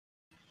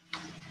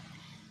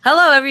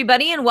Hello,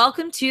 everybody, and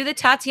welcome to the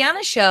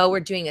Tatiana Show.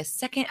 We're doing a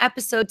second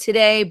episode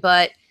today,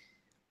 but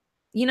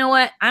you know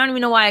what? I don't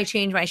even know why I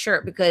changed my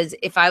shirt, because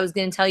if I was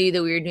going to tell you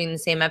that we were doing the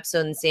same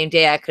episode on the same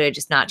day, I could have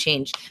just not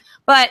changed.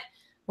 But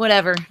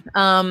whatever.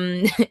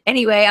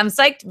 Anyway, I'm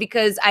psyched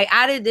because I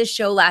added this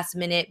show last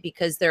minute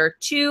because there are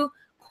two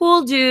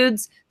cool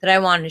dudes that I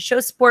wanted to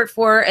show support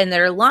for, and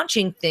they're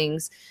launching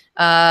things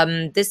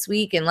this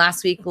week and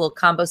last week, a little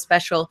combo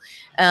special.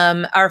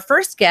 Our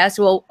first guest,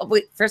 well,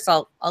 wait, first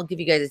I'll give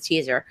you guys a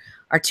teaser.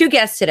 Our two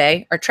guests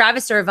today are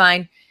Travis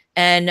Irvine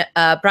and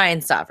Brian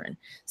Sovryn.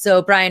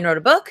 So Brian wrote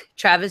a book.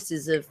 Travis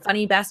is a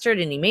funny bastard,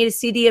 and he made a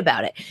CD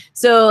about it.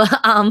 So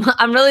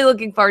I'm really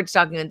looking forward to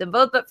talking with them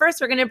both. But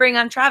first, we're going to bring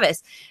on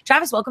Travis.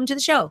 Travis, welcome to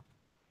the show.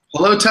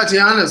 Hello,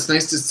 Tatiana. It's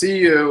nice to see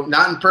you,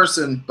 not in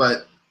person,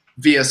 but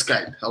via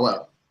Skype.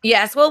 Hello.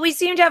 Yes, well, we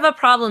seem to have a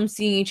problem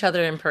seeing each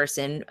other in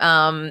person,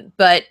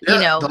 but, yeah, you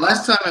know. The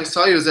last time I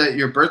saw you was at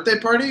your birthday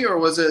party, or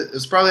was it? It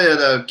was probably at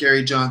a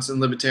Gary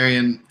Johnson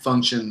Libertarian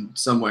function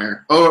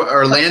somewhere. Oh,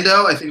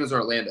 Orlando? I think it was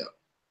Orlando.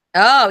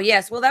 Oh,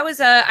 yes. Well, that was,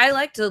 I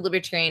liked the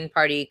Libertarian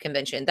Party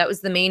convention. That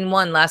was the main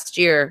one last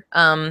year.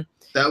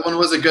 That one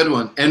was a good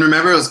one. And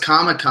remember, it was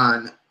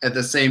Comic-Con at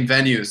the same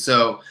venue,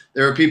 so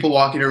there were people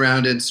walking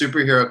around in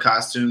superhero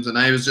costumes, and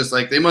I was just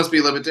like, they must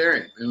be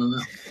libertarian. I don't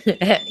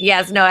know.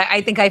 Yes, no,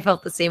 I think I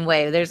felt the same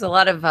way. There's a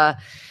lot of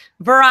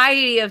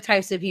variety of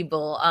types of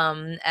people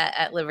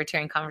at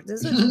libertarian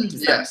conferences.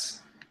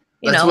 Yes,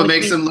 that's what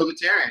makes them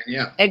libertarian.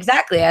 Yeah,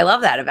 exactly. I love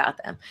that about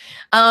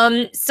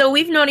them. So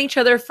we've known each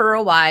other for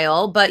a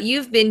while, but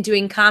you've been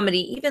doing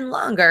comedy even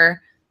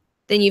longer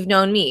than you've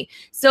known me.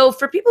 So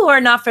for people who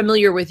are not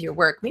familiar with your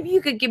work, maybe you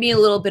could give me a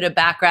little bit of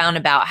background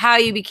about how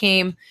you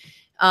became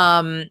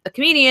a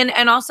comedian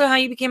and also how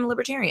you became a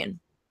libertarian.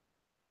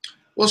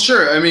 Well,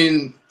 sure. I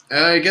mean,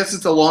 I guess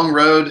it's a long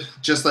road,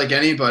 just like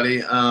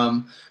anybody.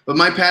 But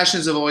my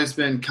passions have always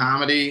been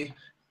comedy,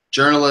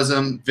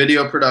 journalism,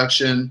 video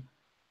production,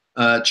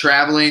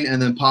 traveling, and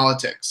then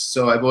politics.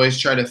 So I've always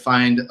tried to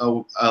find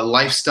a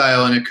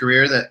lifestyle and a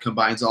career that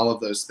combines all of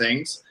those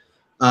things.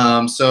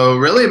 So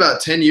really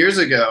about 10 years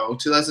ago,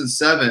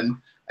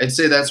 2007, I'd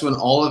say that's when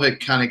all of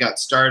it kind of got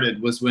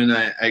started, was when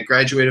I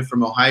graduated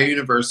from Ohio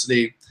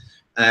University.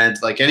 And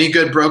like any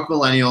good broke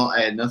millennial,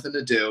 I had nothing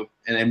to do,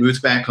 and I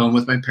moved back home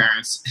with my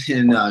parents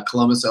in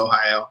Columbus,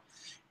 Ohio.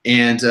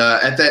 And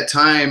at that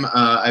time,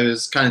 I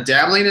was kind of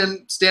dabbling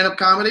in stand-up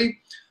comedy,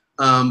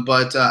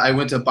 but I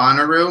went to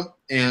Bonnaroo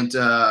and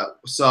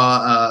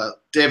saw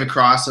David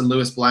Cross and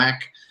Lewis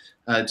Black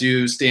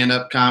do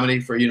stand-up comedy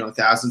for, you know,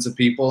 thousands of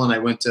people, and I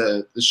went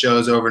to the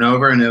shows over and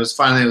over, and it was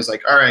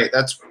like, all right,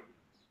 that's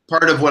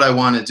part of what I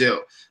want to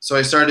do. So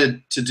I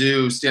started to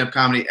do stand-up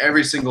comedy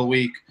every single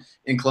week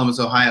in Columbus,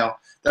 Ohio.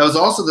 That was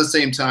also the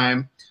same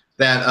time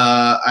that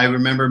I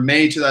remember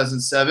May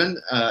 2007,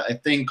 a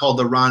thing called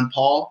the Ron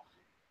Paul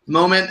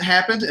moment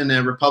happened in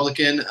a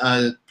Republican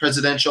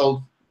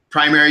presidential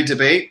primary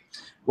debate,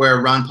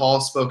 where Ron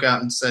Paul spoke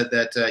out and said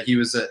that he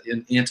was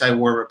an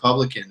anti-war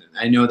Republican. And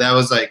I know that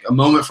was like a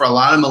moment for a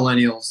lot of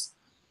millennials,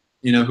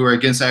 you know, who are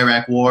against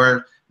Iraq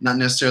war, not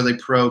necessarily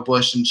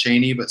pro-Bush and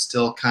Cheney, but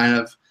still kind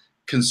of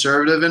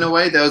conservative in a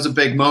way. That was a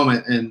big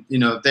moment. And, you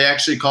know, they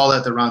actually call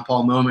that the Ron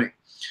Paul moment,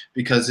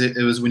 because it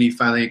was when he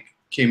finally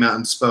came out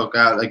and spoke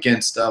out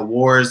against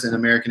wars and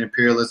American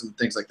imperialism and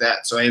things like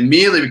that. So I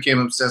immediately became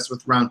obsessed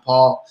with Ron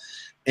Paul.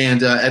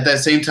 And at that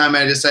same time,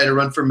 I decided to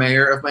run for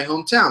mayor of my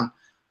hometown,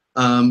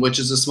 which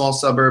is a small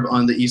suburb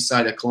on the east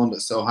side of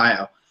Columbus,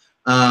 Ohio.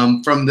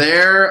 From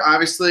there,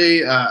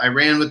 obviously, I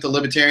ran with the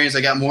Libertarians.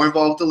 I got more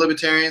involved with the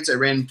Libertarians. I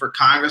ran for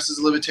Congress as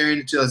a Libertarian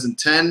in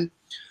 2010.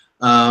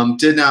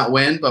 Did not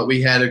win, but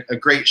we had a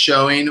great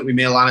showing. We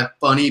made a lot of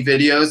funny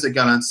videos that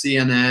got on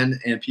CNN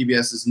and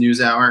PBS's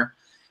NewsHour.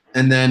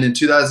 And then in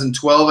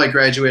 2012, I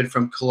graduated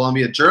from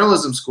Columbia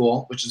Journalism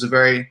School, which is a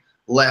very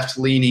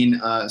left-leaning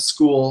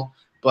school,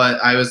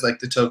 but I was like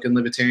the token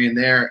libertarian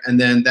there. And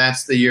then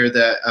that's the year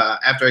that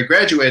after I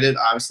graduated,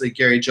 obviously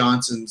Gary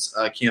Johnson's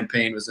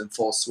campaign was in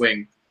full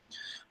swing.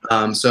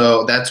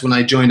 So that's when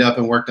I joined up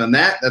and worked on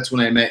that. That's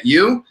when I met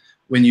you,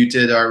 when you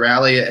did our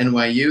rally at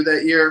NYU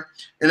that year.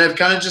 And I've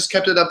kind of just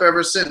kept it up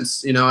ever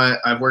since. You know,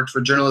 I've worked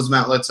for journalism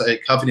outlets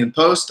like Huffington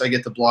Post. I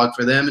get to blog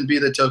for them and be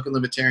the token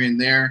libertarian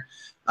there.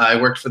 I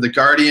worked for The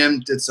Guardian,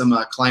 did some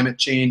climate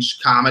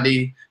change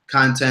comedy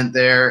content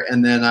there.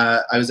 And then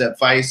I was at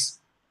Vice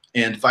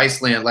and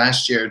Viceland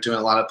last year doing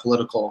a lot of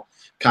political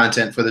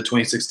content for the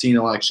 2016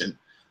 election.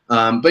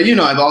 But, you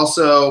know, I've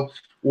also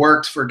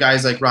worked for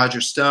guys like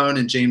Roger Stone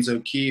and James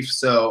O'Keefe.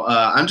 So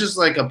I'm just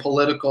like a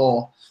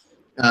political...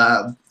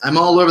 I'm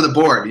all over the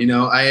board. You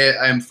know,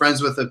 I'm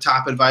friends with the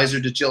top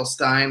advisor to Jill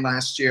Stein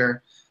last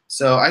year.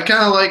 So I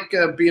kind of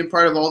like being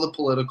part of all the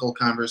political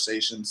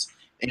conversations.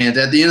 And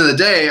at the end of the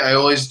day, I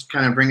always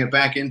kind of bring it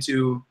back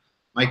into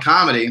my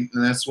comedy.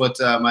 And that's what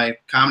my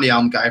comedy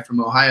album, Guy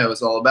from Ohio,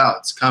 is all about.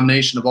 It's a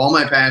combination of all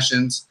my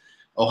passions,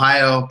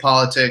 Ohio,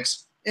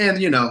 politics,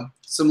 and, you know,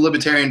 some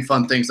libertarian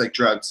fun things like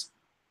drugs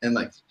and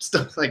like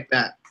stuff like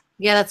that.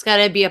 Yeah, that's got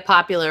to be a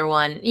popular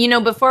one. You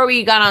know, before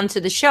we got onto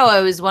the show,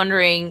 I was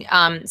wondering,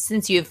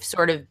 since you've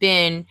sort of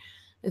been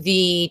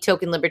the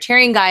token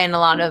libertarian guy in a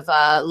lot of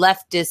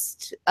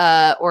leftist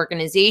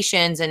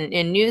organizations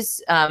and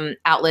news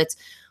outlets,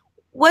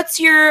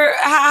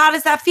 how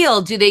does that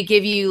feel? Do they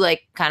give you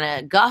like kind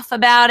of guff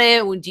about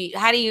it?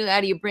 How do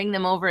you bring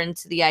them over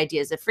into the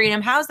ideas of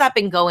freedom? How's that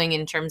been going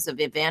in terms of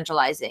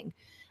evangelizing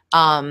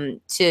to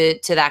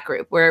that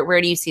group?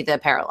 Where do you see the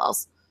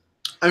parallels?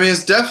 I mean,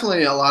 it's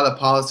definitely a lot of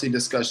policy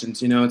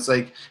discussions. You know, it's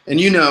like, and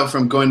you know,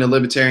 from going to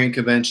libertarian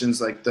conventions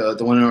like the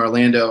one in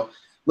Orlando,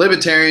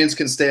 libertarians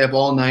can stay up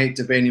all night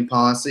debating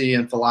policy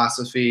and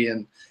philosophy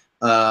and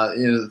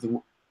you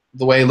know,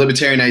 the way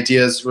libertarian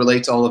ideas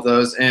relate to all of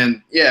those.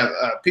 And yeah,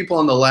 people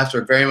on the left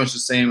are very much the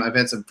same. I've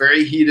had some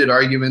very heated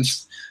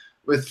arguments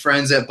with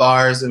friends at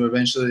bars, and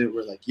eventually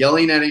we're like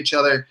yelling at each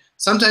other.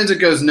 Sometimes it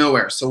goes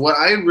nowhere. So what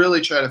I really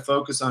try to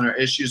focus on are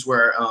issues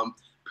where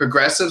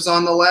progressives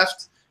on the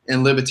left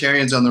and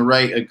libertarians on the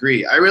right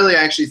agree. I really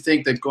actually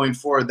think that going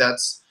forward,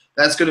 that's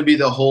going to be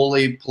the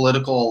holy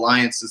political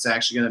alliance that's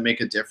actually going to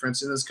make a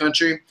difference in this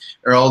country.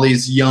 Are all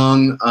these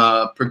young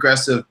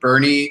progressive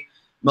Bernie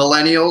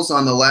millennials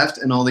on the left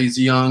and all these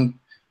young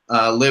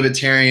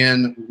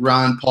libertarian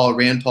Rand Paul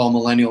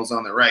millennials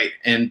on the right.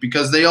 And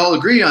because they all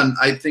agree on,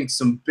 I think,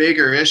 some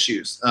bigger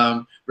issues,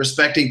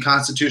 respecting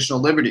constitutional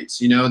liberties.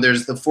 You know,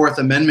 there's the Fourth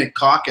Amendment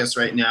caucus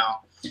right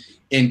now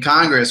in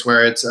Congress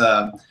where it's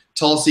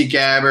Tulsi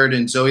Gabbard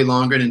and Zoe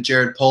Longren and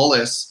Jared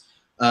Polis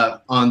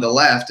on the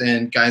left,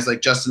 and guys like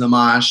Justin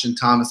Amash and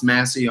Thomas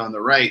Massey on the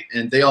right,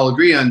 and they all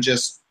agree on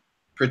just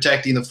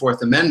protecting the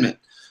Fourth Amendment.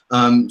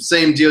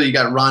 Same deal, you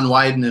got Ron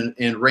Wyden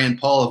and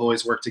Rand Paul have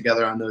always worked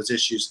together on those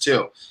issues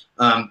too.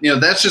 You know,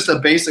 that's just a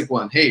basic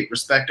one. Hey,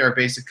 respect our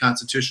basic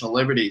constitutional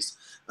liberties.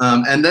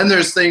 And then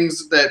there's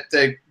things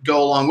that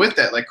go along with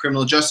that, like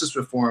criminal justice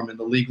reform and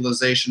the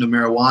legalization of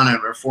marijuana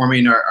and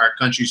reforming our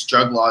country's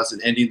drug laws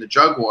and ending the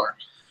drug war.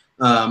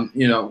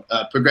 You know,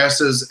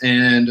 progressives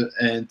and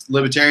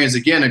libertarians,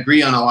 again,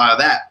 agree on a lot of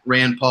that.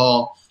 Rand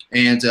Paul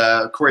and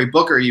Cory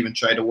Booker even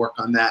tried to work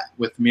on that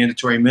with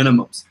mandatory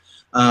minimums.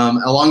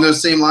 Along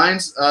those same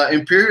lines,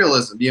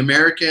 imperialism, the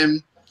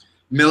American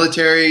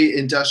military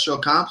industrial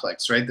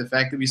complex, right? The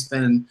fact that we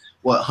spend,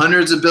 what,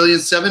 hundreds of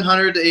billions,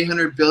 700 to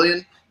 800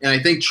 billion, and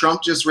I think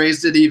Trump just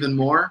raised it even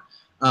more,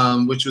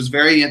 which was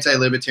very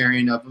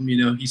anti-libertarian of him.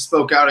 You know, he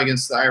spoke out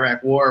against the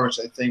Iraq war, which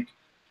I think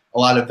a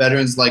lot of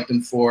veterans liked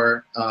him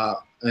for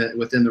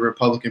within the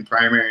Republican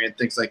primary and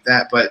things like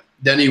that. But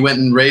then he went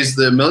and raised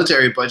the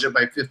military budget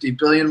by $50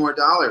 billion more.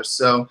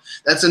 So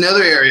that's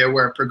another area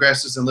where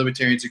progressives and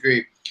libertarians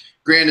agree.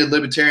 Granted,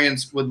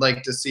 libertarians would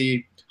like to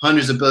see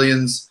hundreds of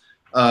billions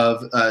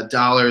of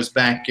dollars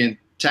back in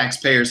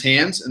taxpayers'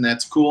 hands, and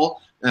that's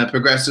cool.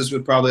 Progressives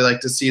would probably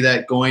like to see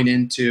that going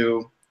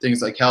into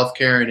things like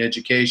healthcare and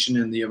education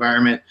and the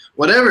environment.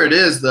 Whatever it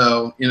is,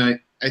 though, you know,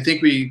 I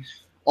think we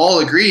all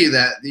agree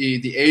that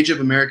the age of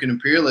American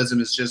imperialism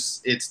is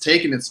just, it's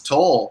taken its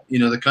toll. You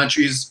know, the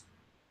country's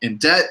in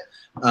debt.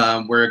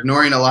 We're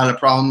ignoring a lot of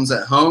problems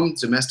at home,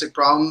 domestic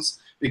problems,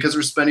 because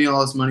we're spending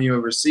all this money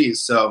overseas.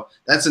 So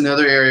that's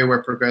another area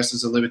where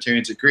progressives and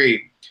libertarians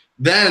agree.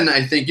 Then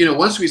I think, you know,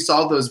 once we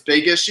solve those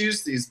big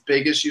issues, these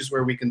big issues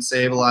where we can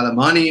save a lot of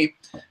money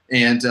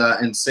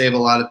and save a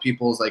lot of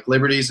people's like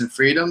liberties and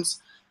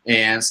freedoms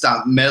and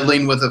stop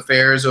meddling with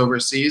affairs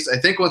overseas, I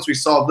think once we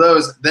solve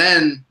those,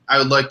 then I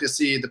would like to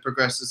see the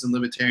progressives and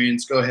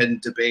libertarians go ahead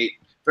and debate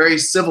very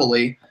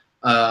civilly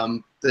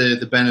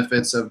the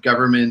benefits of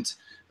government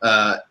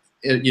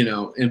you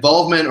know,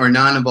 involvement or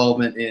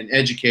non-involvement in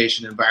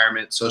education,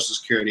 environment, social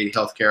security,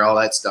 healthcare, all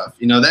that stuff.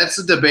 You know, that's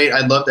a debate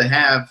I'd love to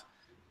have,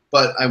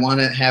 but I want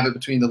to have it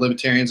between the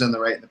libertarians on the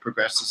right and the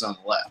progressives on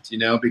the left, you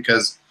know,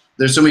 because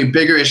there's so many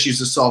bigger issues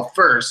to solve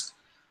first,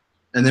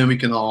 and then we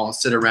can all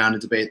sit around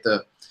and debate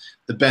the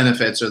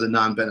benefits or the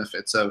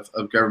non-benefits of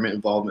government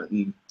involvement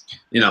in,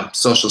 you know,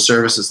 social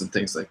services and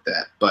things like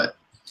that. But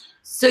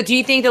so do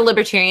you think the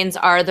libertarians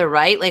are the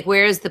right? Like,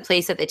 where is the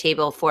place at the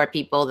table for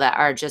people that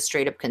are just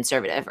straight up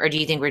conservative? Or do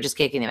you think we're just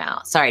kicking them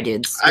out? Sorry,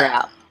 dudes, you're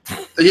out.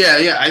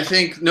 Yeah, I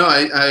think, no,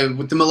 I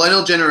with the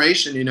millennial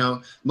generation, you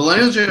know,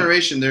 millennial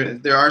generation,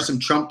 there are some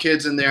Trump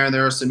kids in there, and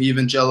there are some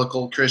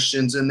evangelical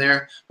Christians in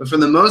there. But for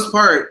the most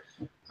part,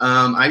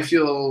 I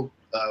feel,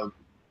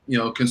 you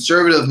know,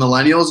 conservative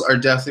millennials are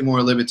definitely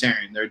more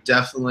libertarian. They're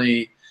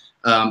definitely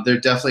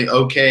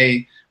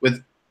okay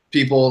with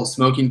people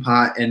smoking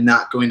pot and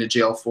not going to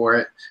jail for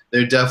it.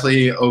 They're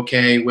definitely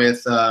okay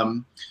with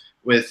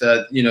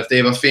you know, if they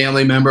have a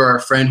family member or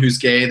a friend who's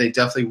gay, they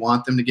definitely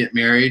want them to get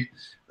married.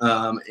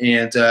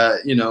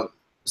 You know,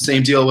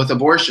 same deal with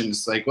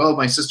abortions. Like, well,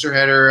 my sister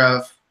had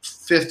her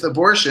fifth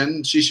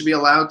abortion, she should be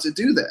allowed to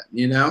do that.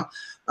 You know,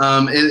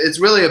 it's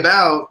really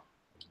about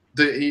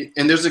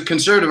and there's a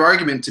conservative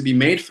argument to be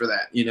made for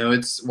that. You know,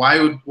 it's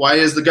why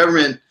is the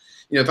government,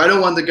 you know, if I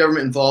don't want the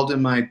government involved in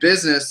my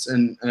business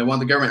and I want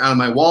the government out of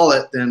my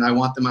wallet, then I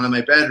want them out of my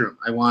bedroom.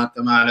 I want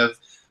them out of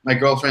my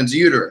girlfriend's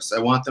uterus. I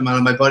want them out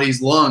of my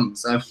buddy's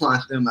lungs. I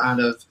want them out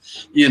of,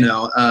 you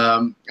know,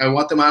 I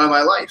want them out of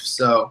my life.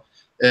 So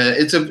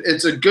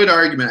it's a good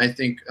argument, I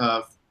think,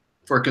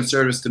 for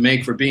conservatives to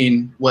make for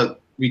being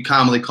what we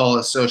commonly call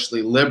a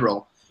socially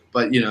liberal.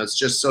 But, you know, it's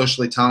just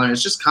socially tolerant.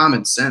 It's just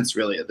common sense,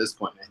 really, at this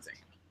point, I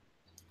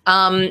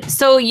think.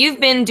 So you've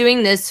been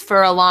doing this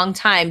for a long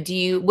time.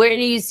 Where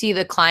do you see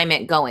the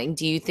climate going?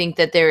 Do you think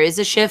that there is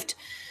a shift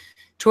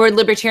toward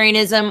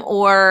libertarianism?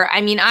 Or,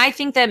 I mean, I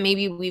think that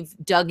maybe we've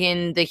dug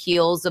in the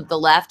heels of the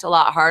left a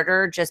lot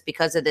harder just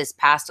because of this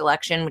past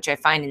election, which I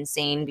find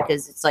insane,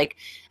 because it's like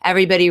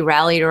everybody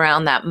rallied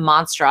around that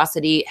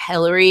monstrosity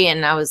Hillary.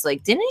 And I was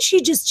like, didn't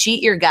she just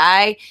cheat your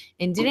guy?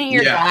 And didn't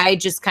your guy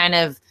just kind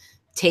of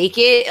take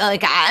it?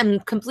 Like, I'm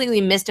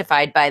completely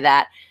mystified by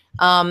that.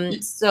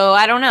 So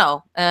I don't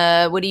know.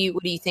 What do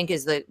you think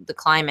is the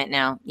climate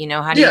now? You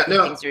know, how do you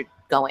think things are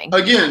going?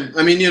 Again,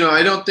 I mean, you know,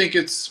 I don't think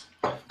it's,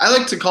 I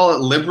like to call it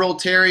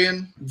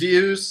libertarian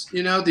views,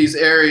 you know, these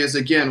areas,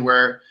 again,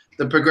 where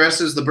the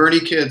progressives, the Bernie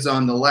kids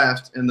on the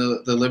left and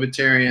the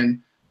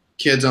libertarian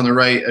kids on the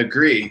right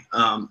agree.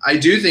 I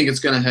do think it's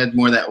going to head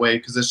more that way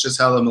because it's just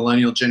how the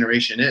millennial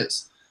generation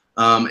is.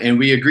 And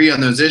we agree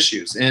on those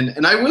issues.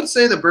 And I would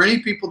say the Bernie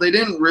people, they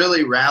didn't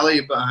really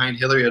rally behind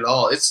Hillary at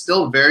all. It's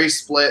still very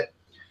split.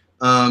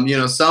 You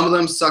know, some of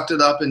them sucked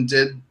it up and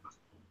did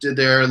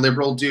their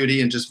liberal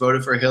duty and just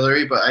voted for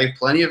Hillary, but I have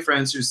plenty of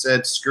friends who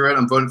said, screw it,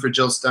 I'm voting for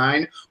Jill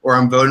Stein, or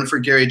I'm voting for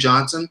Gary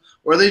Johnson,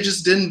 or they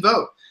just didn't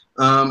vote.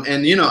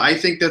 And, you know, I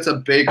think that's a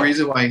big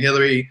reason why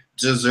Hillary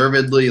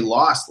deservedly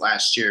lost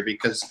last year,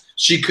 because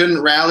she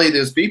couldn't rally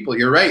those people.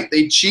 You're right,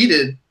 they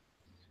cheated.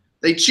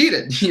 They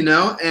cheated, you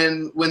know,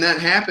 and when that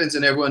happens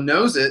and everyone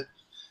knows it,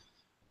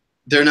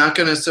 they're not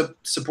going to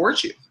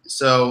support you.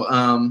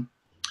 So,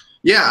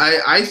 yeah,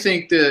 I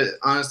think that,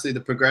 honestly, the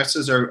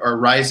progressives are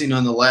rising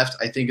on the left.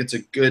 I think it's a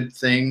good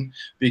thing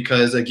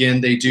because, again,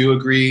 they do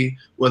agree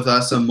with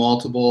us on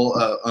multiple,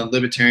 on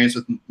libertarians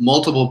with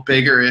multiple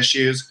bigger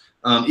issues.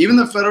 Even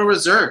the Federal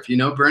Reserve, you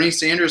know, Bernie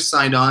Sanders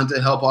signed on to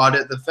help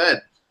audit the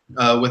Fed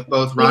with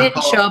both Ron Paul. He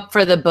didn't show up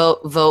for the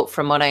vote,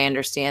 from what I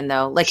understand,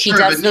 though. Like, he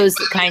does those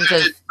kinds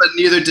of... But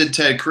neither did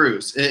Ted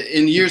Cruz.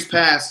 In years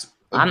past...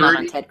 I'm not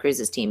on Ted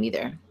Cruz's team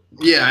either.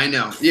 Yeah, I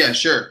know. Yeah,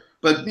 sure.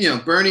 But, you know,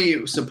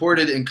 Bernie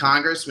supported in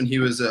Congress when he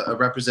was a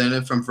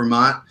representative from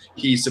Vermont.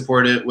 He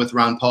supported it with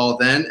Ron Paul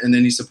then, and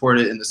then he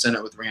supported it in the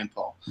Senate with Rand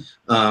Paul.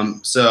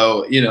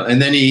 So, you know,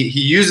 and then he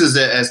uses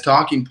it as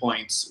talking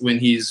points when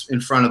he's in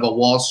front of a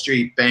Wall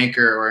Street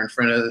banker or in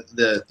front of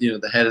the, you know,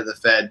 the head of the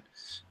Fed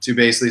to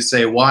basically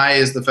say, why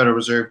is the Federal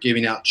Reserve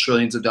giving out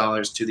trillions of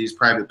dollars to these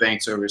private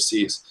banks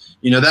overseas?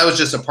 You know, that was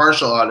just a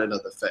partial audit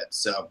of the Fed.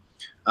 So,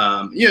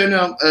 you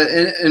know,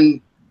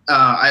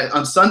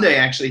 on Sunday,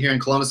 actually, here in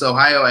Columbus,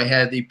 Ohio, I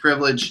had the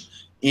privilege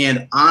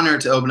and honor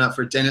to open up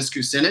for Dennis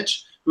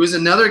Kucinich, who is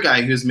another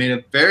guy who's made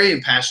a very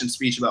impassioned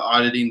speech about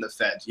auditing the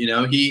Fed. You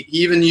know, he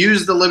even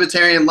used the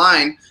libertarian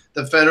line,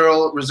 the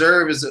Federal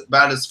Reserve is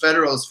about as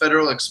federal as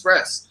Federal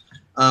Express.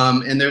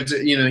 And there's,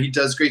 you know, he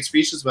does great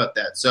speeches about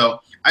that.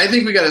 So I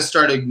think we got to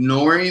start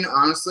ignoring,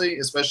 honestly,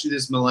 especially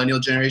this millennial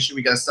generation.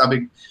 We got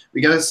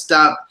to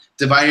stop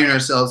dividing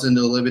ourselves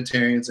into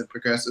libertarians and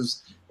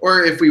progressives.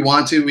 Or if we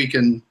want to, we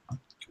can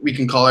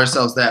call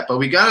ourselves that, but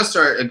we got to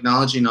start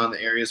acknowledging on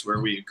the areas where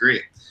we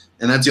agree.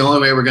 And that's the only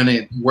way we're going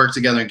to work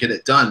together and get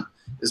it done,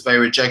 is by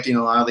rejecting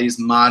a lot of these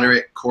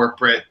moderate,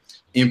 corporate,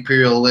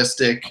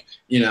 imperialistic,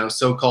 you know,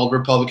 so-called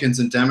Republicans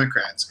and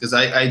Democrats, because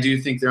I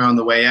do think they're on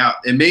the way out.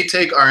 It may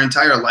take our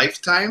entire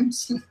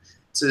lifetimes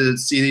to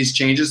see these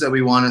changes that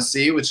we want to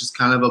see, which is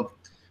kind of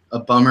a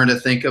bummer to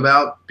think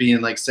about, being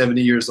like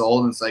 70 years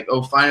old and it's like,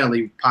 oh,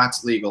 finally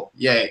pot's legal,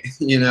 yay,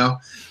 you know.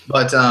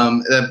 But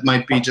that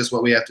might be just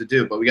what we have to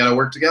do, but we got to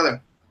work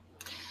together.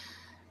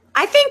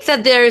 I think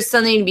that there's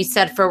something to be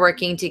said for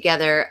working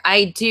together.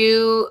 I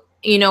do,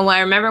 you know, I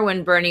remember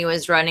when Bernie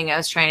was running, I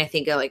was trying to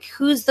think of like,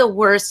 who's the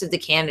worst of the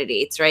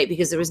candidates, right?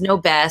 Because there was no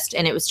best,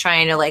 and it was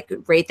trying to like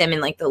rate them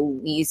in like the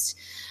least.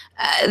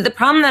 The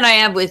problem that I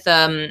have with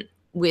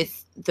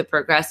the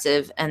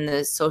progressive and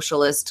the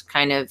socialist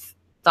kind of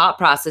thought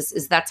process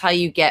is that's how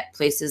you get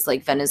places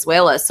like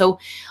Venezuela. So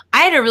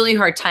I had a really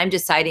hard time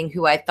deciding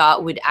who I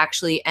thought would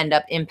actually end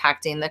up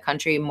impacting the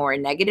country more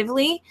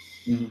negatively.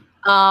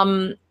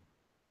 Mm-hmm.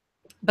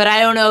 But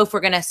I don't know if we're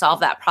going to solve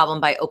that problem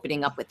by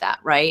opening up with that,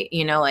 right?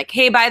 You know, like,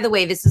 hey, by the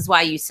way, this is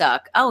why you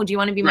suck. Oh, do you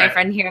want to be my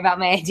friend here about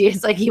my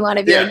ideas? Like, you want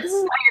to be like, this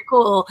is why you're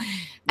cool.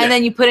 And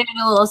then you put it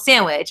in a little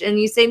sandwich and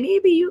you say,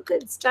 maybe you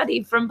could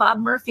study from Bob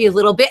Murphy a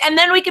little bit. And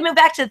then we can move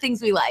back to the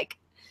things we like.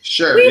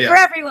 Sure. For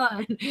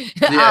everyone. You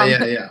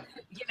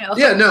know.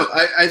 Yeah, no,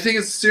 I think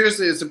it's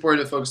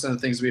important to focus on the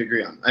things we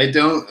agree on.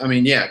 I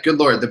mean, yeah, good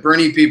Lord. The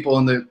Bernie people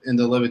and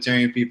the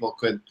libertarian people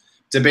could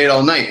debate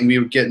all night and we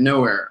would get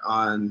nowhere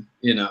on,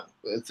 you know,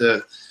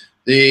 the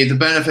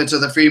benefits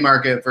of the free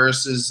market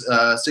versus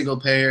single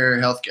payer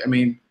healthcare. I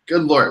mean,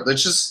 good Lord,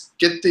 let's just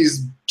get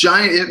these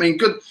giant, I mean,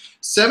 good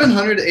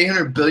 $700 to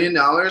 $800 billion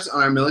on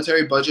our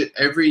military budget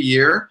every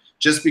year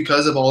just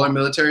because of all our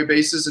military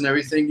bases and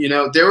everything. You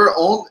know,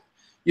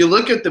 you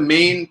look at the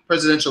main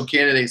presidential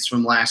candidates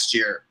from last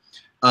year.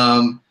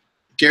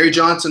 Gary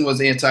Johnson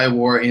was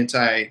anti-war,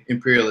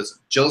 anti-imperialism.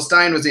 Jill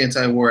Stein was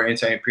anti-war,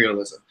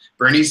 anti-imperialism.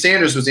 Bernie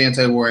Sanders was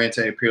anti-war,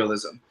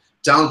 anti-imperialism.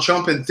 Donald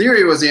Trump, in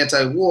theory, was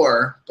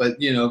anti-war, but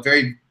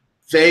very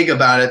vague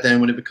about it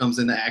then when it becomes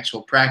into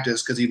actual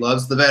practice, because he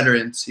loves the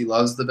veterans. He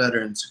loves the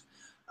veterans.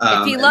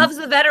 If he loves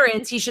the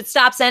veterans, he should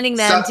stop sending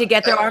them to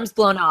get their arms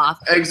blown off.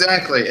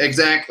 Exactly.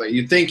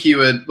 You'd think he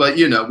would, but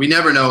we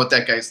never know what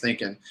that guy's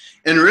thinking.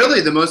 And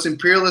really, the most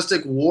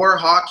imperialistic war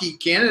hawky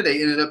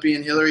candidate ended up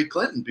being Hillary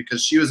Clinton,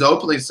 because she was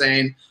openly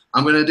saying,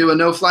 I'm going to do a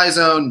no-fly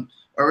zone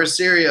over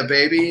Syria,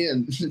 baby.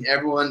 And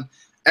everyone,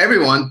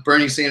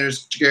 Bernie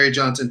Sanders, Gary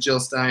Johnson,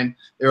 Jill Stein,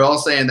 they're all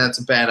saying that's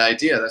a bad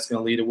idea. That's going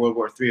to lead to World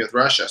War III with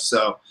Russia.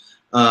 So,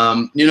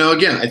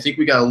 again, I think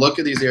we got to look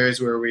at these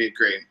areas where we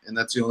agree. And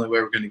that's the only way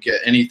we're going to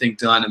get anything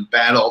done and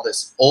battle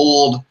this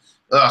old,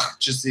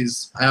 just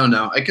these, I don't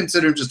know. I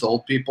consider them just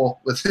old people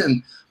with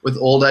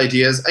old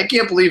ideas. I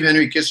can't believe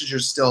Henry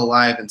Kissinger's still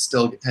alive and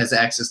still has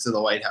access to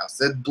the White House.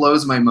 That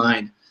blows my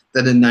mind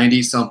that a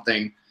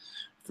 90-something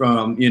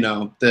from,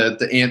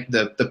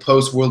 the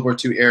post-World War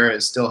II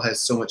era still has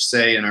so much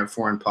say in our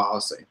foreign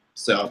policy.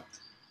 So,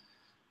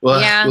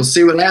 well, yeah. We'll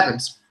see what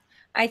happens.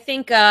 I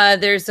think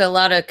there's a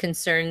lot of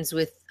concerns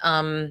with,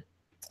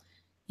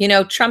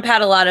 Trump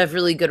had a lot of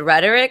really good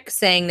rhetoric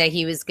saying that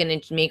he was going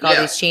to make all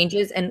these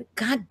changes. And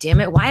God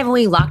damn it, why haven't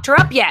we locked her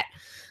up yet?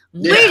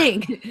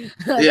 Waiting.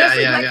 That's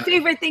my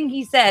favorite thing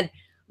he said.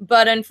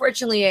 But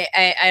unfortunately,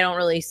 I don't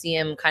really see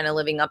him kind of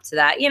living up to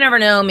that. You never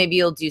know. Maybe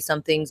he'll do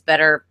some things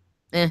better.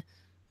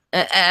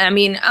 I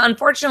mean,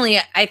 unfortunately,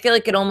 I feel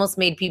like it almost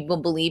made people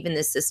believe in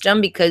this system,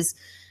 because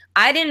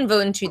I didn't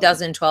vote in in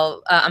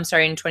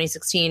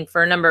 2016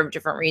 for a number of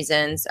different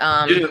reasons.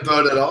 You didn't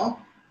vote at all?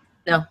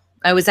 No,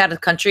 I was out of the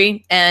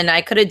country, and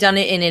I could have done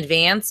it in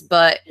advance,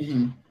 but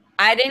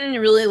I didn't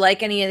really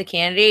like any of the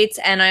candidates.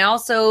 And I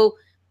also,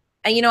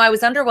 I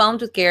was underwhelmed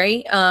with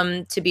Gary,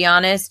 to be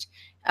honest.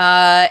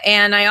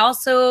 And I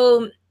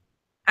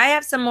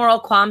have some moral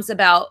qualms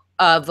about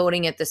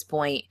voting at this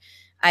point.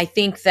 I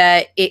think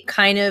that it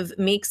kind of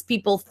makes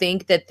people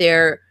think that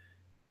they're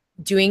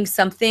doing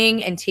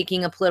something and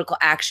taking a political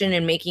action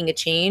and making a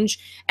change.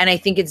 And I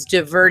think it's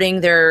diverting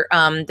their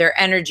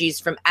energies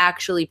from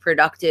actually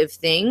productive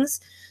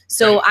things.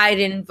 So right. I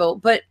didn't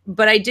vote, but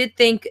I did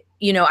think,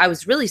 I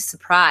was really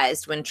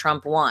surprised when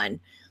Trump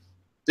won.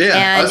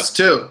 Yeah, us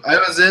too. I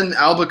was in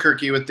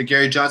Albuquerque with the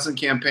Gary Johnson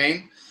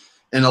campaign,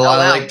 and a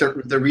lot of like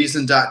the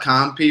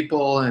Reason.com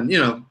people, and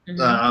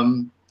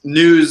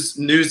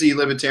newsy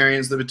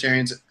libertarians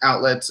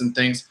outlets and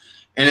things.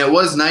 And it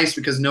was nice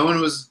because no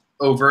one was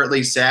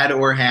overtly sad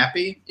or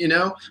happy.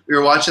 We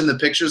were watching the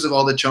pictures of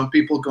all the Trump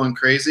people going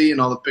crazy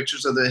and all the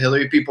pictures of the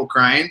Hillary people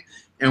crying.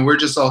 And we're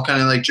just all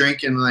kind of like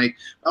drinking, like,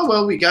 oh,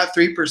 well, we got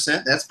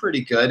 3%. That's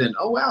pretty good. And,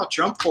 oh, wow,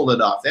 Trump pulled it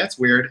off. That's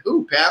weird.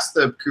 Ooh, pass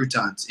the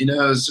croutons. It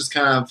was just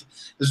kind of,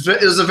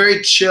 it was a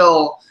very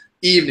chill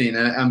evening.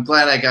 And I'm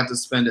glad I got to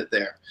spend it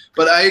there.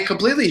 But I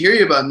completely hear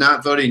you about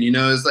not voting.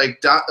 It's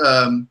like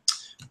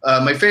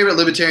my favorite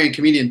libertarian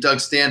comedian, Doug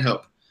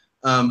Stanhope,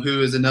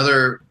 who is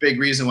another big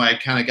reason why I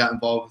kind of got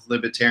involved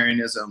with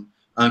libertarianism,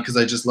 because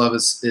I just love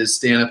his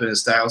stand-up and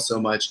his style so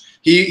much.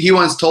 He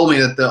once told me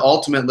that the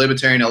ultimate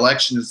libertarian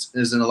election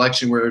is an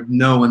election where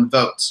no one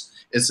votes.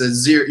 It's a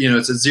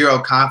zero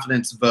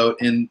confidence vote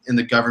in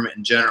the government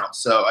in general.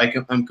 So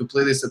I'm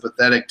completely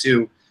sympathetic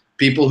to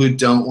people who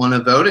don't want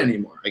to vote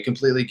anymore. I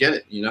completely get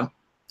it.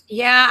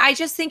 Yeah, I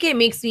just think it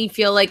makes me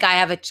feel like I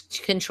have a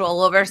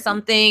control over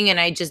something, and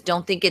I just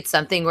don't think it's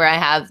something where I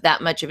have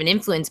that much of an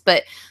influence.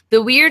 But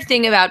the weird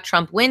thing about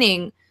Trump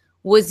winning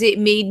was it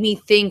made me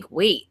think,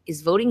 wait,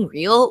 is voting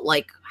real?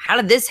 Like, how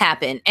did this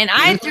happen? And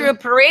I threw a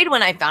parade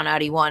when I found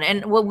out he won.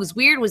 And what was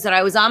weird was that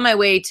I was on my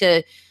way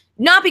to,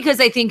 not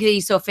because I think that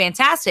he's so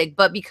fantastic,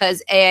 but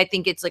because I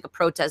think it's like a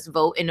protest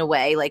vote in a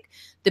way. Like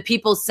the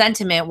people's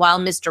sentiment, while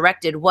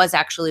misdirected, was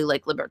actually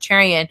like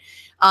libertarian.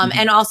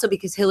 And also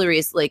because Hillary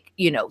is like,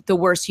 the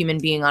worst human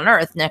being on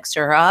earth next to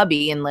her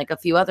hubby and like a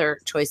few other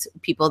choice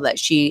people that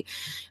she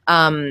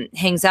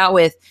hangs out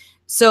with.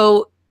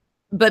 So,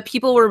 but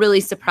people were really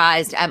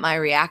surprised at my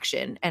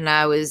reaction, and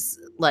I was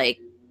like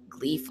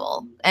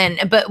gleeful.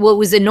 But what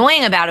was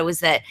annoying about it was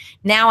that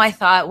now I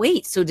thought,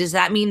 wait, so does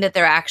that mean that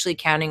they're actually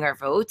counting our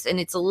votes? And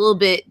it's a little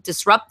bit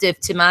disruptive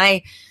to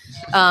my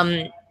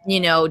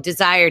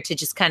desire to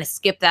just kind of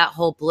skip that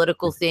whole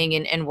political thing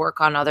and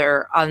work on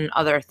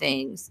other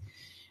things.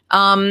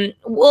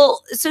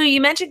 Well, so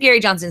you mentioned Gary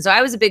Johnson. So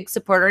I was a big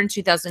supporter in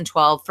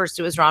 2012. First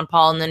it was Ron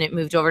Paul, and then it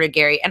moved over to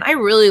Gary. And I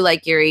really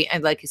like Gary. I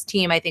like his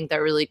team. I think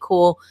they're really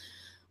cool.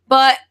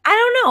 But I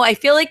don't know. I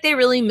feel like they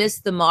really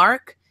missed the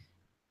mark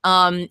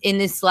in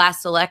this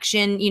last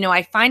election.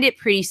 I find it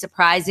pretty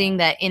surprising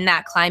that in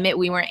that climate,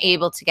 we weren't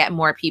able to get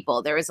more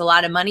people. There was a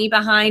lot of money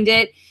behind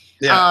it.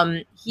 Yeah.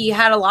 He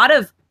had a lot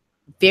of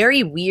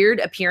very weird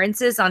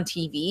appearances on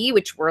TV,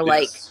 which were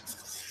like,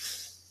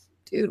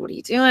 dude, what are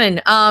you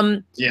doing?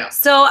 Yeah.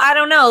 So I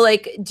don't know.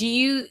 Like,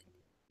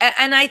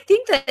 And I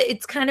think that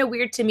it's kind of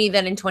weird to me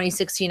that in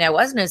 2016 I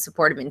wasn't as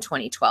supportive in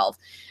 2012.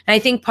 And I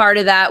think part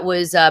of that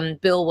was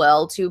Bill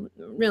Weld, who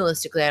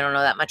realistically I don't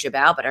know that much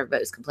about, but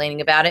everybody was complaining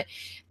about it,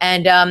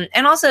 and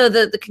also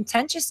the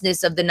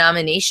contentiousness of the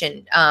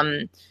nomination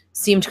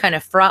seemed kind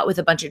of fraught with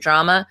a bunch of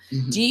drama.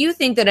 Mm-hmm. Do you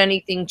think that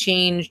anything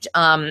changed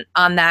on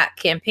that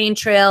campaign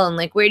trail, and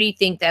like where do you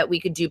think that we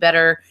could do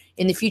better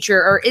in the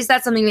future, or is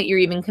that something that you're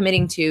even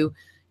committing to?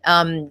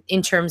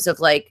 In terms of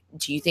like,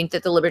 do you think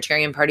that the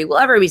Libertarian Party will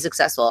ever be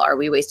successful? Are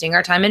we wasting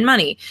our time and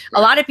money? Right.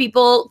 A lot of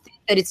people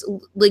think that it's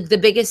like the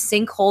biggest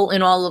sinkhole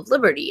in all of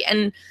liberty.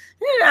 And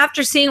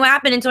after seeing what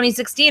happened in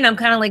 2016, I'm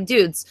kind of like,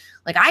 dudes,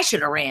 like I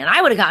should have ran.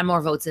 I would have gotten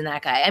more votes than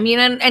that guy. I mean,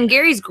 and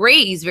Gary's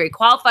great. He's very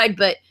qualified,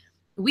 but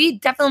we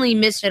definitely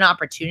missed an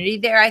opportunity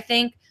there, I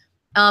think.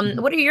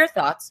 What are your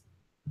thoughts?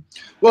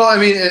 Well, I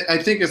mean, I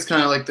think it's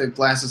kind of like the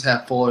glass is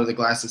half full or the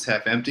glass is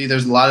half empty.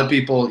 There's a lot of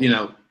people, you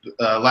know,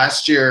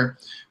 last year,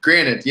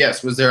 granted,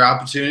 yes, was there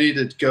opportunity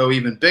to go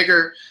even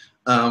bigger?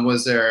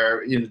 Was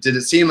there, you know, did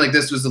it seem like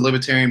this was the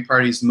Libertarian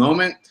Party's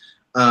moment?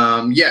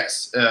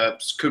 Yes.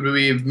 Could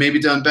we have maybe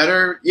done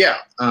better? Yeah.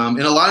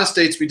 In a lot of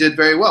states, we did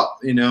very well,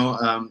 you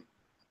know,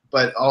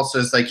 but also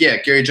it's like,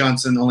 yeah, Gary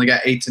Johnson only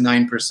got 8 to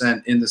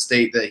 9% in the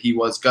state that he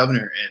was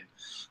governor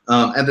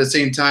in. At the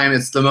same time,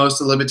 it's the most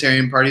the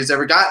Libertarian Party's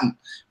ever gotten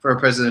for a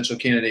presidential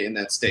candidate in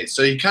that state.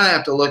 So you kind of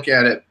have to look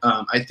at it,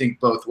 I think,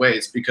 both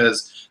ways,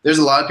 because there's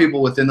a lot of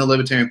people within the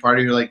Libertarian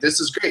Party who are like, this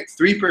is great.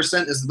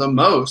 3% is the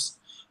most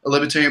a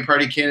Libertarian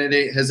Party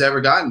candidate has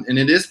ever gotten. And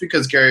it is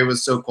because Gary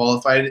was so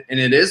qualified, and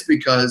it is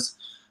because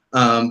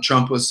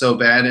Trump was so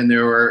bad and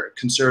there were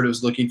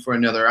conservatives looking for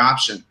another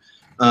option.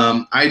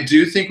 I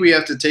do think we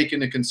have to take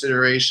into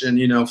consideration,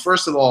 you know,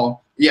 first of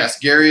all, yes,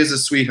 Gary is a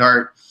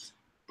sweetheart,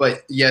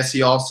 but yes,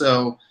 he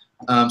also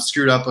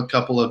screwed up a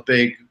couple of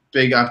big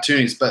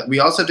opportunities. But we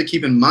also have to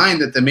keep in mind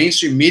that the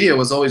mainstream media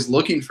was always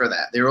looking for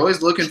that. They were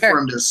always looking for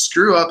him to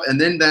screw up, and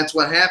then that's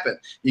what happened.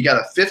 You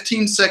got a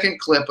 15-second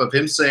clip of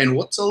him saying,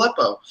 "What's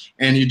Aleppo?"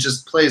 and he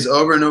just plays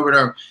over and over and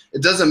over.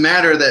 It doesn't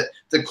matter that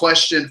the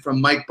question from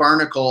Mike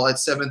Barnacle at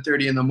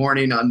 7:30 in the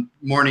morning on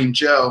Morning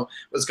Joe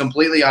was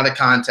completely out of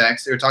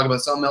context. They were talking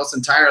about something else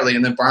entirely,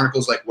 and then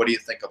Barnacle's like, "What do you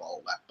think of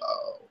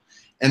Aleppo?"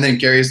 And then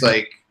Gary's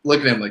like,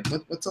 look at him like,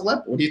 what's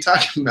Aleppo? What are you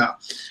talking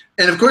about?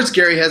 And of course,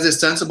 Gary has this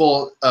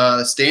sensible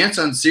stance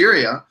on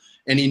Syria,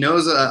 and he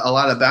knows a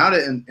lot about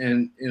it,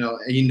 and you know,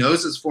 he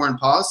knows his foreign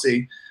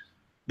policy.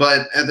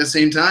 But at the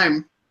same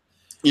time,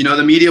 you know,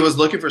 the media was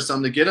looking for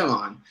something to get him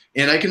on.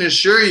 And I can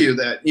assure you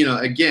that, you know,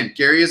 again,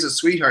 Gary is a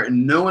sweetheart,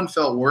 and no one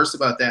felt worse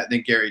about that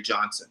than Gary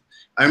Johnson.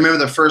 I remember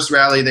the first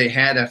rally they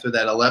had after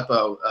that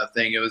Aleppo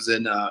thing. It was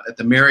in at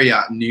the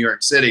Marriott in New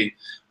York City.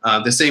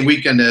 The same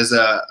weekend as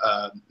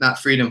not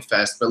Freedom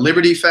Fest, but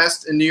Liberty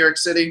Fest in New York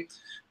City.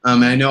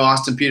 And I know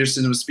Austin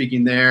Peterson was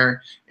speaking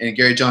there, and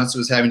Gary Johnson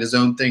was having his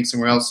own thing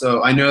somewhere else.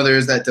 So I know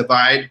there's that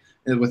divide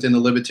within the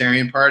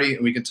Libertarian Party,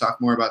 and we can talk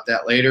more about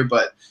that later.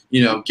 But,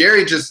 you know,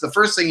 Gary just, the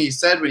first thing he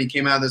said when he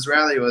came out of this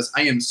rally was,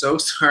 "I am so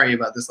sorry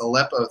about this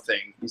Aleppo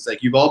thing." He's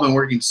like, "You've all been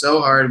working so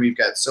hard, and we've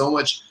got so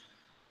much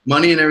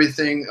money and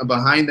everything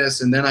behind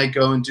us, and then I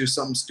go and do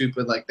something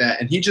stupid like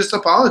that." And he just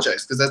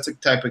apologized, because that's the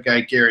type of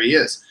guy Gary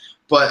is.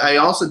 But I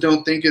also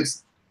don't think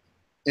it's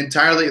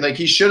entirely, like,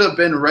 he should have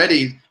been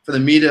ready for the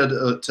media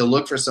to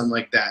look for something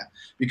like that,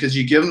 because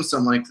you give them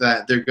something like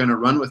that, they're going to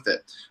run with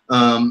it.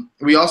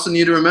 We also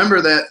need to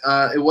remember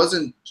that it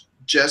wasn't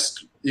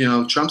just, you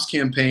know, Trump's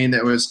campaign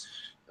that was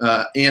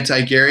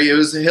anti-Gary. It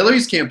was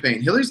Hillary's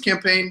campaign. Hillary's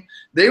campaign,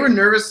 they were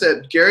nervous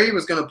that Gary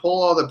was going to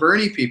pull all the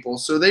Bernie people,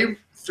 so they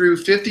threw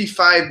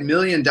 $55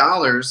 million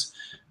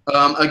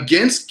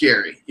against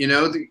Gary. You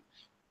know,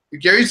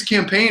 Gary's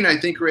campaign, I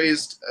think,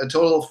 raised a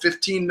total of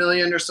 $15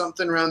 million or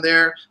something around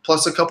there,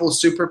 plus a couple of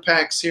super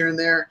PACs here and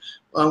there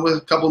with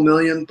a couple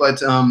million.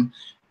 But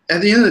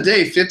at the end of the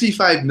day,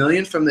 $55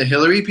 million from the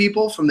Hillary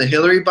people, from the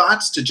Hillary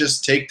bots, to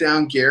just take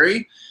down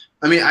Gary.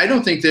 I mean, I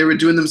don't think they were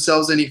doing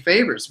themselves any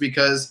favors,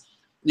 because,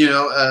 you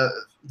know,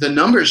 the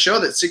numbers show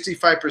that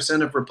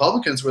 65% of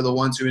Republicans were the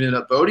ones who ended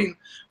up voting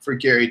for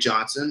Gary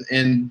Johnson.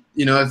 And,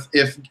 you know,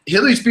 if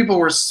Hillary's people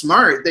were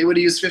smart, they would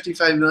have used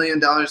 $55 million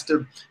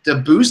to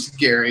boost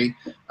Gary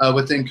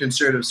within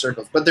conservative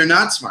circles. But they're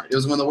not smart. It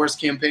was one of the worst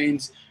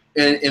campaigns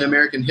in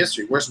American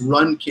history, worst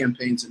run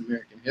campaigns in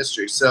American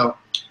history. So,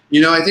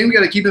 you know, I think we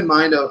got to keep in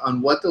mind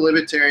on what the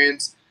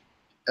Libertarians,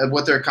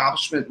 what their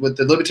accomplishment, what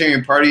the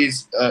Libertarian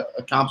Party's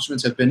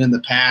accomplishments have been in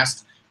the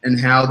past, and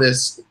how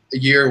this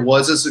year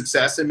was a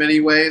success in many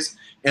ways.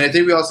 And I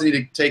think we also need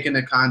to take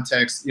into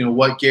context, you know,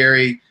 what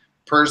Gary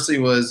personally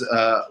was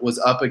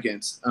up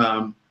against.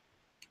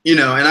 You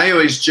know, and I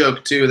always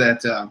joke too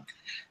that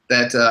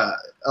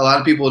a lot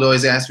of people would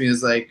always ask me,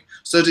 is like,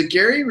 so did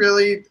Gary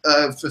really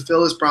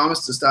fulfill his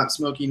promise to stop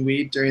smoking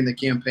weed during the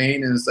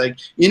campaign? And it's like,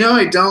 you know,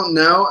 I don't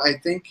know. I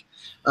think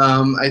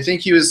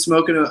he was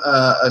smoking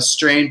a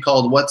strain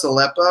called What's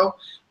Aleppo,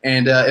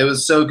 and it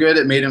was so good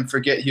it made him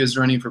forget he was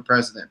running for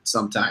president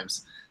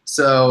sometimes.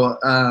 So,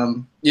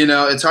 you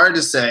know, it's hard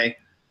to say.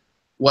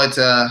 what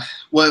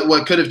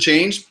could have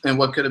changed and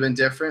what could have been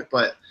different,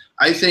 but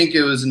I think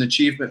it was an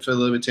achievement for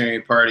the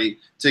Libertarian Party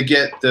to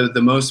get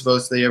the most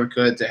votes they ever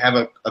could, to have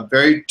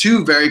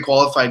two very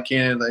qualified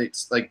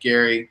candidates like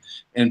Gary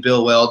and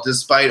Bill Weld,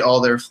 despite all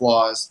their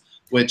flaws,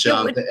 which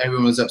that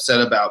everyone was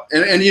upset about.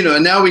 And you know,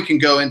 and now we can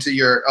go into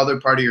your other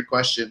part of your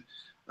question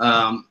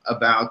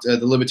about the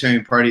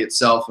Libertarian Party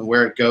itself and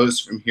where it goes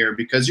from here,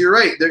 because you're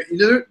right.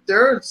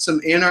 There are some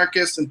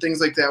anarchists and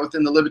things like that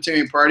within the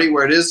Libertarian Party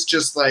where it is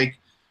just like,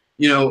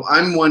 you know,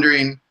 I'm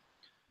wondering,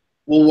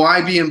 well,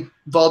 why be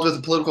involved with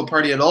a political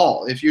party at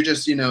all? If you're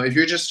just, you know, if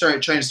you're just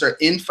trying to start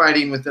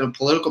infighting within a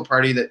political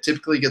party that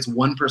typically gets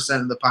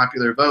 1% of the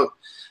popular vote,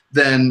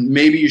 then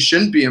maybe you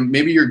shouldn't be.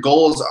 Maybe your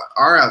goals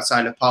are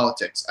outside of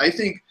politics. I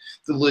think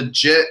the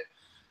legit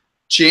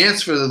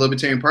chance for the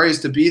Libertarian Party is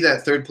to be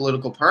that third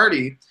political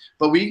party.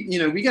 But we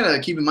got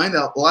to keep in mind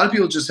that a lot of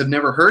people just have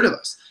never heard of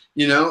us.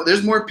 You know,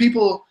 there's more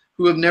people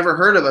who have never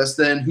heard of us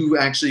than who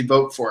actually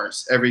vote for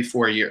us every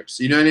 4 years.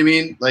 You know what I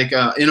mean? Like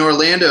in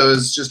Orlando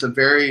is just a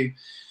very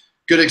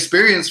good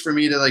experience for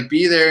me to like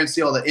be there and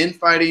see all the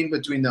infighting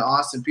between the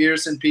Austin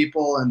Peterson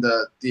people and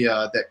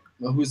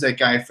who's that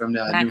guy from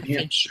New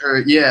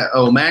Hampshire? Yeah.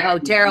 Oh,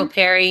 Daryl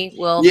Perry.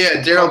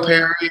 Yeah, Daryl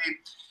Perry.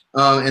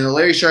 And the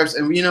Larry Sharps.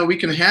 And, you know, we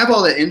can have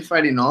all that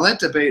infighting and all that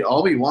debate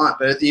all we want,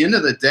 but at the end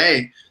of the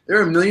day, there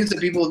are millions of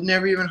people who've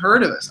never even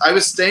heard of us. I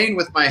was staying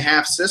with my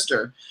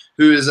half-sister,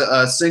 who is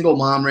a single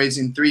mom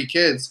raising 3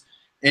 kids.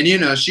 And, you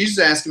know, she's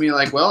asking me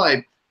like, well,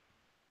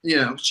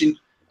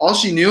 all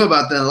she knew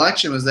about the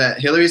election was that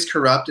Hillary's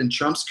corrupt and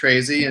Trump's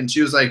crazy. And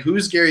she was like,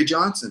 who's Gary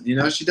Johnson? You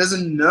know, she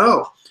doesn't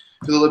know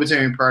who the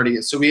Libertarian Party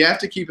is. So we have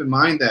to keep in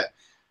mind that,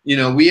 you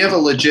know, we have a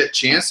legit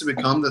chance to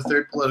become the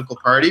third political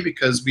party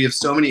because we have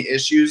so many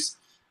issues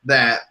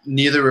that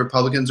neither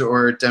Republicans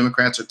or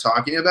Democrats are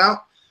talking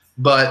about.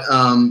 But,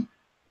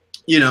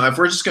 you know, if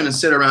we're just going to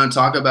sit around and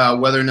talk about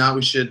whether or not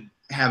we should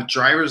have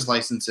driver's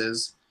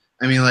licenses,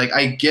 I mean, like,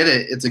 I get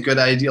it. It's a good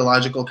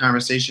ideological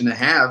conversation to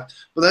have,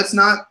 but that's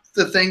not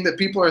the thing that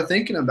people are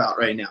thinking about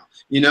right now.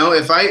 You know,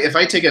 if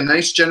I take a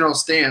nice general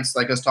stance,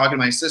 like I was talking to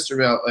my sister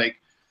about, like,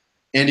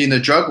 ending the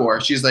drug war,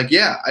 she's like,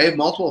 yeah, I have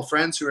multiple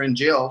friends who are in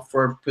jail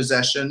for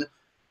possession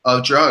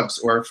of drugs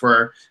or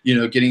for, you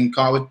know, getting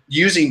caught with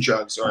using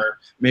drugs, or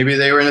maybe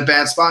they were in a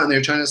bad spot and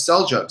they're trying to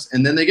sell drugs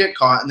and then they get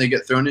caught and they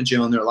get thrown in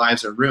jail and their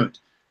lives are ruined.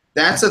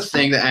 That's a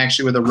thing that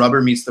actually where the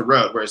rubber meets the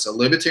road, where it's a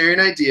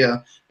libertarian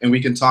idea and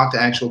we can talk to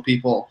actual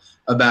people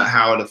about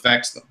how it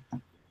affects them.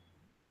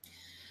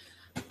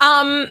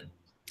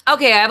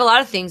 Okay, I have a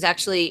lot of things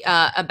actually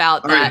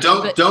about that.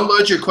 All right, don't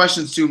load your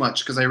questions too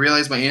much because I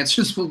realize my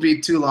answers will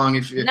be too long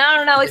if you.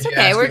 No, it's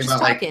okay. We're just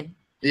talking. Like,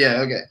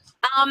 yeah, okay.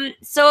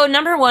 So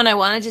number one, I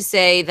wanted to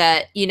say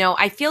that, you know,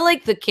 I feel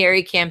like the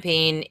Kerry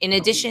campaign, in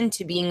addition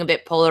to being a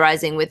bit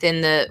polarizing within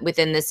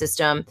the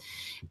system,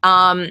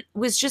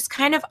 was just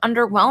kind of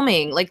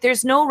underwhelming. Like,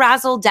 there's no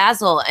razzle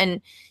dazzle,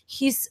 and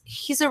he's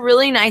a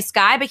really nice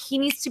guy, but he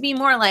needs to be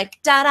more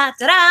like da da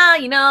da da,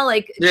 you know,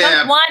 like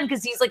Trump won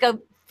because he's like a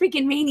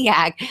freaking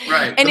maniac.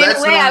 Right. And in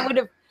a way,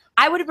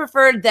 I would have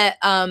preferred that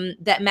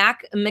that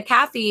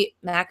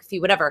McAfee,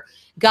 whatever,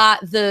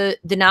 got the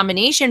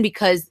nomination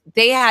because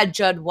they had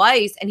Judd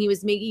Weiss and he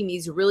was making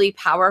these really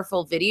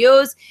powerful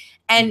videos,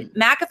 and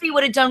McAfee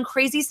would have done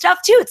crazy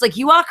stuff too. It's like,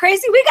 you want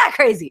crazy, we got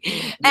crazy.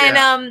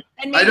 Yeah.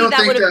 And maybe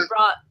that would have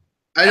brought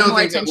I don't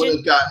think that would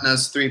have gotten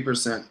us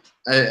 3%.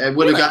 It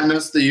would have gotten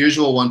us the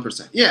usual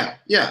 1%. Yeah.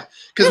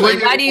 Because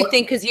why do you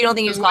think? Because you don't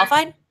think he was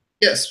qualified?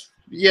 Yes.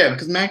 Yeah,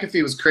 because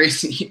McAfee was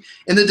crazy.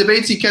 In the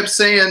debates, he kept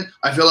saying,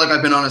 I feel like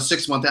I've been on a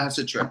 6-month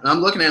acid trip. And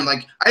I'm looking at him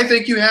like, I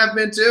think you have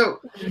been too.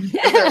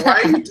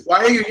 Why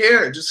are you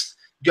here? Just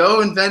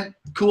go invent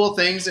cool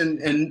things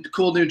and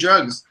cool new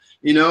drugs.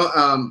 You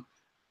know,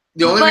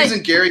 the only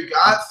reason Gary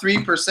got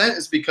 3%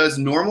 is because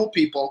normal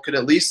people could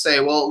at least say,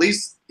 well, at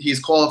least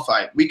he's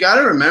qualified. We got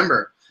to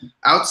remember,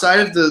 outside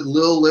of the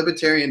little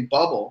libertarian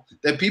bubble,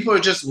 that people are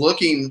just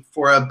looking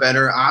for a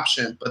better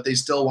option, but they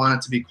still want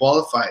it to be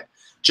qualified.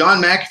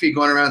 John McAfee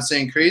going around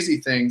saying crazy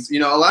things.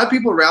 You know, a lot of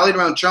people rallied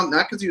around Trump,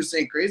 not because he was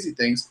saying crazy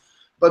things,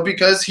 but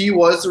because he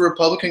was the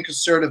Republican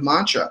conservative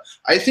mantra.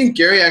 I think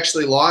Gary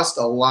actually lost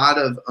a lot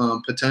of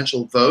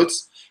potential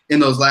votes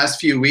in those last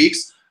few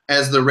weeks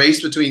as the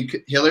race between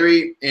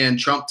Hillary and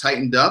Trump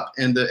tightened up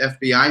and the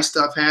FBI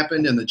stuff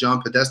happened and the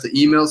John Podesta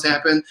emails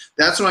happened.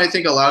 That's when I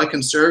think a lot of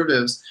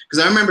conservatives,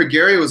 because I remember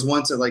Gary was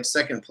once at like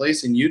 2nd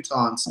place in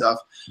Utah and stuff.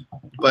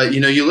 But,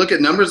 you know, you look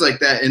at numbers like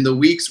that in the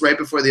weeks right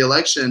before the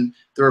election,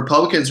 the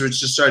Republicans were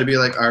just starting to be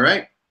like, all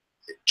right,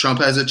 Trump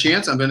has a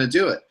chance, I'm going to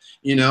do it.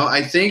 You know,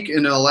 I think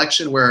in an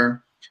election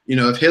where, you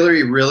know, if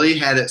Hillary really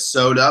had it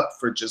sewed up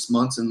for just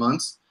months and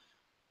months,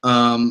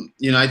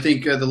 you know, I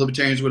think the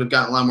Libertarians would have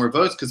gotten a lot more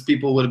votes because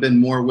people would have been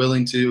more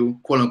willing to,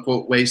 quote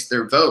unquote, waste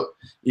their vote,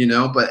 you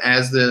know. But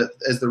as the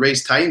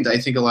race tightened, I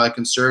think a lot of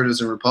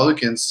conservatives and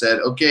Republicans said,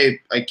 okay,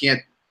 I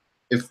can't,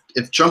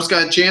 if Trump's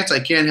got a chance, I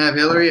can't have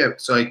Hillary,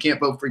 so I can't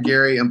vote for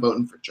Gary, I'm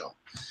voting for Trump.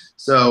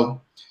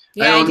 So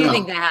yeah, I do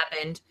think that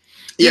happened.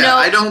 Yeah,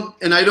 I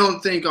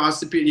don't think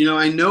Austin Peters,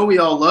 I know we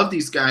all love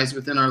these guys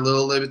within our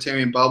little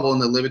libertarian bubble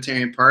and the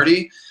Libertarian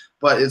Party,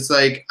 but it's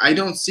like I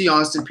don't see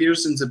Austin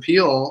Peterson's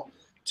appeal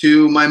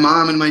to my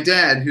mom and my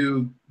dad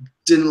who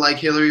didn't like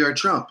Hillary or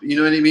Trump. You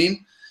know what I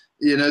mean?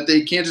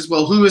 They can't just,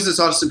 well, who is this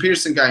Austin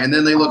Peterson guy? And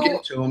then they look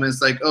into him and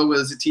it's like, oh, well,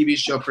 he's a TV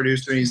show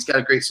producer and he's got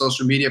a great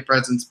social media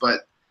presence,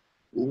 but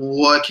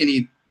what can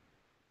he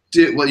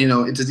do? Well,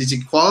 is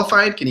he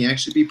qualified? Can he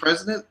actually be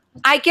president?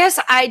 I guess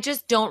I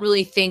just don't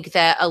really think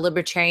that a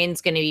libertarian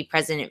is going to be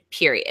president,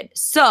 period.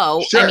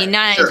 So, I mean,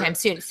 not anytime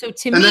soon. So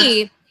to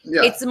me,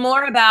 it's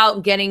more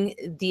about getting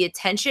the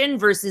attention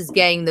versus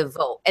getting the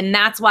vote. And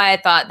that's why I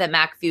thought that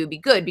McAfee would be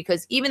good,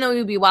 because even though he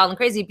would be wild and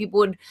crazy, people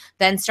would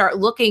then start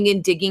looking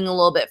and digging a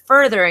little bit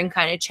further and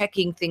kind of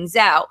checking things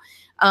out.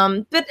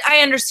 But I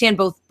understand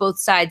both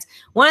sides.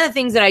 One of the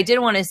things that I did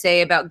want to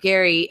say about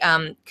Gary,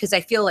 because I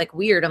feel like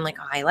weird, I'm like,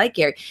 oh, I like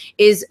Gary,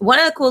 is one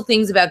of the cool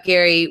things about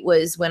Gary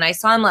was when I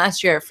saw him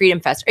last year at Freedom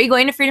Fest. Are you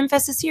going to Freedom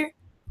Fest this year?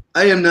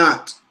 I am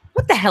not.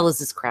 What the hell is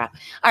this crap?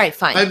 All right,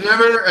 fine. I've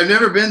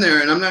never been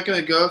there, and I'm not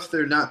going to go if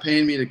they're not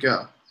paying me to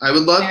go. I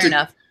would love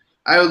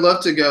I would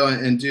love to go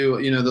and do.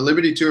 The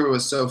Liberty tour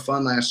was so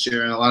fun last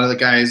year, and a lot of the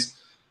guys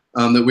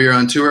that we were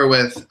on tour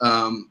with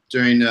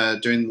during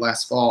the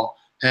last fall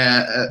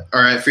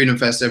are at Freedom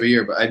Fest every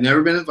year, but I've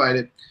never been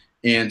invited,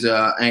 and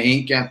I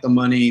ain't got the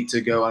money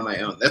to go on my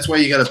own. That's why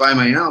you got to buy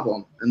my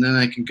album, and then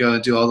I can go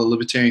and do all the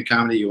libertarian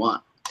comedy you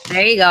want.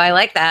 There you go. I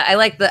like that. I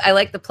like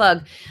the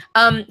plug.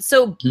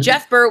 So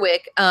Jeff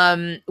Berwick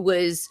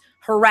was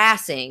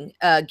harassing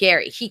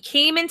Gary. He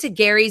came into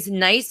Gary's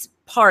nice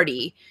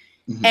party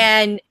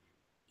and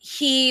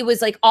he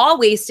was like all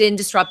wasted and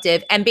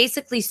disruptive and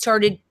basically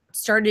started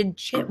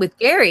shit with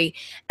Gary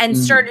and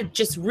started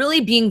just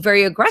really being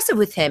very aggressive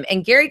with him.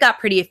 And Gary got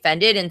pretty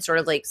offended and sort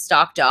of like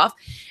stalked off.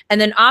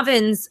 And then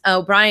Ovens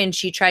O'Brien,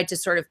 she tried to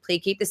sort of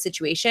placate the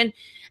situation.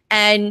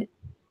 And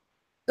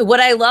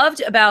what I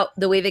loved about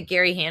the way that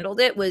Gary handled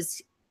it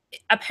was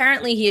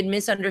apparently he had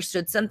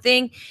misunderstood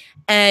something,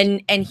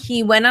 and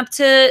he went up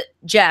to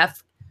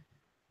Jeff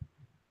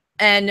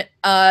and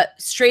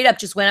straight up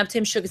just went up to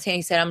him, shook his hand.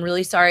 He said, "I'm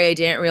really sorry. I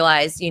didn't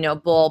realize,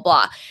 blah,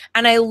 blah."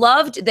 And I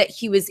loved that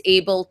he was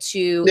able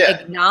to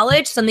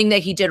acknowledge something that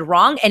he did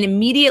wrong and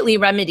immediately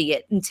remedy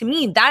it. And to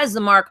me, that is the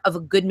mark of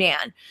a good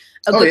man.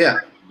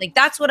 Like,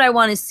 that's what I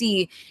want to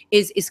see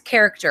is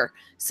character.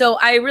 So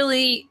I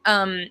really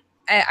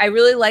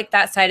like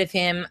that side of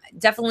him.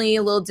 Definitely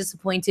a little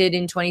disappointed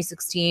in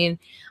 2016.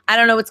 I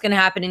don't know what's going to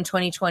happen in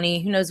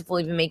 2020. Who knows if we'll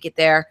even make it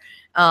there.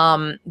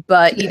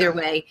 But either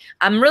way,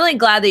 I'm really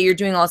glad that you're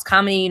doing all this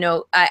comedy.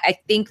 I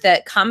think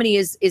that comedy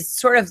is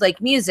sort of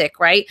like music,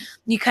 right?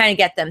 You kind of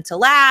get them to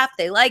laugh,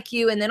 they like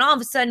you, and then all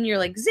of a sudden you're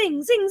like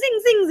zing, zing, zing,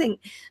 zing, zing.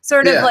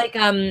 Sort of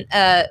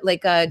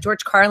like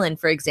George Carlin,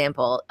 for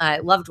example. I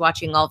loved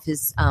watching all of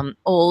his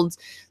old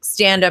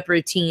stand-up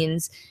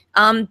routines.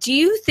 Do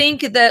you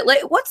think that,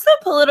 like, what's the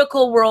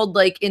political world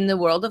like in the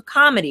world of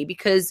comedy?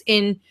 Because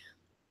in,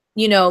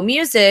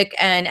 music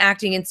and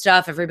acting and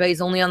stuff, everybody's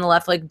only on the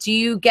left. Like, do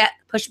you get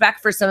pushback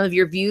for some of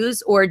your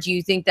views, or do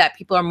you think that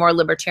people are more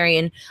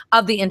libertarian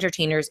of the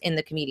entertainers in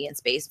the comedian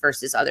space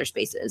versus other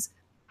spaces?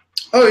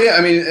 Oh, yeah.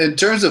 I mean, in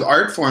terms of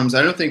art forms,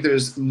 I don't think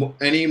there's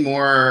any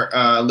more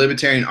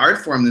libertarian art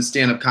form than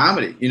stand-up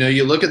comedy.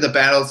 You look at the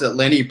battles that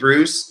Lenny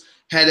Bruce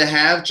had to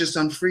have just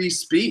on free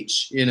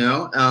speech,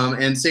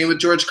 and same with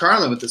George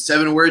Carlin with the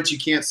 7 words you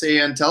can't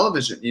say on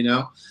television,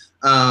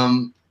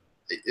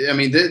 I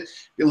mean, the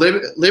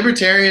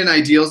libertarian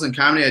ideals and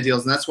comedy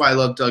ideals, and that's why I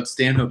love Doug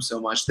Stanhope so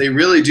much. They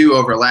really do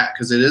overlap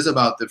because it is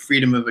about the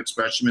freedom of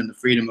expression and the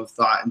freedom of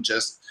thought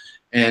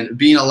and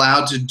being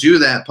allowed to do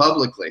that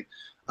publicly.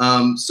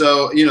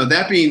 So,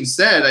 that being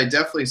said, I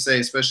definitely say,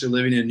 especially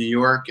living in New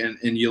York, and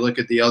you look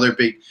at the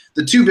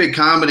 2 big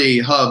comedy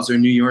hubs are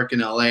New York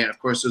and LA, and of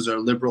course those are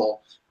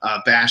liberal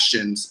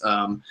bastions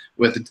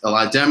with a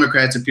lot of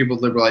Democrats and people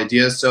with liberal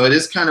ideas. So it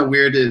is kind of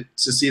weird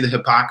to see the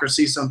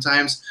hypocrisy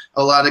sometimes,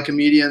 a lot of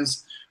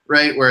comedians,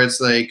 right, where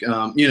it's like,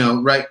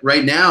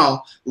 right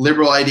now,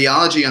 liberal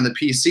ideology on the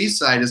PC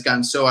side has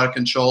gotten so out of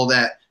control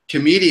that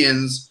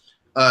comedians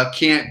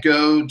can't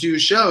go do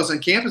shows on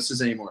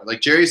campuses anymore.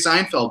 Like Jerry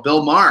Seinfeld,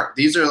 Bill Maher.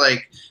 These are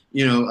like,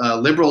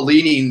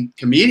 liberal-leaning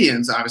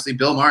comedians, obviously,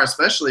 Bill Maher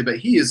especially, but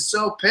he is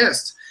so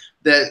pissed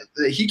that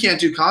he can't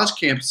do college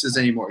campuses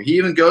anymore. He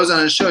even goes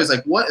on his show. He's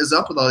like, what is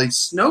up with all these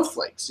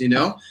snowflakes,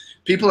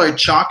 People are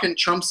chalking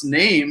Trump's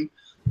name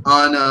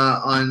on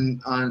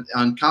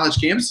college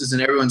campuses,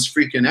 and everyone's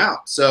freaking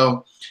out.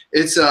 So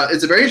it's a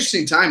very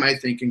interesting time, I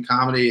think, in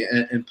comedy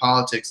and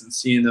politics, and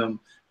seeing them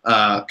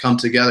come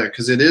together,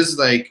 because it is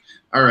like,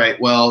 all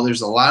right, well, there's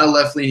a lot of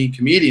left-leaning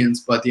comedians,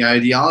 but the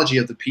ideology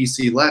of the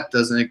PC left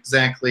doesn't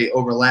exactly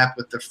overlap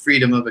with the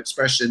freedom of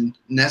expression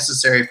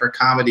necessary for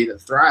comedy to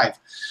thrive.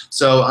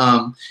 So,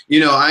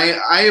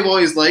 I have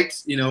always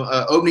liked,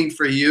 opening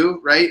for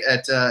you, right,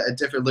 at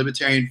different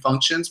libertarian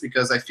functions,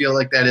 because I feel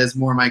like that is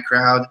more my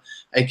crowd.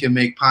 I can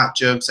make pot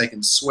jokes, I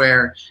can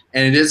swear,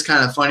 and it is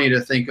kind of funny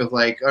to think of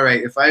like, all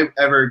right, if I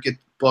ever get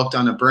booked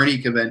on a Bernie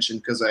convention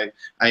because I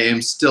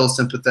am still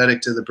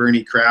sympathetic to the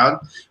Bernie crowd.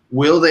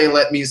 Will they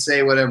let me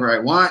say whatever I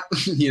want?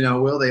 You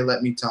know, will they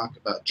let me talk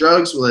about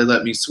drugs? Will they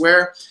let me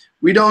swear?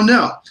 We don't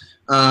know.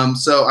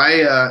 So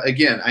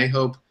again, I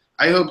hope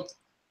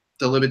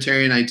the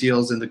libertarian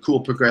ideals and the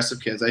cool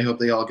progressive kids, I hope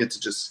they all get to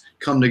just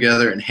come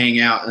together and hang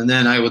out, and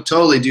then I will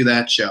totally do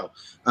that show.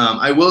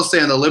 I will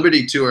say on the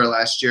Liberty tour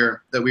last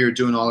year that we were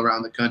doing all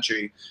around the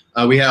country,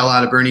 we had a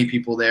lot of Bernie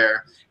people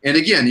there. And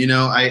again, you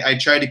know, I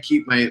try to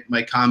keep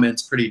my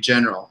comments pretty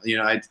general. You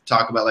know, I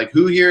talk about like,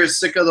 who here is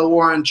sick of the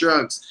war on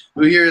drugs?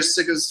 Who here is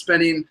sick of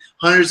spending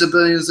hundreds of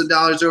billions of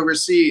dollars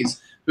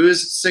overseas? Who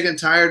is sick and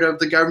tired of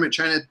the government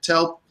trying to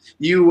tell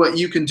you what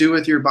you can do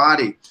with your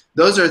body?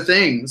 Those are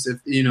things, if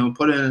you know,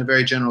 put it in a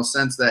very general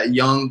sense, that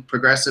young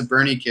progressive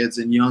Bernie kids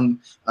and young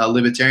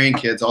libertarian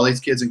kids, all these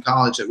kids in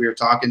college that we were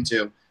talking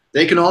to,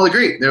 they can all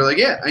agree. They're like,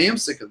 yeah, I am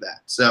sick of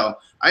that. So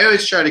I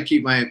always try to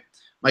keep my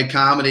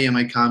comedy and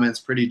my comments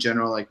pretty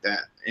general like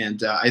that.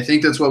 And I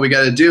think that's what we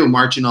got to do,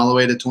 marching all the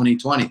way to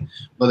 2020,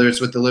 whether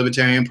it's with the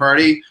Libertarian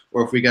Party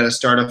or if we got to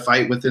start a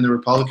fight within the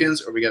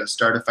Republicans or we got to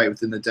start a fight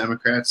within the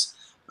Democrats.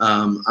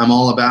 I'm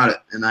all about it,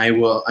 and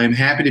I'm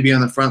happy to be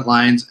on the front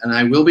lines, and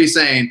I will be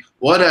saying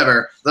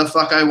whatever the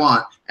fuck I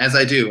want, as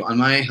I do on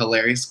my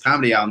hilarious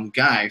comedy album,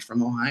 Guy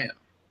from Ohio.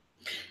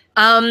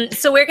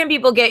 So where can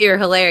people get your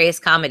hilarious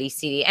comedy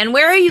CD? And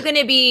where are you going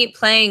to be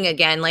playing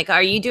again? Like,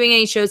 are you doing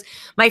any shows?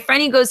 My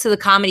friend, he goes to the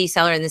Comedy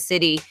Cellar in the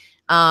city,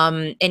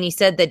 and he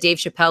said that Dave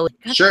Chappelle.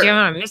 God sure. Damn,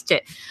 I missed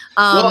it.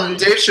 Well,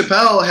 Dave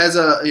Chappelle has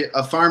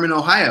a farm in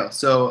Ohio,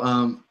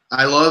 so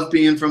I love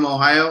being from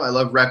Ohio. I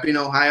love repping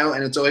Ohio,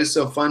 and it's always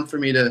so fun for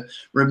me to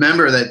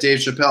remember that Dave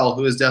Chappelle,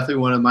 who is definitely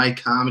one of my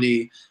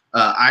comedy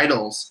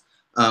idols.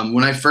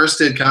 When I first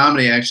did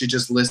comedy, I actually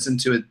just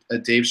listened to a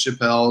Dave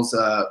Chappelle's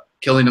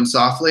Killing Him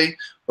Softly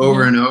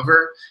over and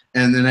over,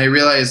 and then I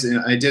realized, you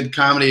know, I did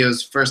comedy. It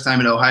was first time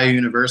at Ohio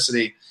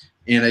University,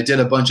 and I did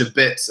a bunch of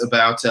bits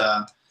about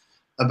the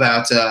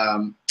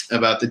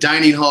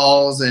dining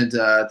halls and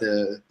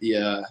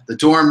the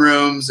dorm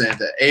rooms and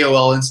the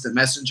AOL Instant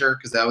Messenger,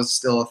 because that was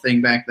still a thing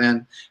back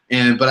then.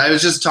 But I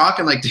was just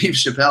talking like Dave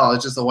Chappelle. I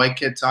was just a white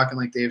kid talking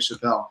like Dave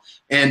Chappelle.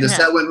 And the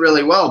set went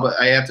really well, but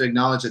I have to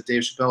acknowledge that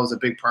Dave Chappelle was a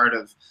big part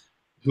of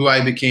who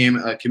I became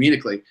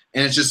comedically.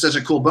 And it's just such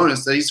a cool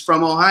bonus that he's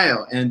from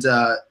Ohio. And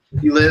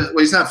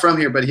he's not from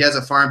here, but he has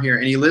a farm here,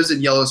 and he lives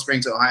in Yellow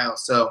Springs, Ohio.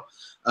 So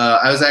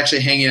I was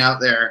actually hanging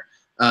out there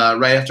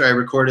right after I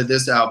recorded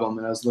this album,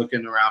 and I was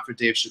looking around for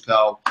Dave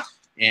Chappelle,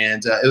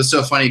 and it was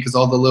so funny because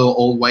all the little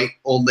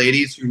old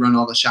ladies who run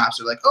all the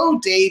shops are like, "Oh,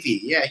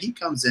 Davey, yeah, he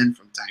comes in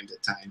from time to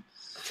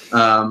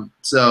time."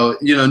 So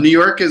you know, New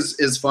York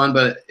is fun,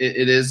 but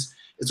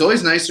it's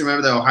always nice to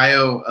remember that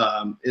Ohio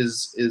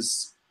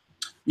is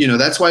you know,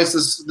 that's why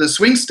it's the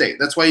swing state.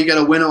 That's why you got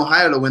to win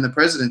Ohio to win the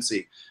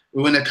presidency.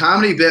 When a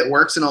comedy bit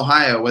works in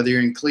Ohio, whether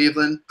you're in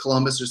Cleveland,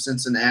 Columbus, or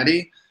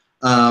Cincinnati,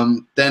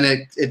 then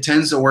it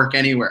tends to work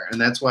anywhere, and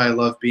that's why I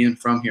love being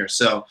from here.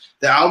 So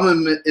the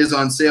album is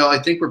on sale. I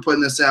think we're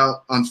putting this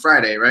out on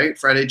Friday, right?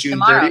 Friday, June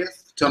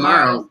 30th?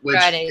 Tomorrow, which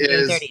Friday,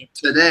 is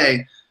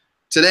today,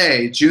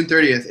 June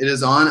 30th. It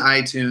is on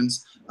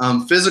iTunes.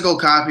 Physical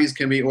copies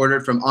can be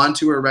ordered from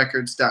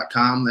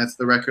ontourrecords.com. That's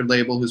the record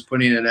label who's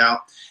putting it out.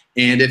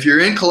 And if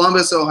you're in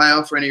Columbus,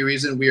 Ohio, for any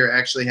reason, we are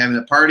actually having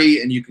a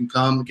party, and you can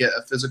come get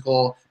a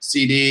physical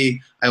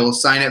CD. I will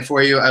sign it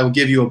for you. I will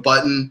give you a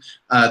button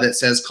that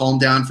says "Calm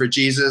Down for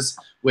Jesus,"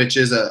 which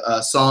is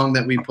a song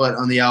that we put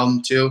on the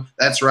album too.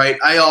 That's right.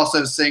 I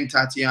also sing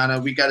Tatiana.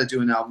 We got to do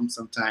an album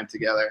sometime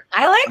together.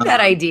 I like that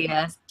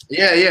idea.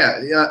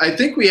 Yeah. I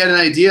think we had an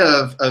idea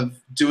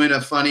of doing a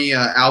funny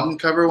album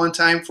cover one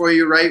time for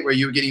you, right? Where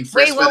you were getting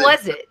frisked. Wait, what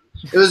was it?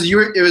 It was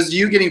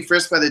you getting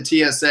frisked by the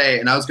TSA,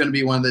 and I was going to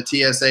be one of the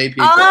TSA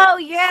people. Oh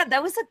yeah,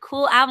 that was a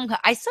cool album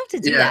cover. I still have to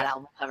do that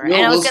album cover, and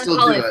I was going to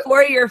call it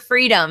 "For Your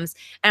Freedoms,"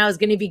 and I was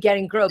going to be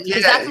getting groped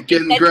because that's what they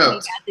said to me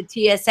at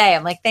the TSA.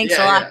 I'm like, thanks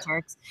a lot,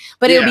 Turks.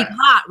 But it would be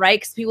hot,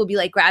 right? Because people would be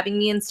like grabbing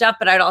me and stuff.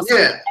 But I'd also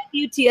be like, thank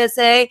you,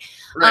 TSA.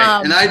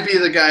 Right, and I'd be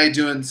the guy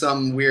doing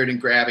some weird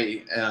and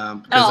grabby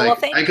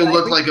because I can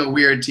look like a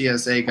weird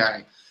TSA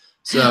guy.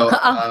 So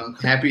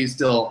happy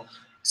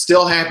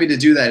Still happy to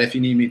do that if you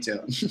need me to.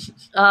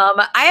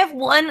 I have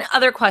one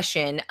other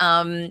question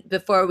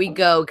before we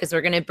go, because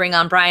we're going to bring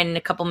on Brian in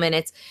a couple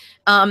minutes.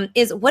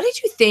 Is what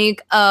did you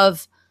think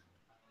of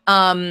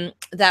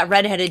that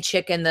redheaded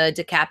chick and the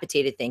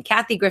decapitated thing?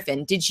 Kathy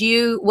Griffin,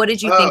 what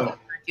did you think of her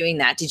doing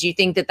that? Did you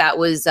think that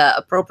was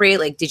appropriate?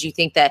 Like, did you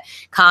think that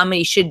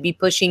comedy should be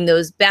pushing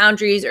those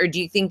boundaries, or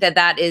do you think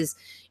that is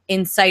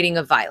inciting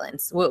of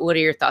violence? What are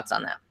your thoughts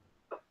on that?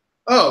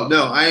 Oh,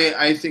 no,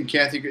 I think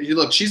Kathy,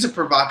 look, she's a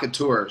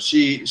provocateur.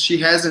 She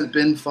hasn't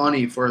been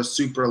funny for a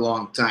super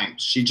long time.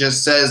 She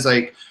just says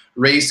like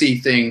racy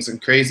things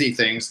and crazy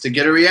things to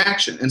get a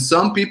reaction. And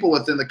some people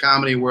within the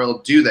comedy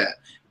world do that.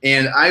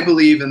 And I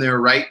believe in their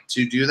right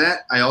to do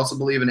that. I also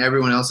believe in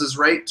everyone else's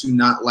right to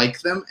not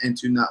like them and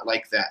to not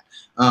like that.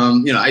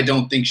 You know, I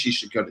don't think she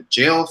should go to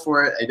jail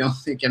for it. I don't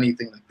think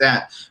anything like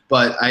that.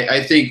 But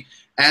I think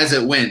as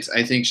it went.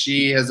 I think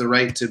she has the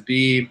right to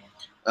be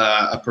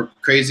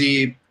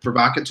crazy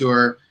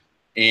provocateur,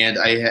 and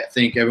I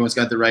think everyone's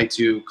got the right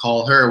to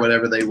call her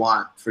whatever they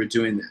want for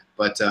doing that.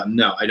 But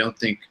no, I don't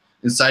think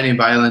inciting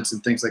violence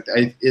and things like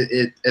that.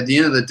 At the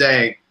end of the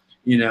day,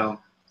 you know,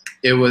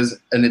 it was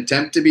an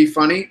attempt to be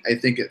funny. I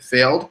think it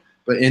failed,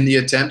 but in the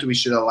attempt, we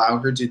should allow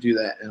her to do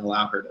that and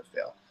allow her to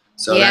fail.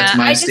 So that's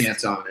my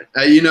stance on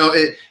it. You know,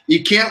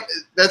 you can't.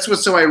 That's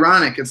what's so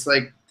ironic. It's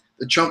like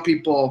the Trump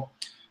people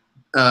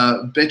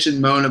bitch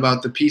and moan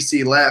about the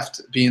PC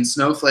left being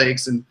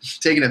snowflakes and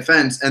taking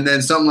offense, and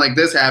then something like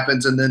this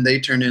happens, and then they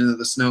turn into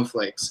the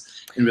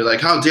snowflakes and be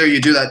like, "How dare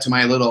you do that to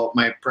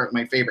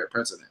my favorite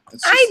president?"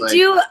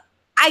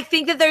 I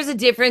think that there's a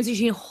difference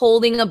between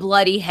holding a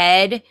bloody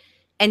head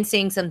and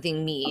saying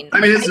something mean. I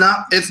mean, it's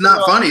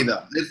not funny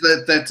though.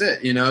 That's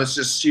it. You know, it's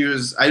just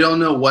I don't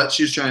know what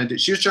she was trying to do.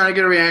 She was trying to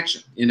get a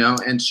reaction, you know,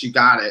 and she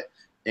got it,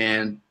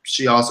 and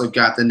she also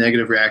got the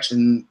negative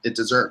reaction it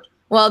deserved.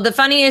 Well, the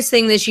funniest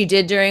thing that she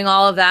did during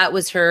all of that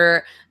was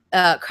her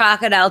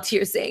crocodile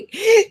tears saying,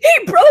 "He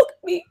broke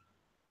me.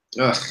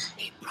 Ugh.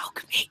 He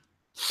broke me."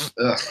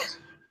 Ugh.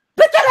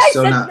 But then I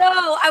said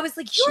no. I was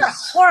like, "You're a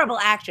horrible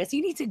actress.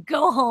 You need to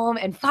go home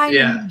and find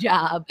a new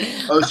job."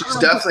 Oh, she's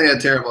definitely a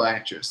terrible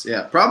actress.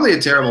 Yeah, probably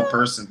a terrible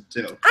person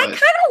too. I kind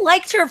of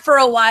liked her for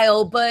a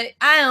while, but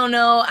I don't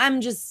know.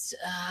 I'm just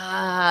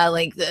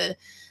like the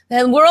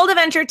world of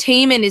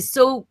entertainment is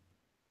so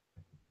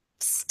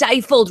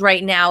stifled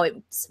right now.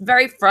 It's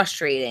very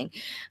frustrating.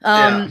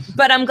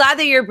 But I'm glad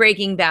that you're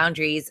breaking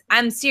boundaries.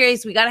 I'm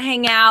serious. We got to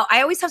hang out.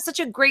 I always have such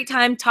a great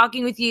time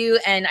talking with you,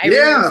 and I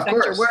really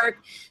respect your work.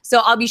 So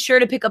I'll be sure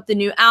to pick up the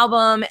new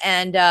album,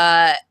 and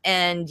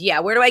yeah,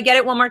 where do I get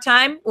it one more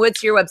time?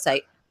 What's your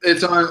website?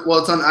 It's on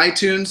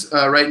iTunes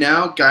right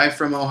now. Guy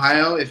from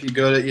Ohio. If you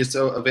go to, it's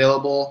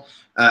available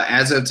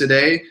as of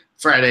today,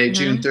 Friday,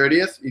 June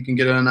 30th. You can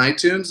get it on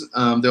iTunes.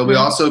 There'll be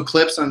also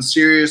clips on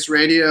Sirius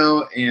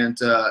Radio and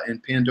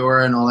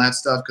Pandora and all that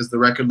stuff, because the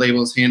record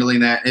label is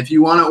handling that. If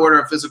you want to order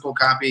a physical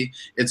copy,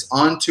 it's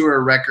on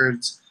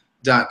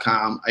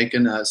tourrecords.com. I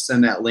can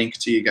send that link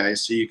to you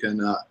guys so you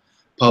can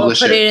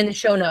publish we'll put it in the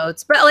show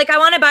notes. But like, I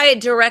want to buy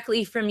it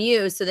directly from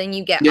you, so then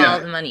you get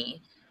all the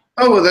money.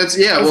 Oh, well, that's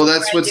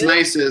what's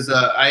nice is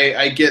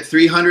I get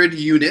 300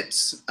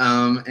 units,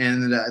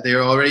 and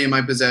they're already in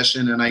my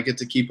possession, and I get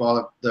to keep all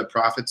of the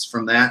profits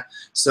from that.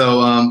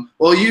 So,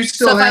 well, you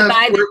still have. So if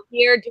I buy them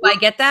here, do I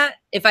get that?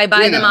 If I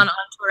buy them on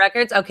Tour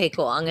Records, okay,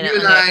 cool. I'm gonna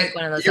pick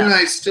one of those. You and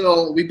I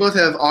we both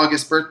have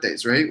August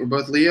birthdays, right? We're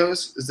both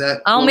Leos. Is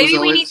that? Oh, maybe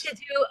we need to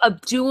do a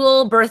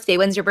dual birthday.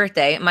 When's your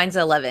birthday? Mine's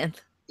the 11th.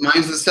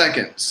 Mine's the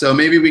 2nd. So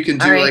maybe we can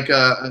do like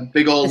a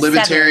big old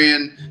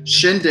libertarian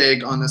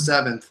shindig on the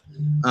 7th.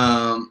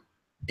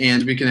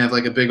 And we can have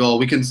like a big old,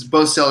 we can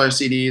both sell our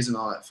CDs and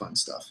all that fun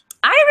stuff.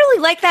 I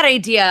really like that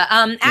idea.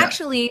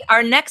 Actually,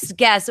 our next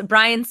guest,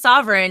 Brian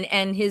Sovryn,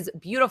 and his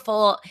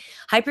beautiful,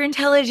 hyper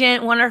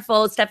intelligent,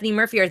 wonderful Stephanie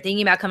Murphy are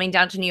thinking about coming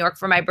down to New York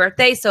for my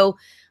birthday. So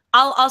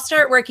I'll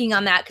start working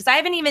on that, because I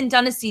haven't even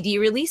done a CD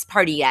release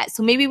party yet.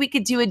 So maybe we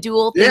could do a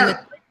dual thing.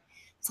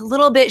 It's a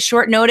little bit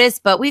short notice,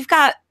 but we've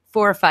got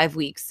 4 or 5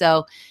 weeks.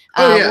 So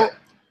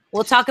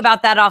we'll talk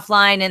about that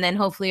offline, and then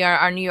hopefully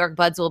our New York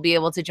buds will be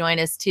able to join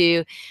us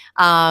too.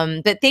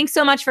 But thanks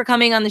so much for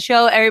coming on the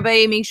show.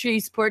 Everybody, make sure you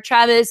support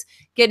Travis.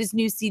 Get his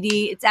new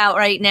CD. It's out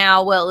right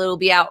now. Well, it'll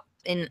be out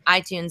in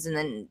iTunes, and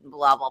then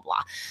blah, blah,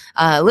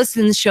 blah.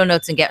 Listen to the show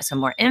notes and get some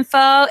more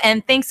info.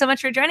 And thanks so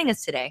much for joining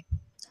us today.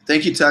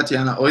 Thank you,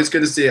 Tatiana. Always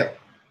good to see you.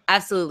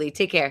 Absolutely.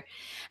 Take care.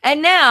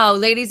 And now,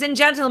 ladies and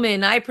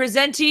gentlemen, I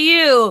present to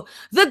you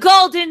the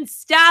Golden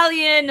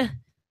Stallion.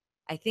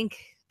 I think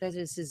that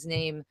is his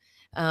name.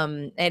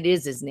 It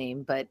is his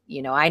name, but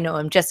you know, I know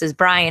him just as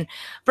Brian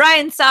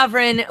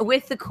Sovryn,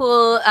 with the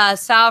cool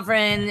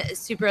Sovryn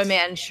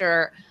Superman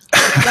shirt.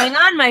 What's going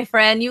on, my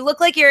friend? You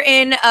look like you're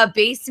in a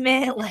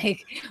basement,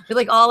 like with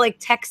like all like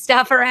tech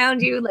stuff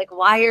around you, like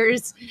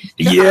wires.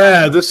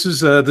 Yeah, this is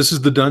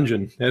the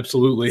dungeon.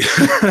 Absolutely.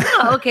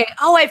 Oh, okay.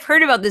 Oh, I've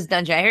heard about this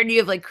dungeon. I heard you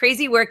have like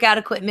crazy workout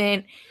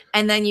equipment,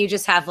 and then you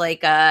just have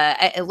like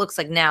it looks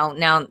like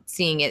now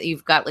seeing it,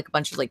 you've got like a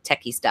bunch of like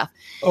techie stuff.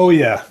 Oh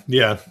yeah.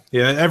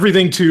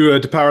 Everything to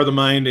power the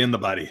mind and the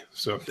body.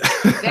 So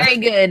very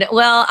good.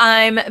 Well,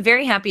 I'm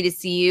very happy to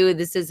see you.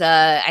 This is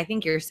I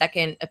think your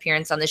 2nd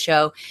appearance on the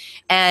show,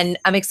 and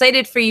I'm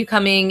excited for you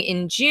coming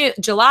in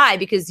July,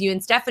 because you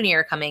and Stephanie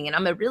are coming, and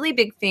I'm a really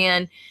big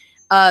fan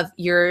of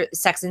your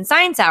Sex and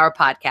Science Hour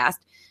podcast,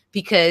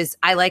 because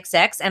I like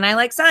sex and I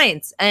like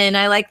science, and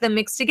I like them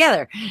mixed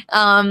together.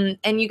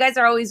 And you guys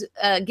are always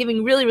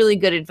giving really, really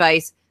good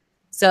advice.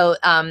 So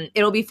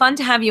it'll be fun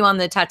to have you on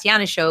the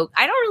Tatiana show.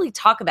 I don't really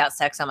talk about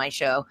sex on my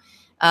show.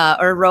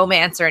 or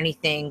romance or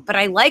anything, but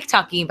I like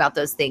talking about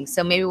those things.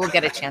 So maybe we'll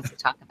get a chance to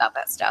talk about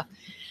that stuff.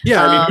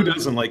 Yeah, I mean, who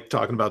doesn't like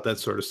talking about that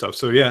sort of stuff?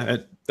 So yeah,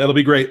 that'll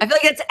be great. I feel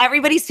like it's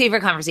everybody's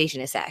favorite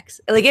conversation is sex.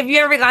 Like if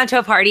you've ever gone to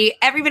a party,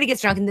 everybody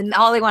gets drunk and then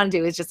all they want to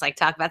do is just like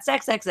talk about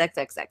sex.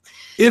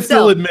 If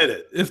they'll admit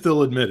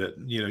it,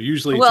 you know,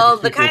 usually. Well,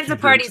 the kinds of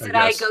parties that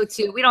I go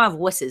to, we don't have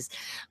wusses.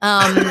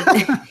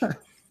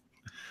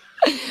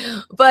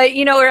 But,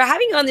 you know, we're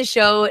having you on the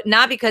show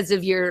not because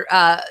of your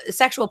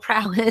sexual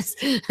prowess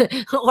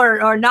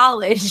or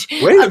knowledge.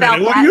 Wait a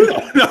minute, what do you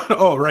know? No,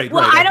 oh, right.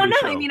 Well, right, I don't know.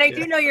 I mean, I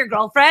do know your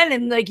girlfriend,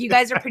 and like you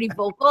guys are pretty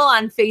vocal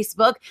on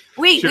Facebook.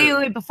 Wait,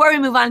 before we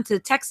move on to the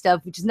tech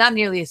stuff, which is not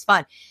nearly as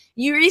fun.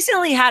 You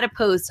recently had a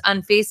post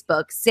on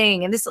Facebook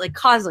saying, and this like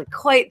caused like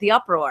quite the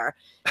uproar,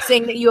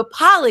 saying that you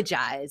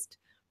apologized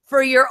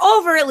for your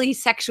overtly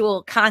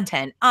sexual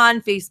content on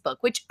Facebook,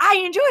 which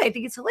I enjoy. I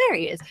think it's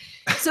hilarious.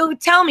 So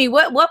tell me,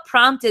 what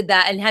prompted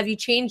that, and have you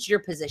changed your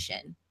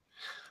position?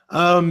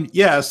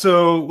 Yeah,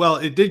 so, well,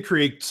 it did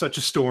create such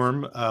a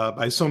storm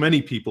by so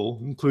many people,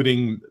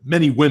 including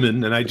many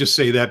women. And I just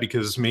say that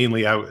because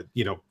mainly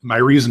my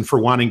reason for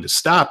wanting to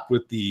stop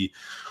with the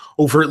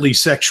overtly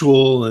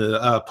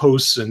sexual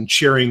posts and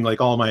sharing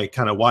like all my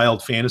kind of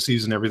wild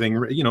fantasies and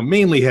everything, you know,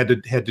 mainly had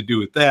to do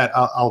with that.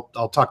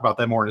 I'll talk about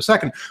that more in a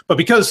second. But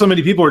because so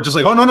many people are just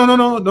like, oh,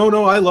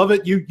 no, I love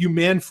it. You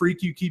man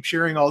freak, you keep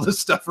sharing all this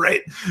stuff,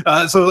 right?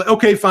 So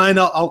okay, fine,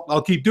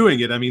 I'll keep doing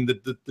it. I mean,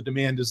 the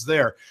demand is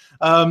there.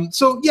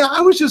 So yeah,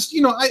 I was just,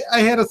 you know,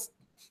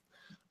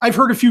 I've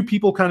heard a few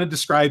people kind of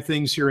describe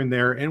things here and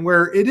there, and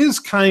where it is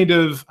kind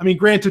of, I mean,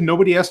 granted,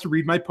 nobody has to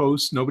read my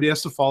posts. Nobody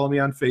has to follow me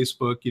on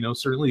Facebook. You know,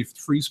 certainly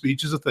free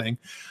speech is a thing.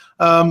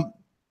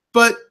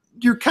 But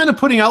you're kind of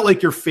putting out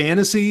like your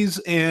fantasies,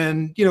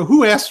 and, you know,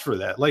 who asked for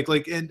that?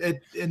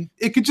 And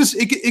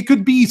it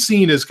could be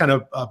seen as kind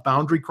of a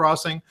boundary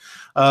crossing.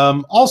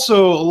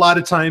 Also, a lot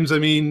of times, I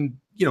mean,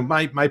 you know,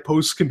 my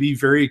posts can be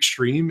very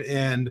extreme,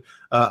 and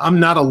I'm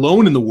not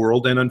alone in the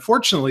world. And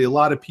unfortunately, a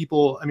lot of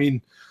people, I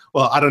mean,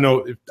 well, I don't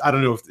know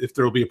if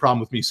there will be a problem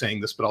with me saying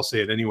this, but I'll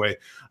say it anyway.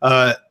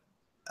 I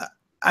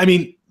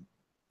mean,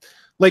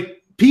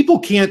 like, people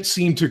can't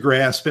seem to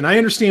grasp, and I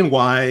understand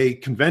why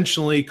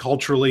conventionally,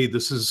 culturally,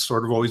 this has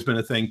sort of always been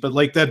a thing, but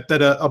like that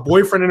a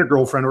boyfriend and a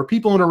girlfriend or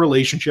people in a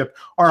relationship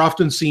are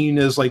often seen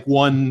as like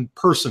one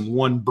person,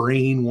 one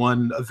brain,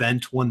 one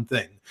event, one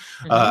thing.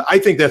 Mm-hmm. I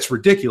think that's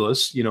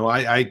ridiculous. You know,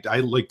 I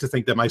like to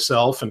think that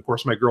myself and, of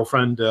course, my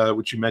girlfriend,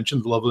 which you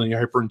mentioned, the lovely and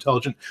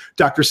hyper-intelligent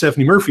Dr.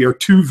 Stephanie Murphy, are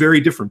two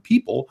very different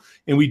people,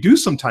 and we do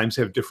sometimes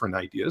have different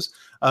ideas.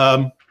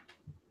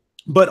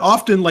 But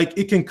often, like,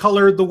 it can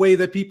color the way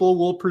that people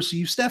will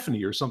perceive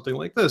Stephanie or something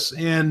like this.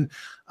 And,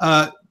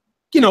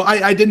 you know,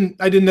 I didn't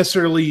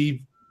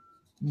necessarily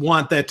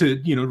want that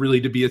to, you know,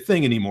 really to be a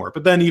thing anymore.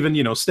 But then even,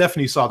 you know,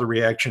 Stephanie saw the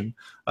reaction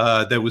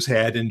that was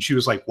had, and she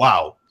was like,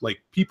 wow,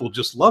 like, people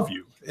just love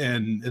you.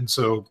 And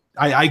so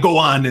I go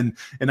on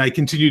and I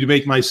continue to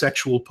make my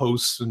sexual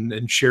posts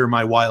and share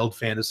my wild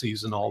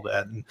fantasies and all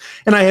that. And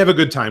I have a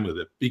good time with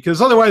it,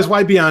 because otherwise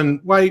why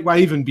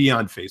even be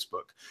on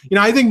Facebook? You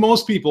know, I think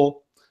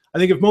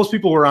if most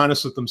people were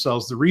honest with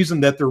themselves, the reason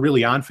that they're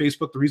really on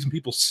Facebook, the reason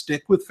people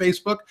stick with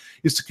Facebook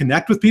is to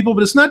connect with people.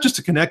 But it's not just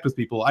to connect with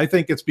people. I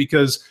think it's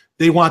because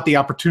they want the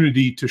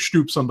opportunity to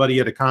snoop somebody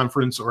at a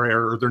conference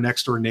or their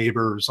next door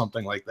neighbor or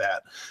something like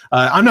that.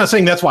 I'm not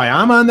saying that's why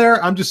I'm on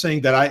there. I'm just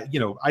saying that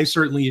I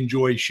certainly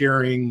enjoy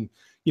sharing,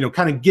 you know,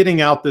 kind of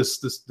getting out this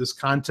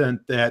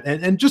content that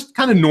and just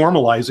kind of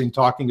normalizing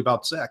talking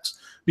about sex.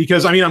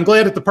 Because, I mean, I'm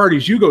glad at the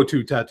parties you go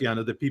to,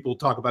 Tatiana, that people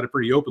talk about it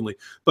pretty openly.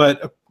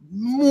 But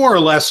more or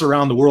less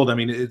around the world, I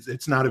mean,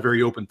 it's not a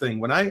very open thing,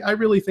 when I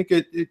really think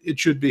it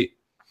should be.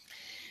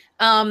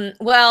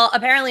 Well,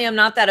 apparently I'm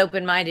not that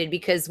open-minded,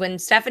 because when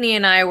Stephanie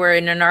and I were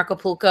in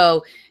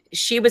Anarchapulco,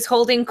 she was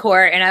holding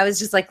court, and I was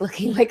just like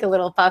looking like a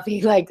little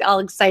puppy, like all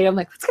excited. I'm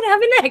like, what's going to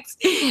happen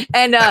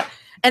next?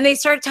 And they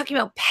started talking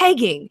about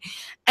pegging.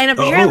 And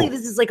apparently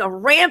this is like a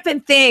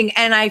rampant thing.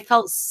 And I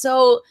felt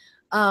so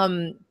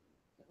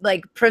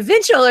like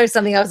provincial or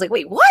something. I was like,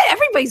 wait, what?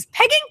 Everybody's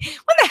pegging?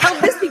 When the hell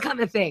did this become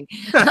a thing?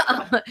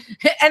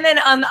 And then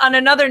on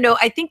another note,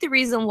 I think the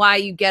reason why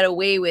you get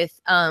away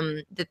with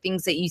the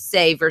things that you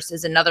say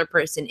versus another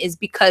person is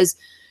because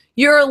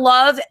your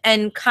love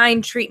and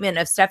kind treatment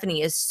of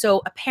Stephanie is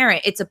so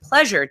apparent. It's a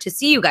pleasure to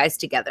see you guys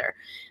together,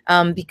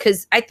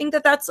 because I think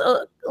that that's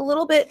a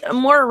little bit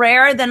more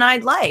rare than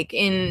I'd like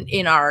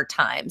in our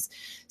times.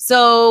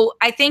 So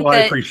I think I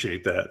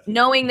appreciate that.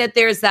 Knowing that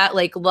there's that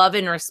like love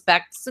and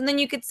respect, and then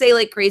you could say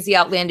like crazy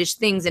outlandish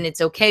things and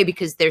it's okay,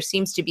 because there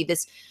seems to be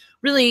this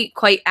really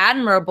quite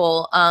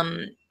admirable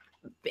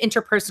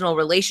interpersonal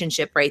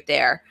relationship right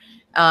there.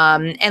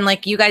 And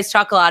like you guys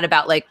talk a lot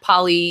about like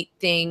poly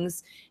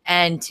things.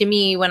 And to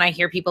me, when I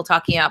hear people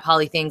talking about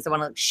poly things, I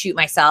want to shoot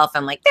myself.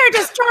 I'm like, they're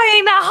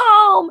destroying the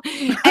home.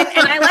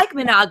 And I like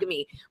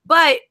monogamy.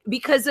 But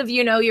because of,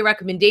 you know, your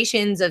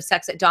recommendations of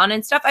Sex at Dawn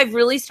and stuff, I've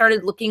really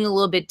started looking a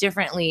little bit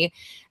differently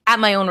at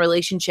my own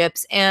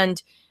relationships.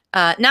 And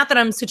not that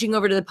I'm switching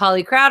over to the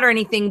poly crowd or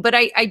anything, but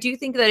I do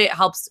think that it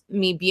helps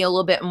me be a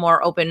little bit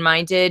more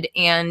open-minded.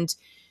 And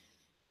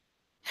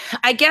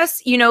I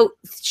guess, you know,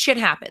 shit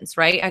happens,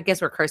 right? I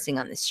guess we're cursing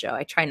on this show.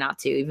 I try not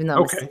to, even though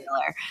I'm a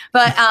sailor.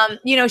 But,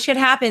 you know, shit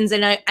happens.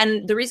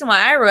 And the reason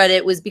why I read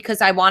it was because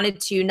I wanted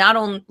to not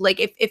only, like,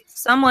 if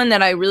someone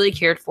that I really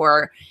cared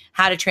for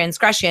had a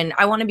transgression,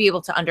 I want to be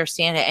able to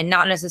understand it and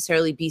not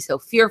necessarily be so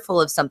fearful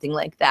of something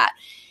like that.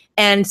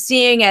 And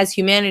seeing as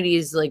humanity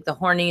is like the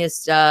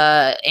horniest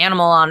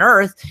animal on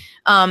earth,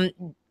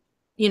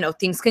 you know,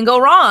 things can go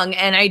wrong.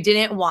 And I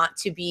didn't want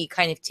to be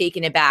kind of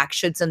taken aback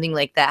should something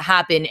like that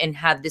happen and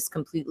have this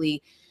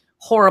completely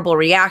horrible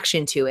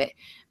reaction to it.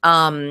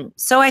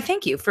 So I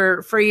thank you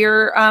for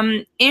your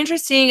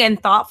interesting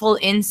and thoughtful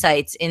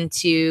insights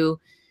into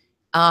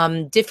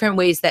different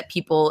ways that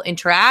people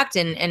interact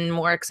and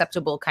more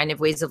acceptable kind of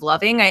ways of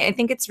loving. I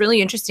think it's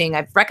really interesting.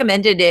 I've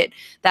recommended it.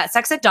 That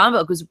Sex at Dawn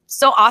book was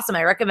so awesome.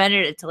 I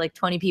recommended it to like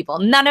 20 people.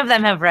 None of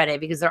them have read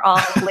it because they're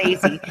all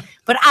lazy,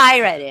 but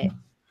I read it.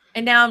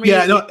 And now I'm reading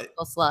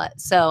Ethical Slut.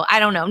 So I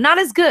don't know. Not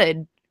as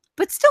good,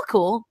 but still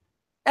cool.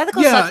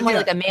 Ethical Slut's more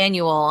like a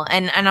manual.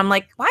 And I'm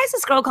like, why is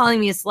this girl calling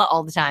me a slut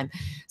all the time?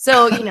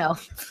 So, you know,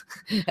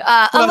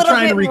 a little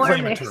trying bit to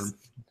reclaim more a term.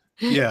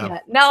 Yeah.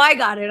 No, I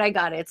got it.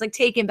 It's like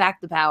taking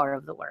back the power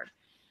of the word.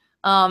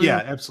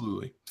 Yeah,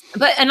 absolutely.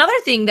 But another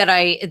thing that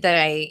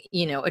I,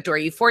 you know, adore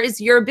you for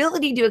is your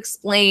ability to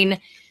explain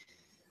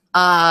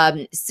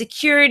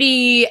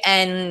security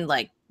and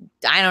like,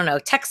 I don't know,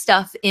 tech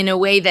stuff in a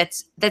way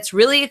that's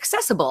really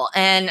accessible.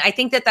 And I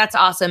think that that's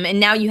awesome. And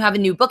now you have a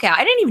new book out.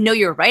 I didn't even know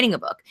you were writing a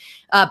book,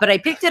 but I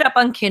picked it up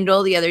on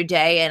Kindle the other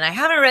day and I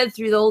haven't read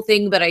through the whole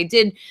thing, but I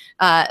did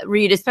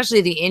read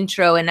especially the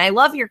intro, and I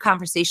love your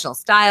conversational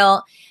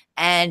style.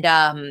 And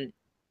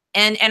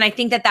I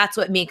think that that's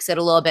what makes it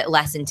a little bit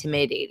less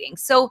intimidating.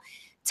 So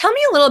tell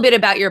me a little bit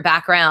about your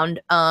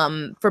background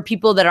for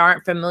people that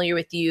aren't familiar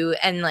with you,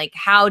 and like,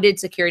 how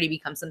did security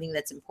become something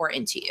that's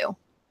important to you?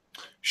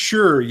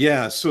 Sure.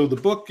 Yeah. So the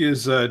book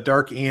is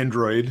Dark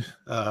Android,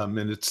 and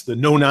it's the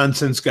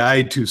no-nonsense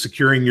guide to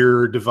securing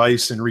your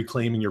device and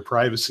reclaiming your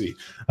privacy.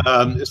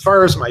 As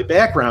far as my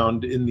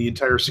background in the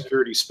entire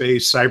security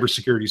space,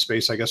 cybersecurity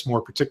space, I guess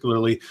more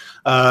particularly,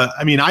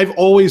 I mean, I've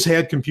always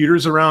had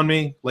computers around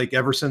me, like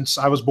ever since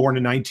I was born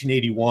in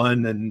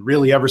 1981, and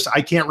really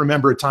I can't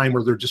remember a time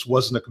where there just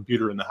wasn't a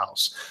computer in the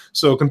house.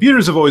 So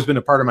computers have always been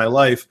a part of my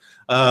life.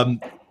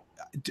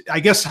 I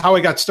guess how I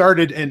got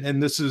started,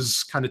 and this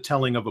is kind of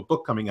telling of a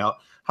book coming out,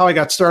 how I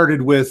got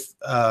started with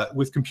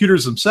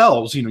computers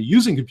themselves, you know,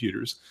 using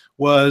computers,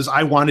 was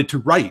I wanted to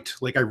write.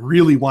 Like, I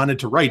really wanted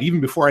to write, even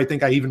before I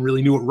think I even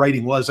really knew what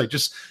writing was. I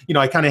just, you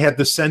know, I kind of had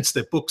the sense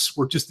that books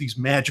were just these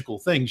magical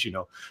things, you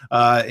know,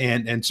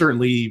 and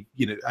certainly,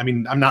 you know, I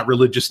mean, I'm not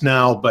religious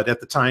now, but at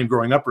the time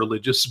growing up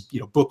religious, you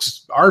know,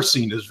 books are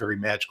seen as very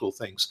magical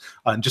things.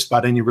 And just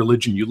about any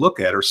religion you look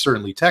at, or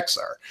certainly texts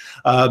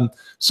are.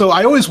 So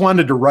I always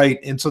wanted to write.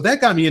 And so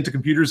that got me into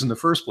computers in the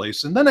first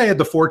place. And then I had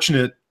the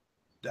fortunate,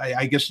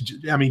 I guess,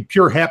 I mean,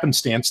 pure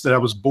happenstance that I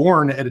was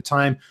born at a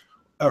time,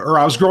 or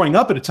I was growing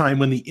up at a time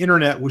when the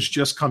internet was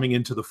just coming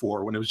into the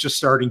fore, when it was just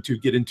starting to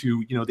get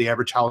into, you know, the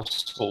average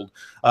household,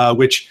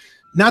 which,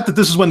 not that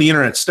this is when the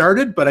internet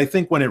started, but I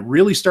think when it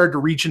really started to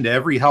reach into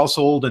every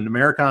household and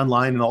America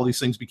Online and all these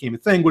things became a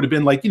thing, would have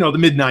been like, you know, the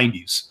mid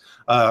 90s,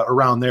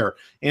 around there.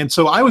 And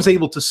so I was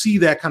able to see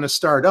that kind of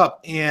start up.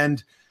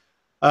 And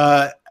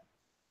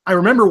I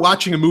remember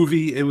watching a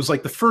movie. It was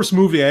like the first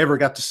movie I ever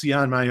got to see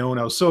on my own.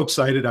 I was so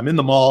excited. I'm in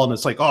the mall and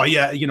it's like, oh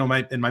yeah, you know,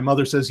 my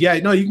mother says, yeah,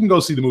 no, you can go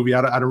see the movie.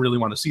 I don't really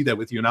want to see that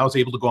with you. And I was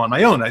able to go on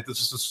my own.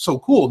 This is so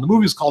cool. And the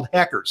movie is called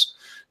Hackers.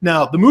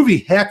 Now, the movie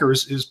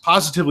Hackers is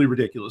positively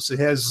ridiculous. It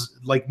has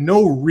like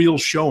no real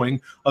showing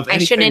of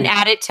anything. I shouldn't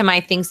add it to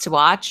my things to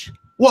watch.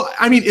 Well,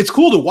 I mean, it's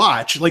cool to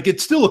watch. Like,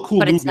 it's still a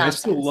cool movie. I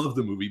still love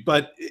the movie,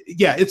 but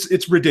yeah,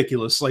 it's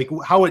ridiculous. Like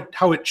how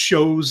it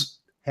shows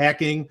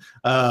hacking,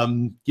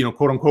 you know,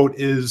 quote unquote,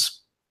 is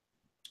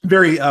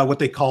very what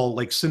they call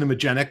like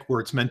cinemagenic, where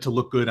it's meant to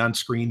look good on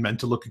screen, meant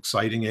to look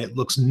exciting. It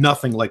looks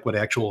nothing like what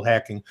actual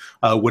hacking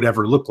would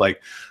ever look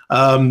like.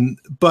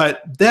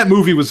 But that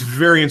movie was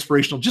very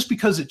inspirational just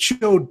because it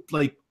showed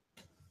like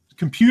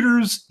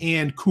computers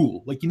and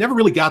cool. Like, you never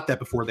really got that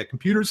before, that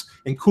computers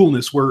and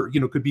coolness were, you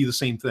know, could be the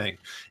same thing.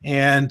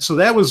 And so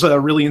that was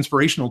really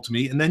inspirational to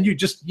me. And then you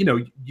just, you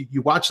know,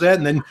 you watch that,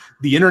 and then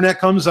the internet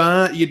comes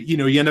on, you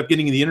know, you end up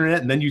getting the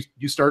internet, and then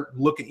you start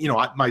looking, you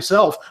know,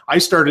 myself, I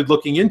started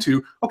looking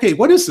into, okay,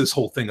 what is this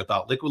whole thing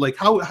about? Like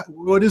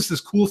what is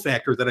this cool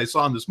factor that I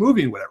saw in this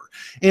movie and whatever?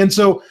 And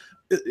so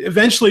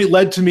eventually it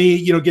led to me,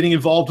 you know, getting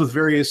involved with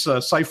various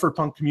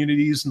cypherpunk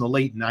communities in the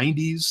late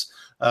 90s.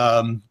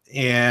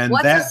 And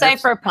what's a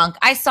cypherpunk?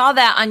 I saw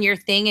that on your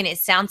thing and it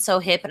sounds so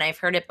hip, and I've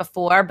heard it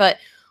before, but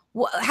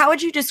how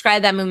would you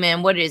describe that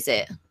movement? What is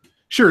it?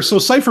 Sure. So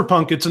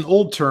cypherpunk, it's an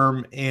old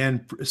term,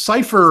 and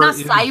cypher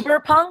is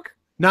cyberpunk?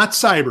 Not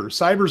cyber.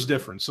 Cyber's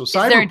different. So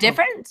cyber. Is there a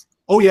difference?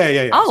 Oh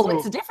yeah. Oh, so,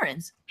 what's the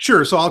difference?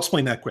 Sure. So I'll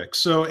explain that quick.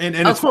 So, and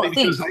it's funny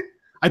because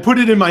I put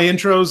it in my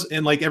intros,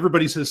 and like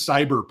everybody says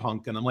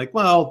cyberpunk, and I'm like,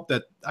 well,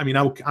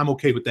 I'm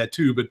okay with that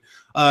too. But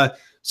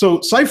so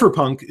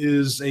cypherpunk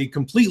is a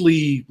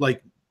completely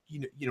like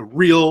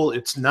real.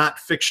 It's not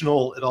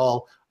fictional at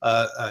all.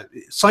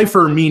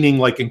 Cipher meaning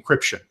like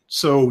encryption.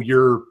 So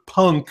you're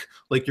punk,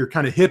 like you're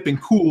kind of hip and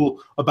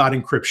cool about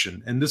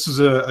encryption. And this is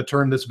a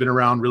term that's been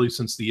around really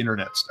since the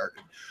internet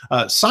started.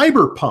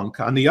 Cyberpunk,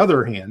 on the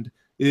other hand,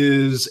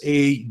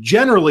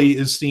 generally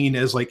is seen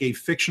as like a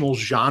fictional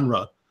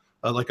genre,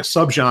 like a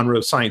subgenre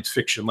of science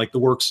fiction, like the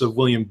works of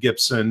William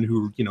Gibson,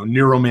 who,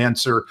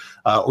 Neuromancer,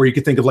 or you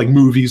could think of like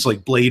movies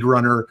like Blade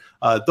Runner.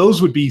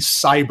 Those would be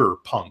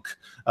cyberpunk.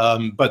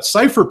 But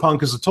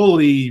cypherpunk is a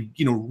totally,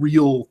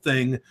 real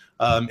thing.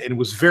 And it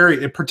was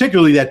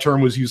particularly that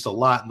term was used a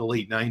lot in the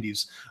late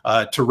 90s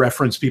to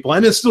reference people.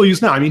 And it's still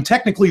used now. I mean,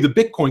 technically the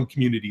Bitcoin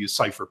community is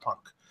cypherpunk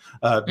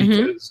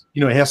because,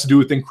 it has to do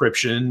with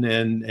encryption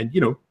and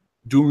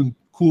doing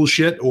cool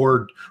shit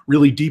or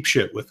really deep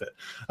shit with it.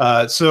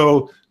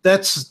 So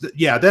that's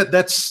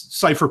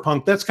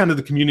cypherpunk. That's kind of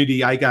the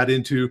community I got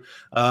into.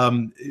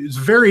 It's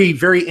very,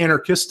 very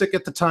anarchistic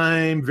at the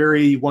time.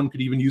 One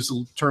could even use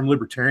the term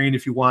libertarian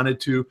if you wanted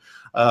to.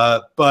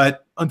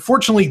 But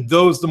unfortunately,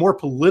 the more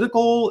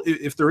political,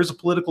 if there is a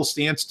political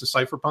stance to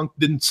cypherpunk,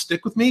 didn't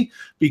stick with me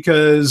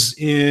because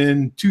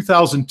in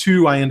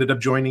 2002, I ended up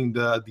joining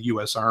the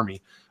U.S.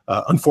 Army.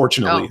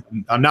 Unfortunately,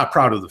 I'm not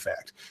proud of the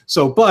fact.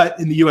 But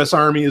in the U.S.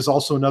 Army is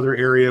also another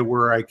area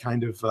where I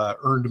kind of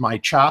earned my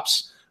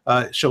chops,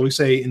 shall we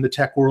say, in the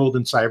tech world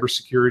and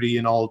cybersecurity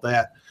and all of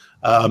that.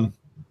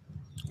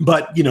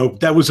 But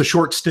that was a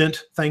short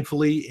stint,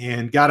 thankfully,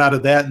 and got out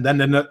of that, and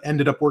then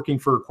ended up working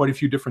for quite a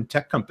few different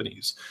tech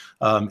companies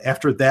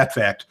after that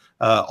fact.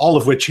 All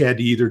of which had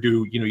to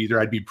either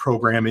I'd be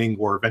programming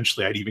or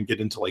eventually I'd even get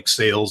into like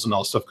sales and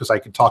all stuff because I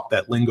could talk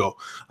that lingo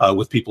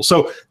with people.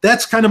 So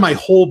that's kind of my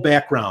whole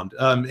background.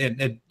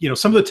 And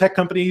some of the tech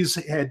companies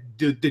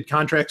did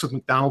contracts with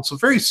McDonald's, so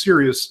very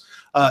serious,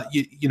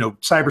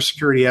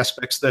 cybersecurity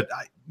aspects that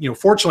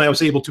fortunately I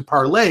was able to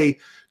parlay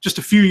just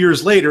a few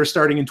years later,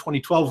 starting in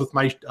 2012 with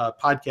my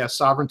podcast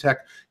Sovryn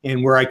Tech,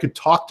 and where I could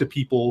talk to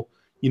people,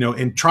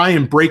 and try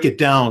and break it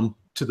down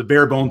to the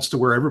bare bones to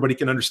where everybody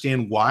can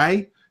understand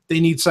why they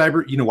need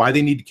why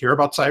they need to care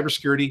about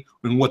cybersecurity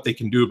and what they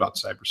can do about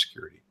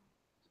cybersecurity.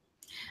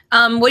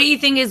 What do you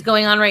think is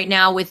going on right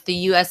now with the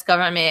U.S.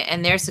 government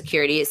and their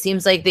security? It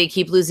seems like they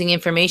keep losing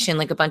information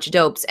like a bunch of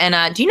dopes.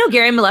 And do you know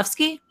Gary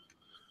Malevsky?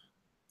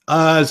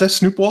 Is that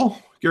Snoop Wall?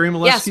 Gary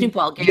Malevsky? Yeah, Snoop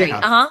Wall, Gary.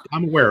 Yeah,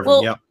 I'm aware of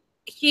him, yeah.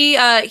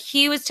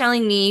 He was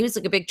telling me, he was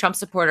like a big Trump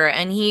supporter,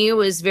 and he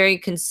was very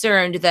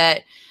concerned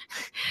that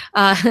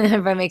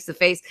everybody makes the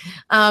face.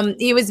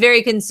 He was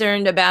very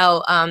concerned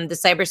about the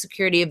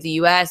cybersecurity of the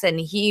U.S. and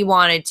he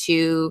wanted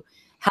to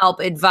help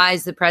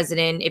advise the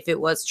president if it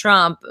was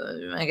Trump.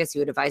 I guess he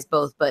would advise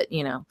both, but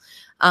he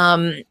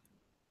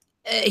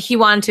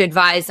wanted to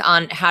advise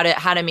on how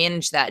to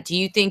manage that. Do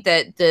you think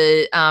that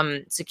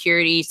the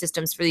security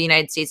systems for the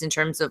United States in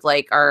terms of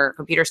like our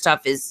computer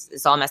stuff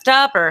is all messed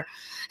up? Or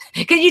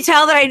can you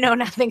tell that I know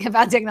nothing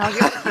about technology?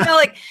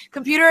 Like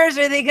computers,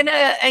 are they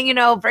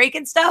gonna break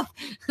and stuff?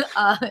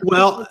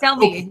 Well, tell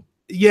me.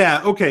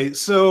 Okay.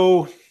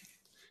 So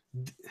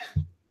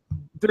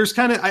there's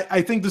kind of,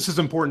 I think this is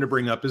important to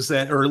bring up, is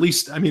that, or at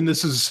least, I mean,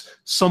 this is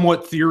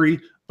somewhat theory,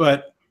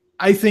 but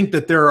I think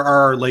that there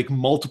are like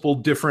multiple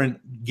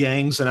different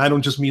gangs, and I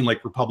don't just mean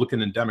like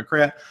Republican and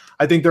Democrat.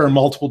 I think there are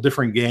multiple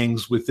different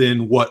gangs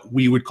within what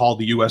we would call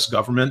the U.S.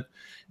 government.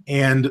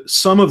 And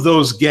some of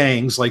those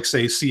gangs, like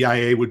say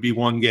CIA would be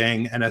one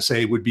gang,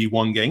 NSA would be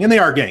one gang, and they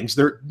are gangs.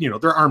 They're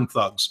armed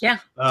thugs. Yeah,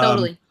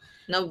 totally.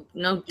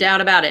 No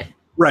doubt about it.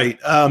 Right.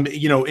 And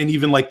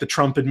even like the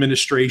Trump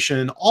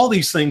administration, all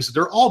these things,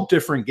 they're all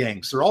different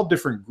gangs. They're all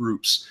different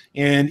groups.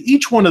 And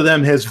each one of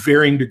them has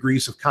varying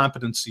degrees of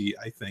competency,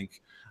 I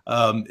think,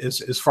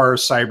 as far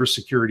as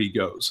cybersecurity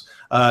goes.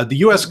 The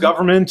U.S.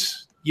 government,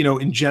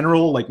 in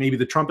general, like maybe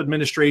the Trump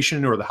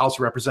administration or the House of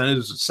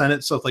Representatives, the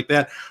Senate, stuff like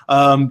that.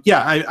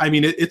 I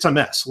mean, it's a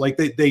mess. Like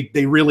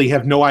they really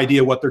have no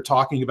idea what they're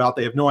talking about.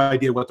 They have no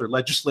idea what they're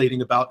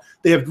legislating about.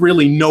 They have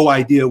really no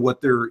idea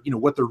what they're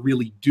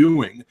really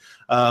doing.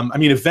 I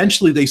mean,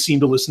 eventually they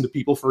seem to listen to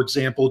people. For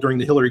example, during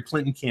the Hillary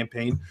Clinton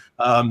campaign,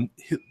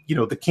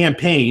 the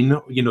campaign,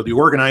 the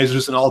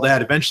organizers and all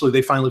that, eventually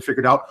they finally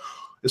figured out,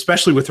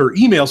 especially with her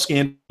email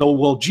scandal,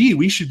 well, gee,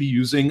 we should be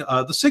using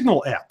the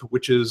Signal app,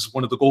 which is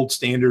one of the gold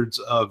standards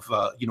of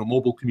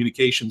mobile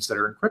communications that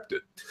are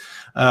encrypted.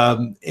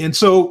 And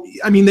so,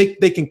 I mean,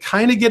 they can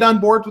kind of get on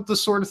board with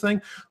this sort of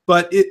thing,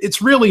 but it's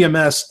really a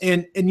mess.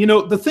 And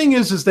the thing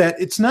is that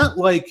it's not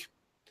like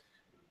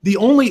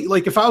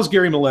if I was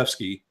Gary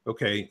Malevsky,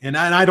 okay, and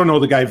I don't know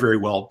the guy very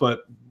well,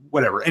 but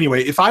whatever.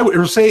 Anyway, if I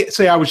would say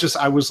I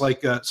was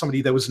like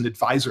somebody that was an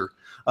advisor,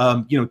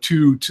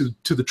 to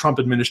the Trump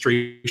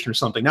administration or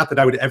something. Not that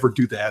I would ever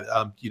do that.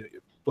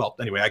 Well,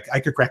 anyway, I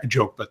could crack a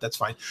joke, but that's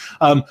fine.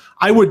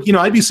 I would,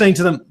 I'd be saying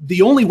to them,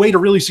 the only way to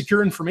really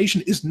secure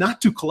information is not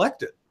to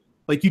collect it.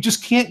 Like, you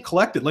just can't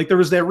collect it. Like, there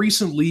was that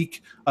recent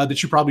leak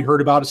that you probably heard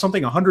about. It's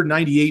something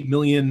 198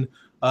 million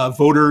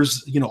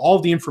voters, you know, all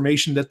of the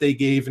information that they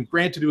gave, and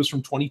granted it was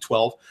from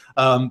 2012,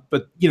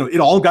 but, you know, it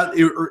all got,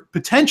 or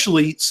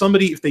potentially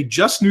somebody, if they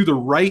just knew the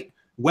right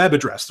web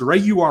address, the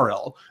right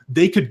URL,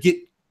 they could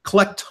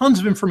collect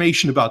tons of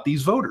information about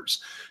these voters.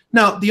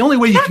 Now, the only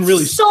way you can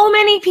really... so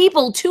many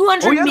people,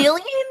 200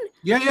 million?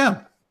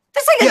 Yeah.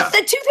 That's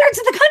like 2/3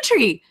 of the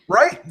country.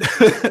 Right.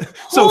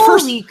 So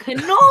holy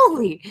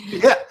cannoli.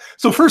 Yeah.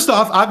 So first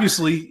off,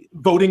 obviously,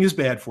 voting is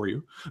bad for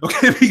you,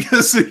 okay?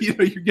 Because, you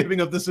know, you're giving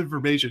up this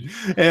information.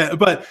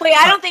 But wait,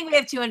 I don't think we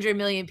have 200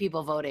 million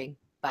people voting,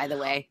 by the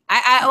way.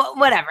 I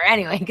whatever.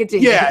 Anyway,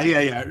 continue.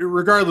 Yeah.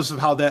 Regardless of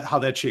how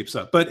that shapes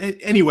up. But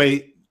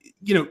anyway,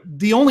 you know,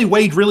 the only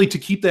way really to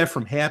keep that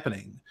from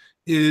happening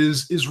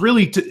is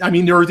really to, I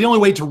mean, or the only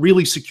way to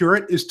really secure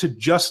it is to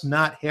just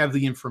not have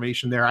the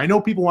information there. I know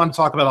people want to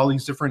talk about all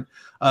these different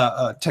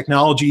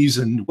technologies,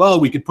 and, well,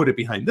 we could put it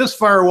behind this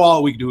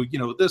firewall, we could do, you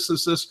know, this,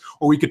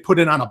 or we could put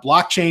it on a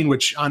blockchain,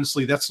 which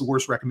honestly, that's the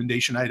worst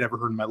recommendation I'd ever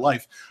heard in my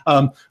life.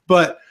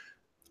 But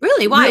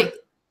really, why?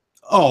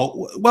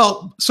 Oh,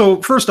 well,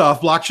 so first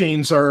off,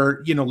 blockchains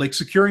are, you know, like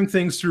securing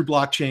things through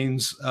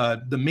blockchains.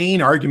 The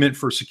main argument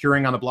for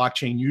securing on a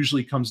blockchain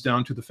usually comes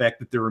down to the fact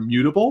that they're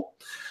immutable,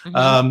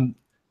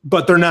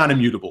 but they're not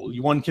immutable.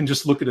 One can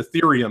just look at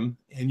Ethereum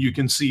and you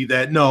can see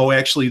that, no,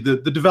 actually the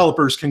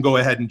developers can go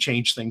ahead and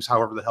change things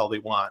however the hell they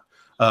want.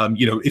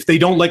 You know, if they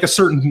don't like a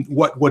certain,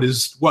 what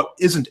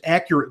isn't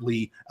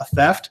accurately a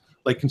theft,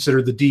 like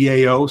consider the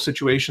DAO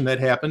situation that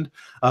happened.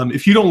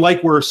 If you don't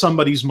like where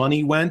somebody's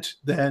money went,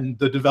 then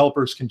the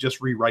developers can just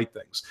rewrite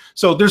things.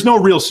 So there's no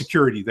real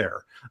security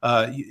there,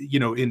 you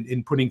know,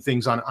 in putting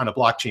things on a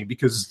blockchain,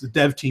 because the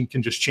dev team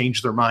can just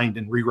change their mind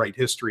and rewrite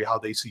history how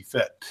they see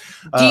fit.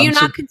 Do you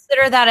not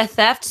consider that a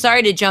theft?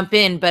 Sorry to jump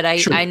in, but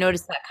I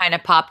noticed that kind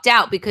of popped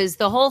out, because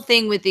the whole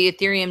thing with the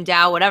Ethereum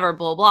DAO, whatever,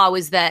 blah, blah,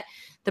 was that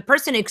the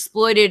person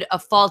exploited a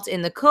fault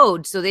in the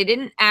code. So they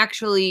didn't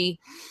actually...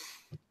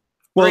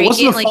 Well, it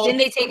wasn't like, didn't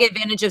they take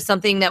advantage of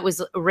something that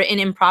was written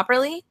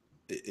improperly?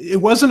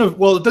 It wasn't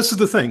well, this is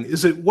the thing,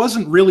 is it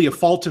wasn't really a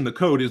fault in the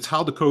code, it's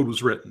how the code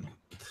was written.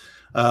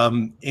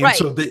 And right,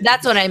 so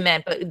that's what I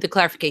meant, but the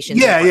clarification.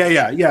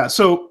 Yeah.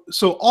 So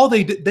all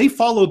they did, they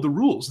followed the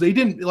rules. They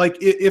didn't, like,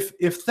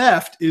 if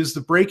theft is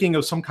the breaking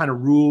of some kind of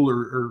rule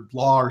or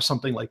law or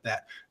something like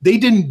that, they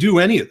didn't do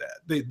any of that.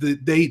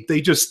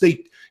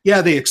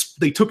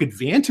 They took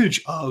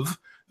advantage of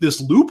this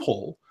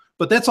loophole.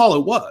 But that's all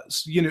it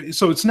was, you know.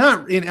 So it's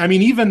not. I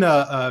mean, even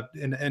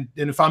and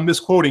if I'm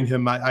misquoting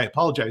him, I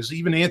apologize.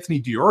 Even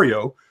Anthony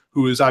Diorio,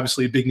 who is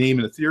obviously a big name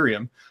in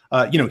Ethereum,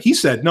 you know, he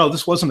said, no,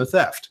 this wasn't a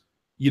theft.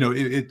 You know,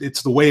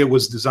 it's the way it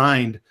was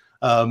designed.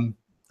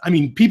 I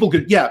mean,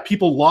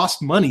 people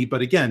lost money,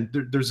 but again,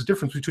 there's a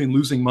difference between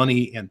losing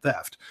money and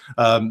theft.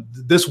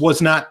 This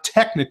was not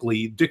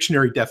technically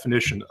dictionary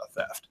definition of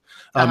theft.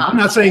 I'm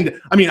not saying that.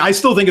 I mean, I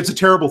still think it's a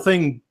terrible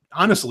thing,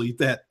 honestly,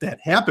 that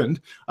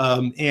happened.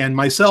 And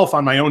myself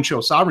on my own show,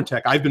 Sovryn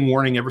Tech, I've been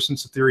warning ever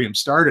since Ethereum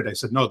started. I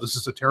said, no, this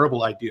is a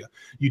terrible idea.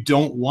 You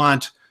don't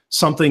want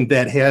something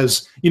that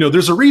has, you know,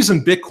 there's a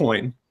reason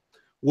Bitcoin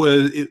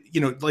was,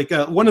 you know, like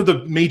one of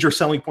the major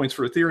selling points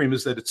for Ethereum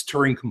is that it's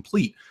Turing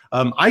complete.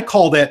 I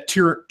call that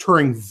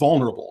Turing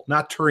vulnerable,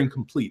 not Turing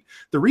complete.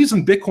 The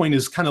reason Bitcoin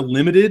is kind of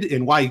limited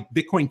and why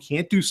Bitcoin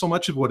can't do so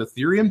much of what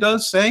Ethereum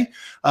does, say,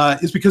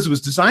 is because it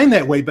was designed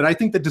that way. But I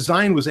think the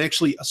design was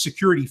actually a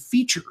security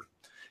feature.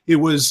 It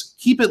was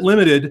keep it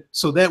limited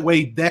so that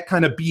way that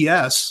kind of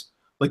BS,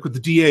 like with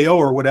the DAO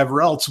or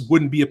whatever else,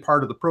 wouldn't be a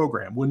part of the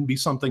program, wouldn't be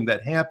something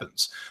that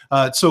happens.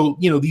 So,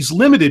 you know, these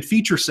limited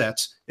feature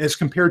sets as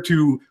compared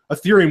to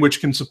Ethereum, which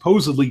can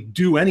supposedly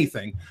do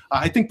anything,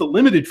 I think the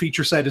limited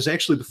feature set is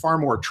actually the far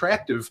more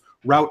attractive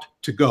route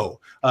to go.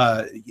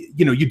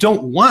 You know, you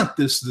don't want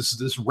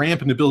this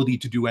rampant ability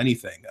to do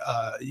anything,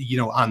 you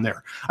know, on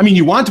there. I mean,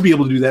 you want to be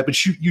able to do that,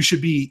 but you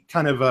should be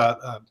kind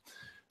of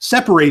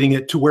separating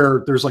it to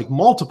where there's like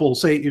multiple,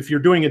 say, if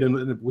you're doing it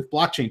with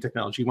blockchain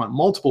technology, you want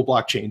multiple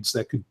blockchains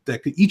that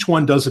could each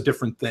one does a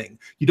different thing.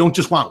 You don't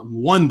just want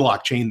one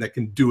blockchain that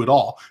can do it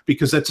all,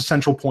 because that's a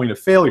central point of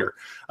failure.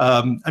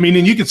 I mean,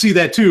 and you can see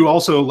that too.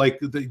 Also,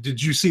 like,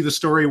 did you see the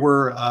story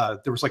where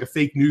there was like a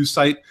fake news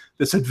site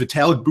that said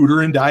Vitalik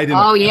Buterin died?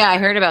 Yeah, I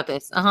heard about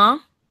this.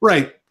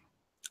 Right.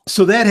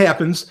 So that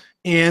happens.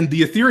 And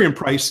the Ethereum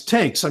price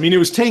tanks. I mean, it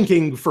was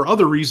tanking for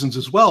other reasons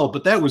as well,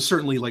 but that was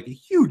certainly like a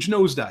huge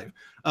nosedive.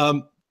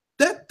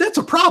 That's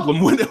a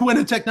problem when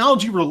a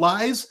technology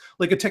relies,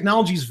 like a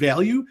technology's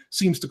value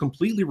seems to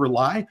completely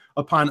rely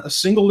upon a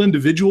single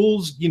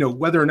individual's, you know,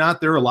 whether or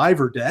not they're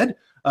alive or dead.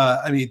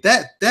 I mean,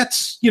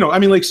 that's, you know, I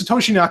mean, like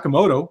Satoshi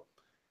Nakamoto,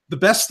 the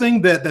best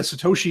thing that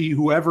Satoshi,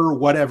 whoever,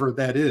 whatever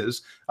that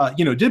is,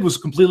 you know, did was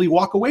completely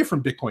walk away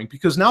from Bitcoin,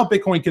 because now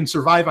Bitcoin can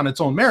survive on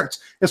its own merits.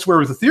 That's where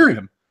with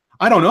Ethereum,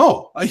 I don't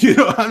know.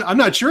 I'm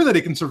not sure that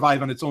it can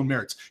survive on its own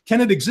merits.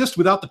 Can it exist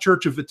without the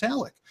Church of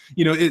Vitalik?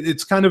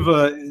 It's kind of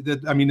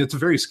it's a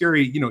very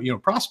scary,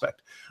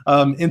 prospect.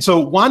 And so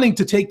wanting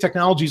to take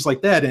technologies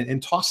like that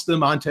and toss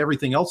them onto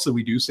everything else that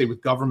we do, say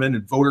with government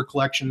and voter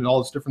collection and all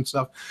this different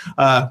stuff,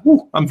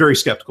 I'm very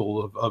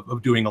skeptical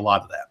of doing a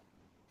lot of that.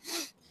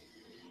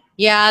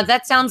 Yeah,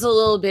 that sounds a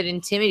little bit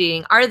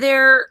intimidating. Are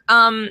there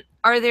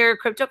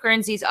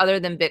cryptocurrencies other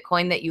than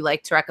Bitcoin that you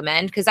like to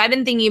recommend? Because I've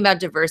been thinking about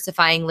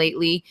diversifying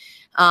lately,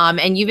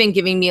 and you've been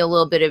giving me a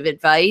little bit of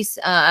advice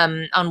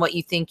on what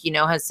you think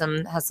has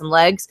some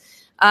legs.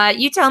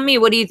 You tell me,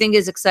 what do you think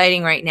is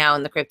exciting right now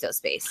in the crypto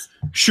space?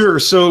 Sure.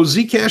 So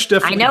Zcash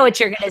definitely. I know what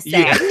you're going to say.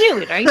 Yeah. I knew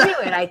it.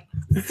 I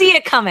see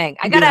it coming.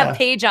 I got to have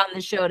Paige on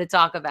the show to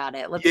talk about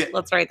it.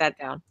 Let's write that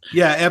down.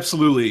 Yeah,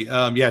 absolutely.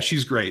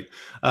 She's great.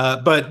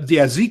 But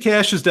yeah,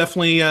 Zcash is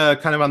definitely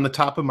kind of on the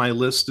top of my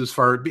list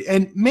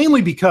and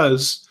mainly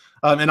because,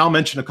 and I'll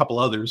mention a couple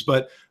others,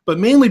 but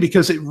mainly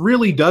because it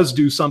really does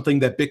do something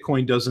that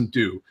Bitcoin doesn't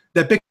do,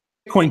 that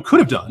Bitcoin could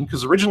have done,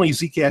 because originally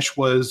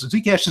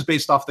Zcash is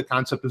based off the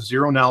concept of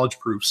zero knowledge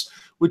proofs,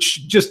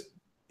 which just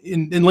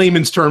in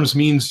layman's terms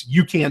means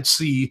you can't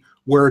see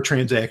where a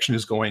transaction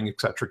is going, et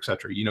cetera, et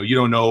cetera. You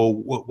don't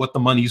know what the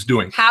money's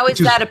doing. How is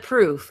that a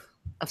proof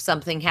of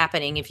something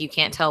happening if you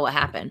can't tell what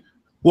happened?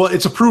 Well,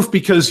 it's a proof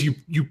because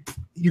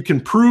you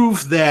can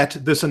prove that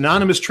this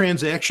anonymous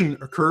transaction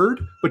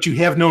occurred, but you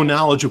have no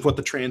knowledge of what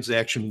the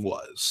transaction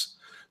was.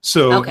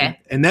 So, okay.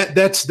 And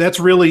that's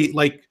really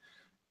like,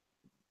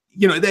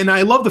 and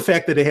I love the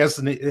fact that it has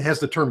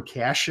the term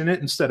cash in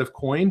it instead of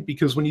coin,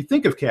 because when you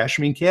think of cash,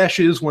 I mean, cash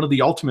is one of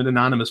the ultimate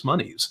anonymous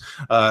monies.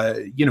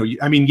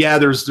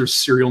 There's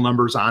serial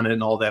numbers on it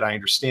and all that. I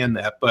understand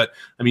that. But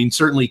I mean,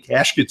 certainly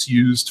cash gets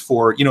used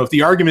for, if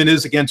the argument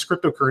is against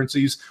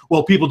cryptocurrencies,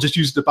 well, people just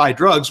use it to buy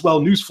drugs. Well,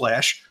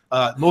 newsflash,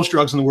 most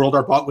drugs in the world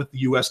are bought with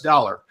the US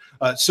dollar.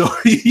 Are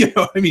you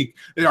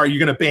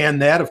going to ban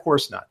that? Of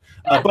course not.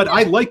 But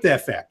I like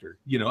that factor.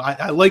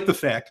 I like the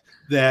fact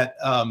that,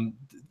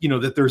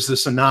 that there's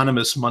this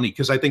anonymous money,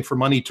 because I think for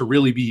money to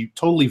really be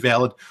totally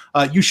valid,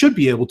 you should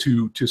be able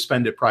to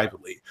spend it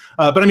privately.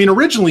 But I mean,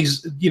 originally,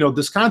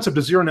 this concept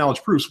of zero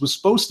knowledge proofs was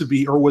supposed to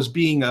be, or was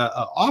being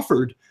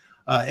offered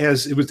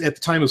as it was at the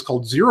time, it was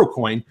called Zero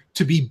Coin,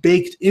 to be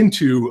baked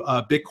into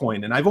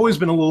Bitcoin. And I've always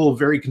been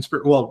very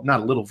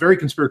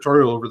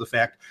conspiratorial over the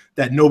fact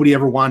that nobody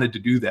ever wanted to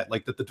do that,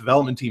 like that the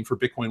development team for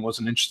Bitcoin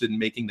wasn't interested in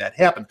making that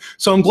happen.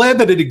 So I'm glad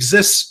that it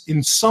exists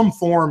in some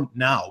form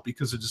now,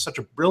 because it is such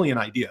a brilliant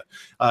idea,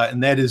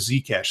 and that is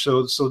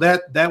Zcash. So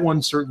that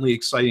one's certainly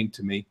exciting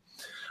to me.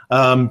 We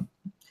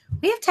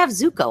have to have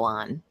Zuko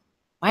on.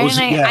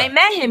 I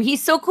met him.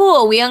 He's so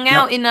cool. We hung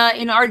out in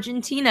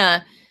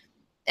Argentina.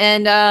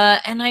 And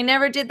I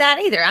never did that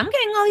either. I'm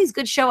getting all these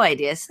good show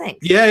ideas.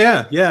 Thanks.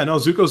 Yeah. No,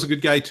 Zuko's a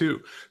good guy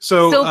too.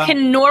 So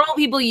can normal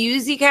people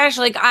use Zcash?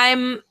 Like,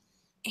 I'm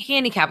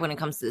handicapped when it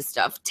comes to this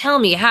stuff. Tell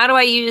me, how do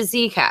I use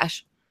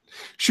Zcash?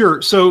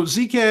 Sure. So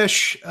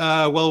Zcash,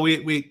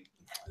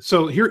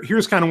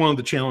 here's kind of one of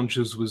the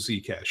challenges with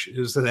Zcash,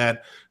 is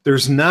that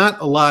there's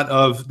not a lot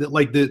of the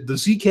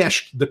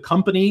Zcash, the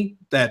company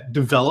that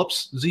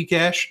develops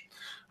Zcash,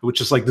 which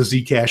is like the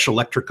Zcash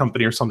Electric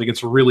Company or something.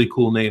 It's a really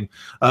cool name.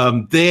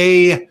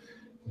 They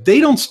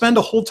don't spend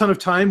a whole ton of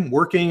time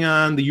working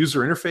on the user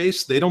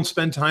interface. They don't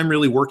spend time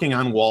really working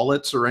on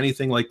wallets or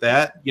anything like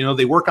that.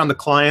 They work on the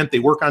client. They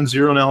work on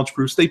zero knowledge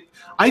proofs.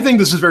 I think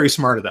this is very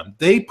smart of them.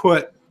 They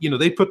put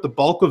the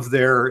bulk of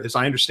their, as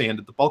I understand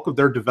it, the bulk of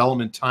their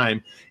development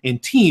time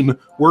and team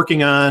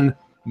working on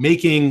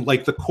making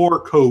like the core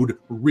code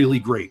really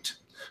great.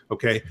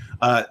 Okay,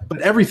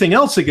 but everything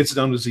else that gets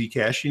done with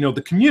Zcash,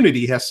 the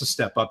community has to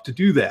step up to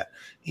do that.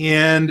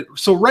 And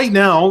so right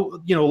now,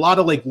 a lot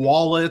of like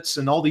wallets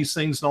and all these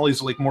things and all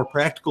these like more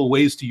practical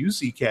ways to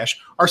use Zcash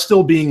are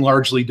still being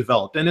largely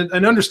developed. And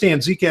understand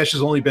Zcash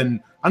has only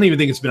been, I don't even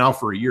think it's been out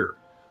for a year,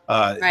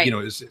 right.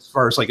 As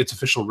far as like its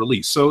official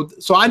release. So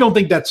I don't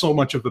think that's so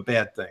much of a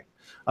bad thing.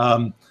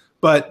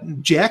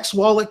 But Jack's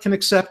wallet can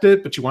accept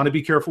it, but you want to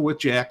be careful with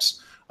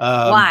Jack's.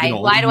 Why?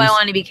 Why do I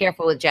want to be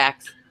careful with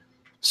Jack's?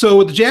 So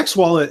with the Jack's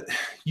wallet,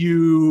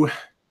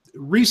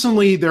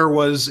 recently there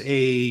was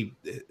the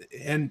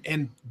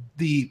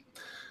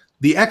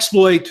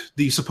exploit,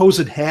 the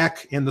supposed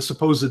hack, and the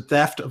supposed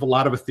theft of a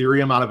lot of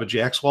Ethereum out of a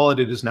Jack's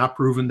wallet. It is not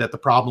proven that the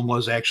problem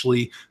was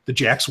actually the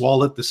Jack's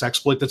wallet, this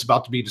exploit that's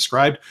about to be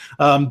described.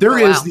 There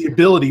is the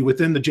ability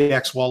within the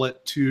Jack's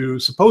wallet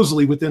to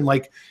supposedly within,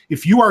 like,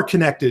 if you are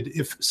connected,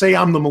 if say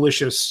I'm the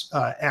malicious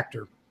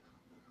actor,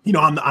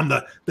 I'm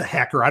the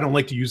hacker. I don't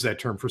like to use that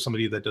term for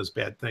somebody that does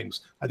bad things.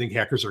 I think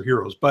hackers are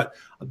heroes. But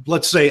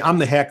let's say I'm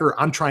the hacker.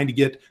 I'm trying to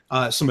get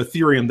some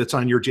Ethereum that's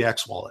on your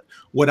Jack's wallet.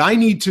 All I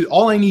need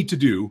to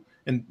do,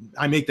 and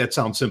I make that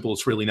sound simple.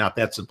 It's really not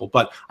that simple.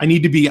 But I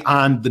need to be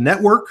on the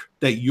network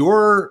that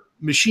your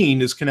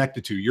machine is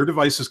connected to, your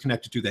device is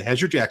connected to, that has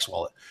your Jack's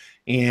wallet.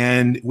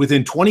 And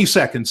within 20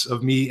 seconds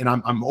of me, and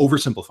I'm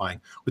oversimplifying,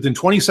 within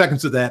 20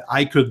 seconds of that,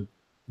 I could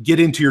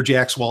get into your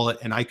Jack's wallet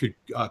and I could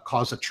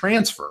cause a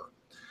transfer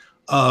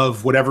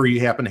of whatever you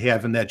happen to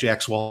have in that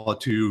Jaxx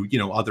wallet to, you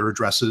know, other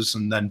addresses,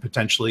 and then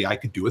potentially I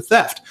could do a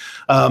theft.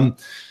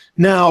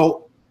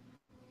 Now,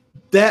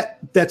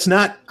 that's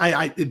not,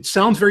 it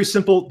sounds very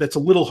simple. That's a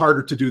little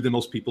harder to do than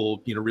most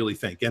people, you know, really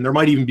think. And there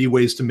might even be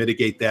ways to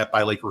mitigate that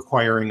by like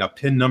requiring a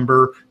PIN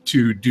number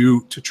to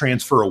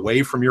transfer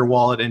away from your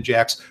wallet in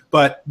Jaxx.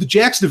 But the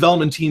Jaxx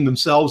development team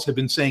themselves have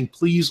been saying,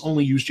 please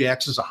only use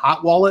Jaxx as a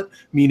hot wallet,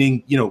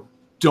 meaning, you know,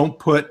 don't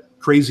put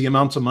crazy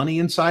amounts of money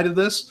inside of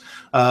this.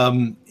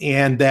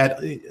 And that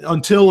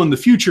until in the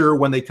future,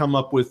 when they come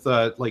up with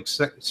like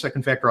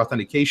second factor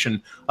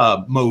authentication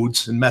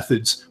modes and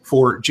methods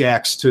for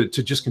Jaxx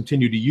to just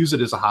continue to use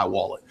it as a hot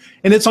wallet.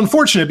 And it's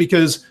unfortunate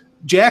because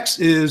Jaxx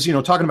is, you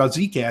know, talking about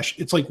Zcash,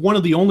 it's like one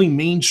of the only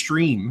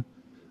mainstream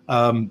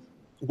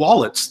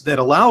wallets that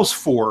allows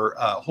for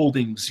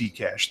holding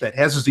Zcash, that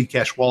has a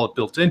Zcash wallet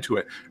built into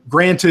it.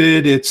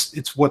 Granted,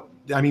 it's what,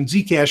 I mean,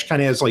 Zcash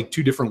kind of has like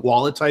two different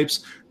wallet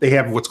types. They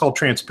have what's called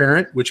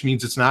transparent, which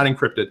means it's not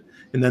encrypted.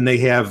 And then they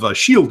have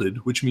shielded,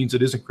 which means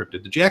it is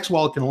encrypted. The Jaxx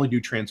wallet can only do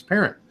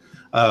transparent,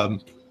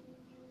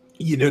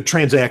 you know,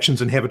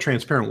 transactions and have a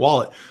transparent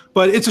wallet.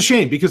 But it's a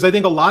shame because I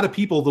think a lot of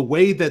people, the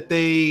way that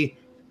they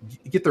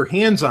get their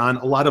hands on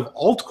a lot of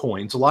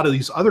altcoins, a lot of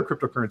these other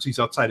cryptocurrencies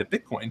outside of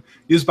Bitcoin,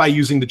 is by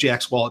using the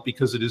Jaxx wallet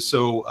because it is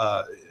so,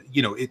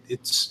 you know,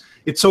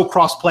 it's so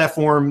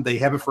cross-platform. They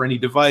have it for any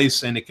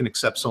device, and it can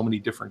accept so many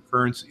different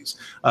currencies.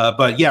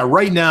 But yeah,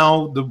 right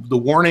now, the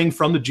warning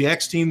from the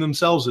Jaxx team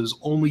themselves is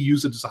only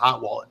use it as a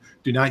hot wallet.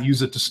 Do not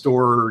use it to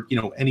store, you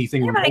know,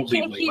 anything. Yeah, but I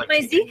can't keep my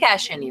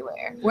Zcash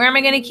anywhere. Where am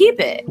I going to keep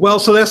it? Well,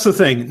 so that's the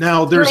thing.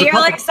 Now there's you're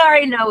like,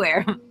 sorry,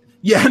 nowhere.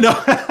 Yeah, no.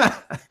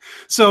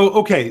 So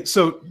okay,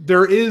 so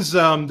there's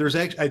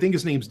actually, I think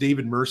his name's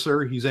David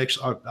Mercer. He's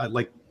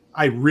actually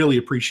I really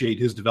appreciate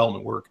his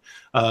development work.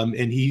 And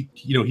he,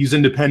 you know, he's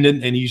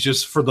independent, and he's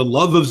just, for the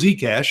love of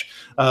Zcash,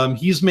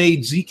 he's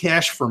made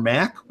Zcash for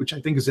Mac, which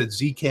I think is at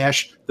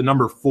Zcash, the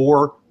number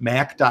 4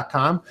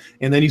 Mac.com.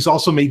 And then he's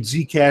also made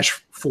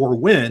Zcash for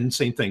Win,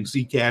 same thing,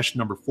 Zcash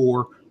number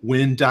 4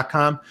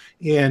 Win.com.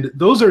 And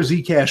those are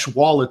Zcash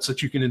wallets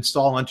that you can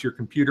install onto your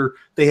computer.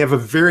 They have a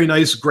very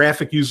nice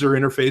graphic user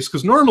interface,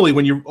 because normally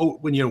when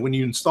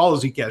you install a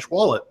Zcash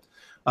wallet,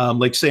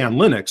 like say on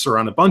Linux or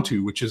on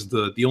Ubuntu, which is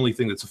the only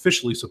thing that's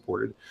officially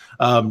supported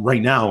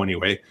right now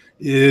anyway,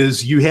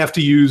 is you have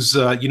to use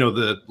you know,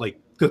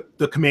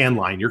 the command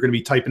line. You're going to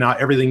be typing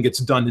out, everything gets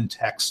done in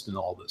text and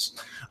all this.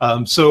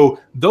 So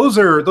those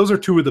are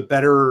two of the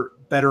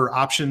better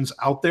options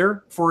out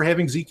there for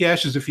having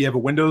Zcash, is if you have a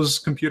Windows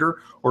computer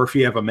or if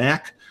you have a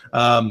Mac.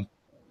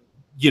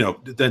 You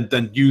know,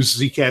 then use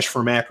Zcash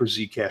for Mac or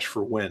Zcash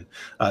for Win.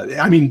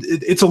 I mean,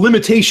 it's a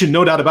limitation,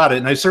 no doubt about it,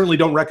 and I certainly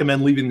don't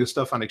recommend leaving this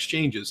stuff on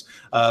exchanges.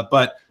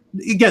 But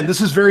again, this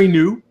is very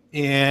new,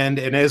 and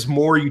as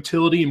more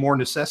utility and more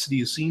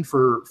necessity is seen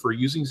for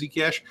using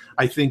Zcash,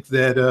 I think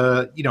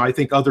that you know, I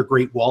think other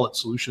great wallet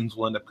solutions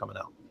will end up coming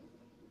out.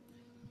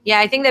 Yeah,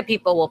 I think that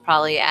people will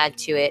probably add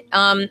to it.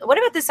 What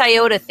about this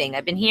IOTA thing?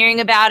 I've been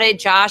hearing about it.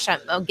 Josh,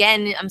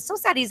 I'm so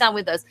sad he's not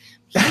with us.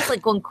 He's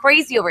like going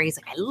crazy over it. He's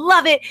like, I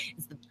love it.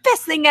 It's the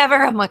best thing ever.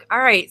 I'm like, all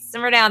right,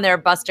 simmer down there,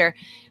 Buster.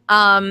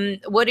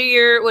 What are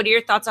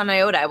your thoughts on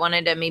IOTA? I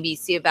wanted to maybe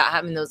see about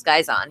having those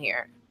guys on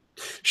here.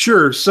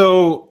 Sure.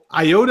 So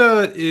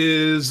IOTA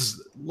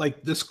is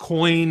like this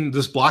coin,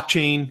 this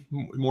blockchain,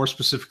 more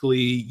specifically,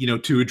 you know,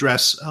 to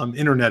address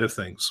Internet of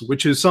Things,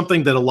 which is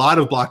something that a lot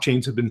of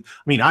blockchains have been.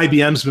 I mean,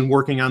 IBM's been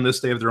working on this.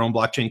 They have their own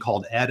blockchain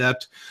called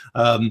Adept,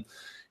 and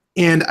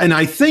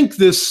I think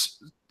this.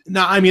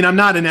 Now, I mean, I'm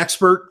not an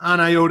expert on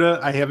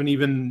IOTA. I haven't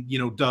even, you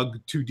know, dug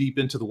too deep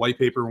into the white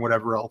paper and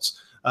whatever else.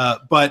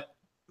 But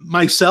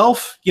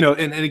myself, you know,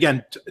 and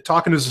again,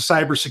 talking as a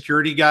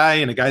cybersecurity guy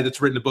and a guy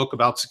that's written a book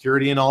about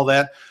security and all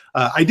that,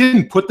 I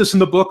didn't put this in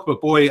the book,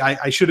 but boy,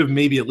 I should have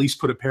maybe at least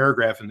put a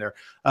paragraph in there.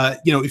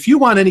 You know, if you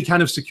want any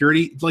kind of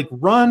security, like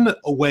run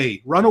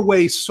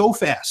away so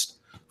fast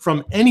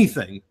from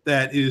anything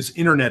that is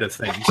Internet of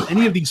Things,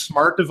 any of these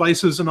smart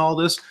devices and all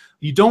this.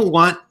 You don't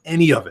want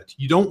any of it.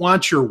 You don't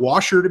want your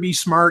washer to be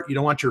smart. You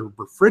don't want your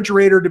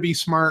refrigerator to be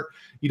smart.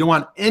 You don't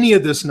want any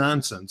of this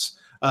nonsense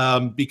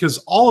because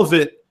all of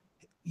it,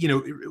 you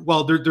know,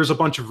 well, there's a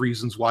bunch of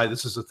reasons why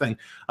this is a thing,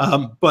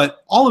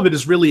 but all of it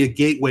is really a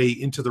gateway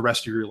into the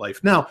rest of your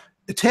life. Now,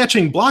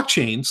 attaching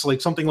blockchains,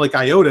 like something like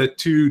IOTA,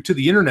 to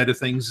the Internet of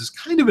Things is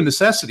kind of a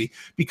necessity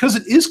because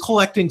it is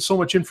collecting so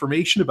much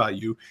information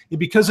about you, and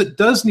because it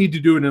does need to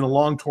do it in a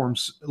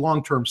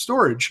long-term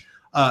storage,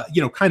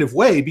 you know, kind of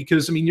way,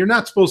 because I mean, you're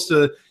not supposed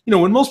to, you know,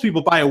 when most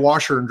people buy a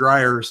washer and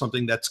dryer or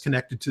something that's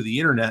connected to the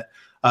internet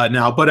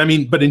now, but I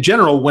mean, but in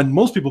general, when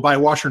most people buy a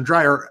washer and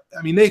dryer,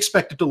 I mean, they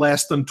expect it to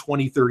last them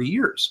 20, 30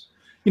 years.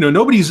 You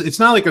know, it's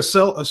not like a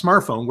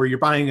smartphone where you're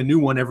buying a new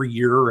one every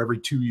year or every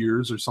 2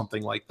 years or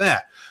something like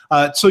that.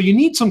 So you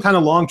need some kind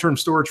of long-term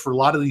storage for a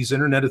lot of these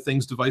Internet of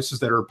Things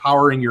devices that are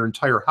powering your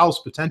entire house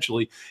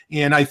potentially.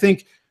 And I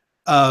think,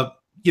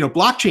 you know,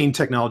 blockchain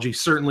technology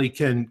certainly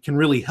can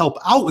really help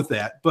out with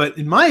that. But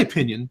in my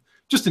opinion,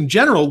 just in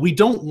general, we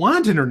don't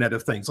want Internet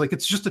of Things. Like,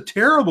 it's just a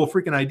terrible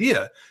freaking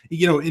idea,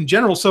 you know, in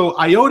general. So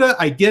IOTA,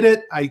 I get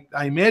it. I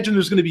imagine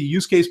there's going to be a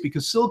use case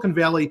because Silicon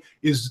Valley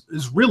is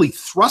really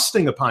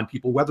thrusting upon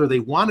people, whether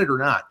they want it or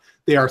not.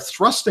 They are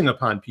thrusting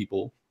upon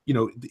people, you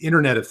know, the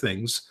Internet of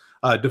Things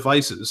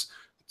devices.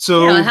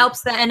 So, you know, it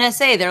helps the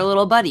NSA, they're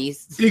little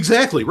buddies.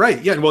 Exactly,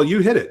 right. Yeah, well, you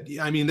hit it.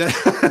 I mean,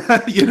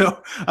 that, you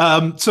know,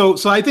 so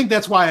I think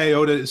that's why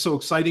IOTA is so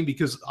exciting,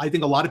 because I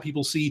think a lot of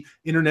people see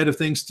Internet of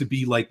Things to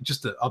be like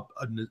just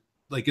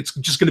like it's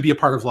just going to be a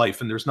part of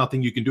life and there's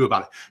nothing you can do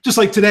about it. Just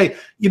like today,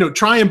 you know,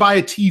 try and buy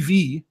a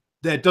TV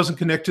that doesn't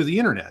connect to the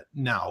internet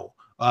now.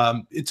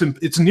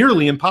 It's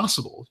nearly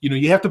impossible. You know,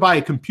 you have to buy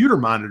a computer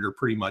monitor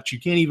pretty much.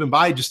 You can't even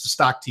buy just a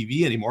stock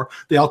TV anymore.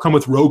 They all come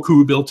with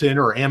Roku built in,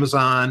 or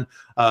Amazon,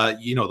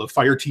 you know, the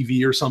Fire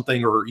TV or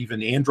something, or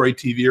even Android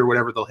TV or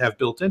whatever they'll have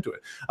built into it.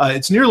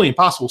 It's nearly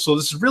impossible. So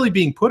this is really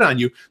being put on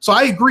you. So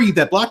I agree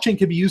that blockchain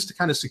can be used to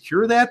kind of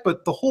secure that,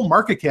 but the whole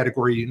market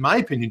category, in my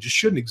opinion, just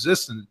shouldn't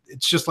exist. And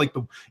it's just like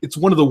it's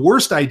one of the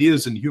worst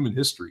ideas in human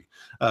history.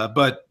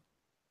 But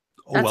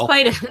oh, that's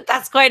well.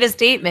 That's quite a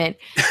statement.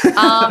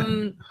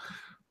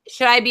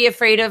 Should I be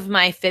afraid of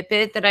my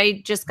Fitbit that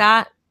I just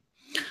got?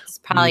 It's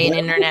probably an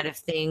Internet of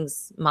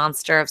Things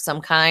monster of some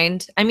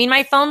kind. I mean,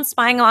 my phone's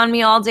spying on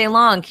me all day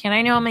long. Can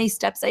I know how many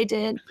steps I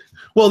did?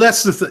 Well,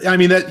 that's the I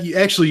mean, that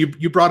actually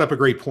you brought up a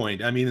great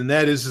point. I mean, and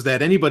that is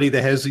that anybody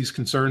that has these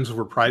concerns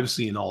over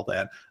privacy and all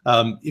that,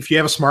 if you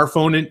have a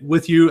smartphone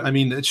with you, I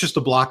mean, it's just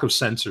a block of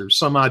sensors,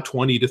 some odd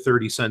 20 to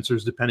 30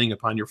 sensors, depending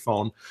upon your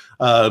phone,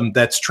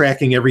 that's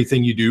tracking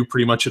everything you do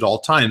pretty much at all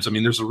times. I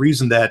mean, there's a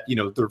reason that, you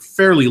know, they're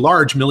fairly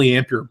large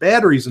milliampere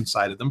batteries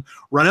inside of them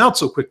run out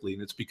so quickly,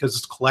 and it's because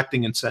it's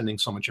collecting and sending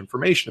so much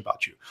information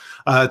about you.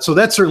 So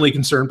that's certainly a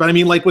concern. But I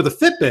mean, like with a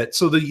Fitbit,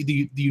 so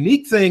the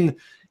unique thing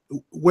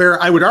where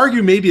I would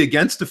argue maybe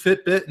against a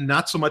Fitbit and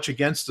not so much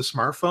against a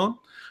smartphone.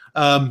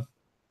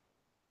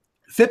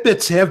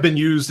 Fitbits have been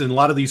used in a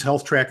lot of these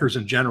health trackers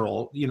in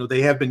general. You know,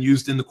 they have been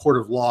used in the court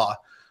of law,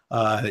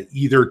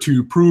 either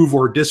to prove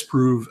or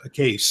disprove a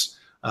case.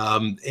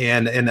 And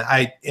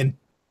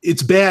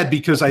it's bad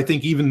because I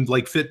think even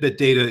like Fitbit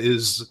data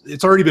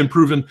it's already been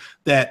proven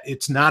that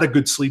it's not a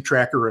good sleep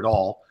tracker at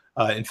all.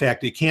 In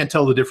fact, it can't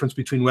tell the difference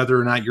between whether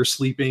or not you're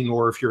sleeping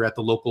or if you're at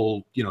the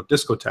local, you know,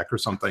 discotheque or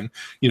something,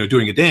 you know,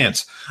 doing a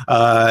dance.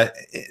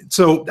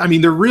 So, I mean,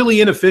 they're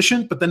really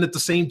inefficient, but then at the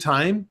same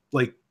time,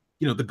 like,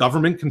 you know, the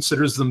government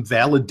considers them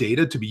valid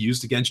data to be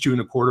used against you in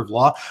a court of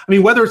law. I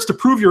mean, whether it's to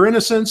prove your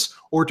innocence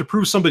or to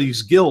prove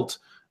somebody's guilt,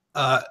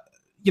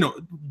 you know,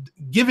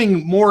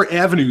 giving more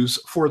avenues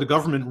for the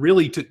government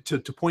really to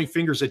point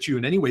fingers at you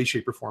in any way,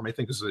 shape, or form, I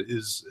think is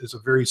a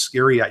very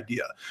scary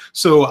idea.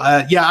 So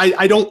yeah,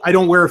 I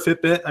don't wear a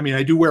Fitbit. I mean,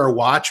 I do wear a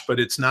watch, but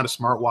it's not a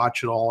smart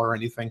watch at all or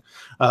anything.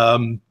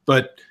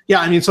 But yeah,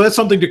 I mean, so that's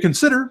something to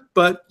consider.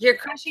 But you're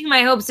crushing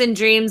my hopes and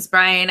dreams,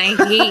 Brian. I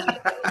hate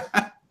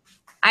you.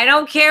 I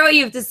don't care what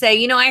you have to say.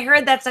 You know, I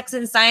heard that Sex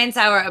and Science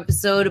Hour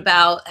episode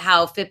about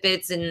how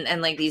Fitbits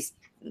and like these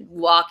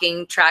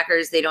walking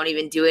trackers, they don't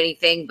even do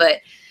anything,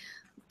 but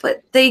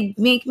they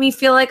make me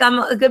feel like I'm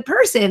a good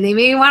person. They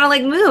make me want to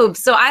like move.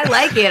 So I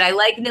like it. I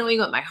like knowing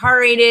what my heart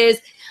rate is.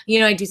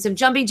 You know, I do some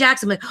jumping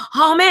jacks. I'm like,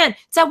 oh man,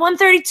 it's at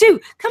 132.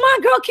 Come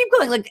on, girl, keep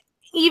going. Like,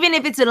 even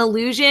if it's an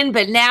illusion,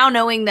 but now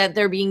knowing that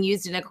they're being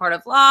used in a court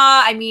of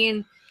law, I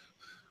mean,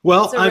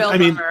 well, I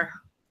mean,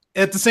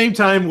 at the same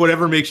time,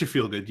 whatever makes you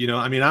feel good. You know,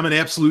 I mean, I'm an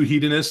absolute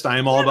hedonist. I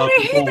am all about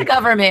I hate the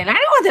government. I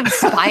don't want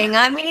them spying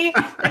on me.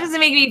 That doesn't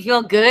make me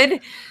feel good.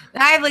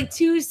 I have like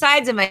two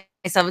sides of myself.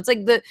 It's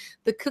like the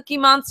cookie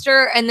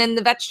monster and then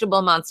the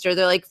vegetable monster.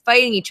 They're like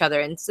fighting each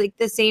other. And it's like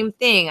the same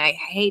thing. I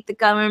hate the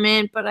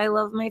government, but I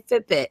love my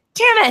Fitbit.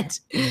 Damn it.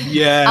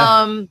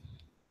 Yeah.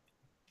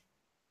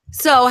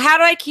 So how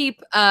do I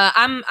keep,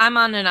 I'm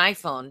on an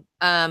iPhone,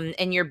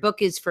 and your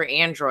book is for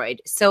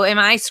Android. So am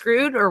I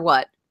screwed or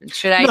what?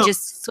 Should I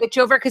just switch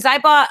over? Because I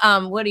bought,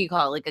 what do you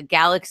call it? Like a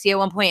Galaxy at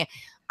one point.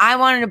 I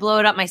wanted to blow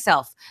it up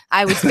myself.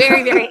 I was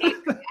very, very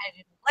angry. I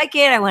didn't like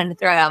it. I wanted to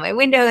throw it out my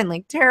window and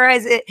like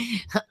terrorize it.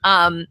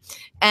 And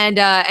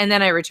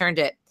then I returned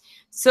it.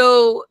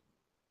 So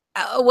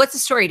what's the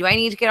story? Do I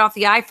need to get off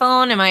the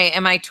iPhone?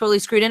 Am I totally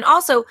screwed? And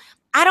also,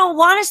 I don't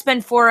want to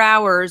spend 4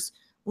 hours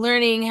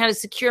learning how to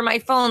secure my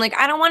phone. Like,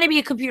 I don't want to be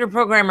a computer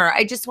programmer.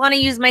 I just want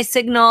to use my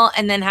Signal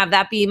and then have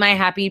that be my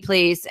happy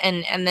place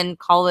and then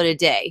call it a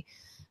day.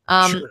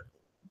 Sure.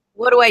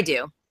 What do I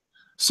do?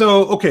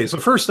 So, okay. So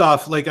first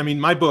off, like, I mean,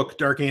 my book,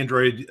 Dark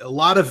Android, a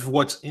lot of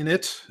what's in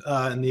it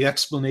and the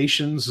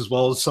explanations, as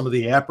well as some of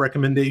the app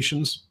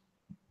recommendations,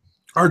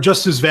 are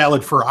just as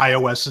valid for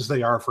iOS as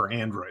they are for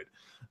Android.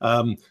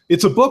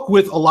 It's a book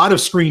with a lot of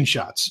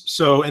screenshots.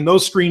 So, and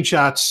those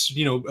screenshots,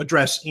 you know,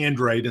 address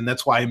Android, and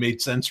that's why it made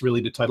sense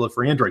really to title it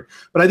for Android.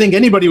 But I think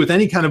anybody with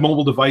any kind of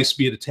mobile device,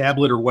 be it a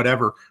tablet or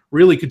whatever,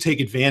 really could take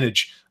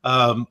advantage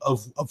of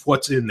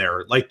what's in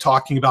there, like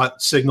talking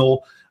about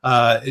Signal,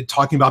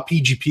 talking about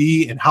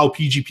PGP and how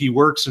PGP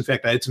works. In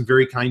fact, I had some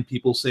very kind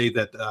people say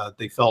that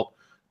they felt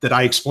that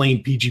I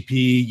explained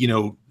PGP, you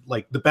know,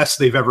 like the best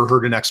they've ever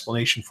heard an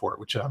explanation for it,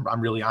 which I'm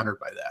really honored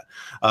by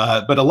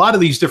that. But a lot of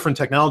these different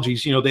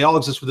technologies, they all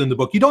exist within the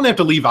book. You don't have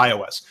to leave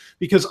iOS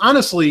because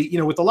honestly,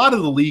 with a lot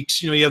of the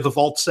leaks, you have the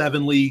Vault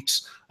 7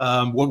 leaks,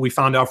 what we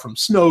found out from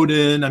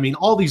Snowden. I mean,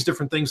 all these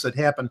different things that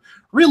happen.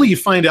 Really, you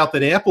find out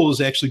that Apple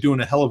is actually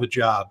doing a hell of a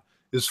job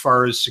as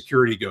far as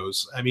security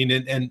goes. I mean,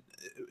 and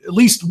at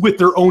least with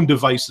their own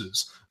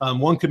devices.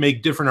 One could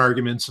make different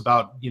arguments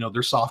about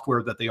their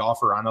software that they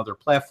offer on other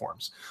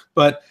platforms,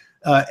 but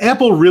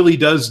Apple really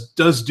does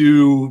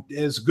do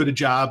as good a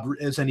job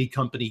as any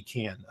company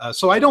can.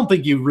 So I don't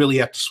think you really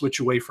have to switch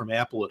away from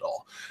Apple at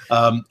all,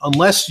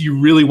 unless you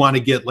really want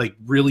to get like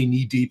really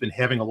knee deep and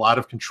having a lot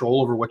of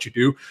control over what you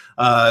do.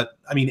 I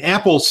mean,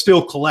 Apple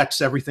still collects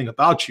everything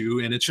about you,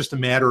 and it's just a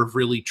matter of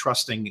really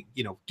trusting.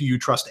 Do you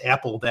trust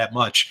Apple that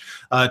much?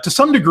 To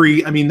some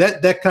degree, I mean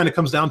that kind of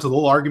comes down to the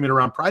whole argument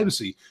around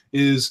privacy.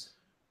 Is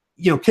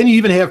can you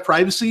even have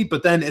privacy?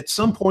 But then at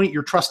some point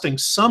you're trusting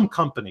some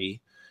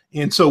company.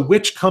 And so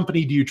which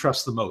company do you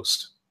trust the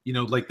most?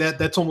 Like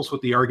that's almost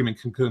what the argument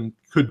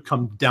could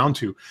come down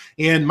to.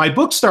 And my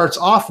book starts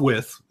off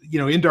with,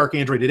 in Dark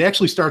Android, it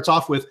actually starts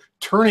off with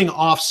turning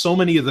off so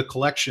many of the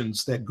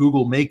collections that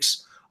Google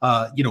makes,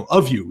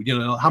 of you,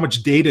 how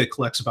much data it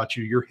collects about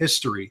you, your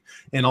history,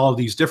 and all of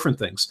these different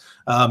things.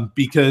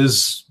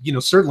 Because,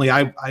 certainly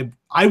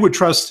I would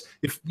trust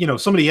if,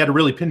 somebody had to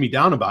really pin me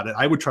down about it,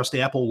 I would trust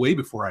Apple way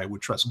before I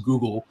would trust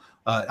Google.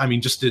 I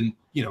mean, just in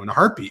a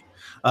heartbeat.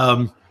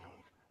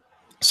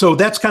 So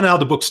that's kind of how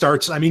the book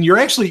starts. I mean, you're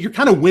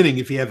kind of winning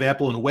if you have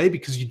Apple in a way,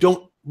 because you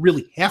don't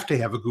really have to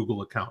have a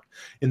Google account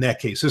in that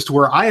case, as to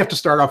where I have to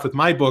start off with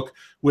my book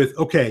with,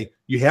 okay,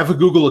 you have a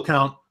Google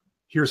account.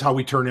 Here's how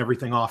we turn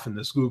everything off in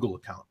this Google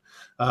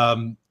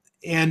account.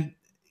 And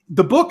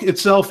the book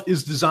itself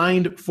is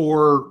designed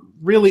for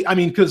really, I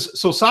mean,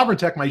 so Sovryn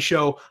Tech, my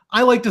show,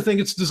 I like to think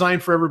it's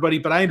designed for everybody,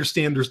 but I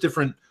understand there's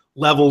different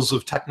levels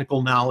of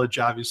technical knowledge,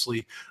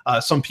 obviously.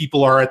 Some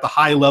people are at the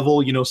high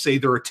level, say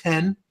they're a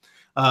 10.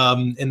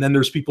 And then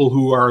there's people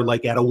who are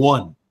like at a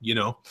 1,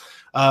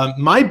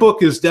 My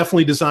book is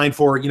definitely designed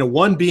for,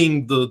 1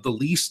 being the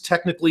least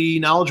technically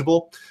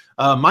knowledgeable.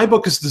 My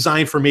book is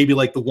designed for maybe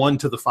like the 1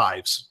 to the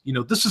 5s.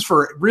 This is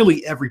for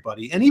really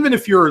everybody. And even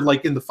if you're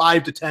like in the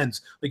 5 to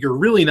 10s, like you're a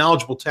really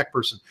knowledgeable tech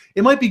person,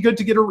 it might be good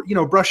to get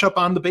a, brush up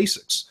on the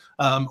basics.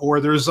 Or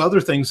there's other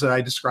things that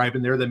I describe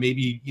in there that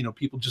maybe,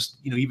 people just,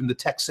 even the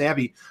tech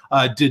savvy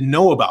didn't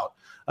know about.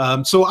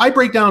 So I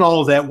break down all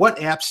of that, what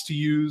apps to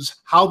use,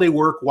 how they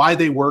work, why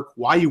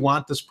you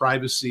want this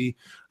privacy.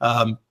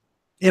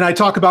 And I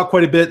talk about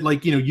quite a bit,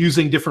 like,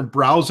 using different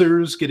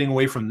browsers, getting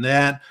away from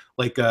that,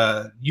 like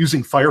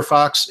using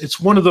Firefox. It's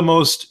one of the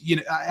most,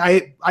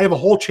 I have a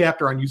whole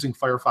chapter on using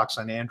Firefox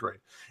on Android.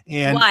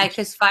 And why?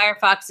 Because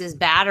Firefox is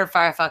bad or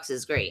Firefox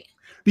is great?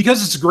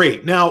 Because it's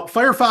great. Now,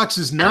 Firefox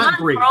is not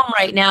great. I'm on Chrome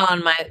right now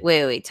on my,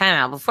 wait, time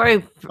out. Before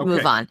we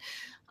move on,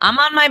 I'm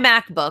on my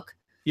MacBook.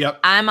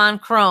 Yep. I'm on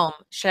Chrome.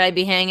 Should I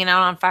be hanging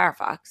out on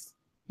Firefox?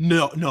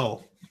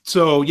 No.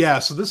 So yeah,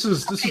 so this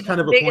is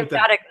kind of a point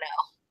that, no.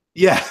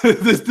 Yeah,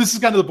 this is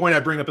kind of the point I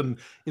bring up in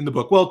the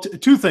book. Well,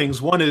 two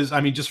things. One is, I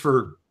mean, just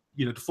for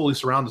to fully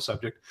surround the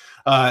subject,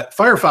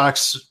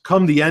 Firefox,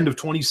 come the end of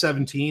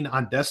 2017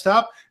 on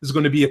desktop, is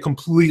going to be a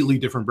completely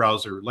different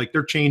browser. Like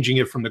they're changing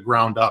it from the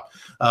ground up.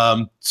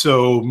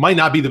 So might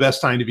not be the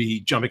best time to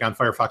be jumping on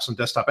Firefox on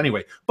desktop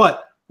anyway.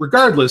 But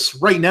regardless,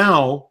 right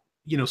now,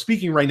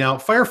 speaking right now,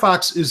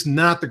 Firefox is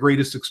not the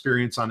greatest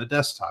experience on a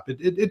desktop.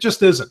 It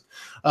just isn't.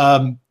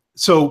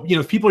 So,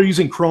 if people are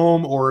using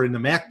Chrome, or in the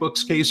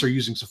MacBook's case, or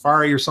using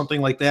Safari or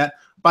something like that,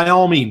 by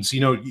all means,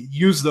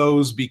 use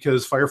those,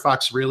 because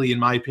Firefox really, in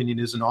my opinion,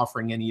 isn't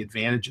offering any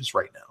advantages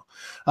right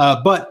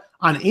now. But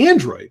on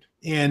Android,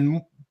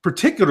 and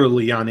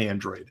particularly on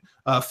Android,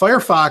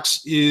 Firefox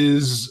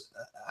is,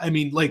 I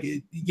mean, like,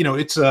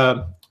 it's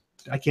a,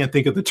 I can't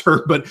think of the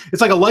term, but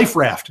it's like a life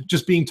raft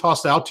just being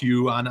tossed out to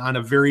you on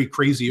a very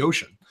crazy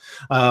ocean,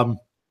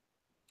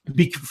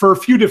 for a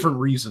few different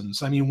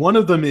reasons. I mean, one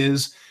of them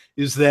is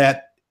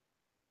that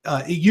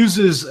it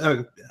uses,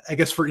 I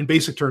guess, in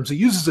basic terms, it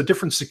uses a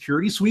different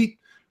security suite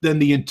than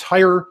the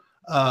entire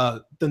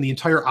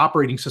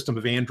operating system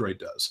of Android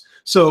does.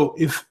 So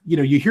if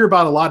you hear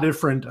about a lot of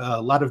different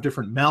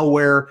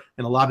malware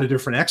and a lot of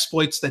different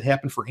exploits that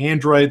happen for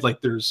Android, like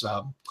there's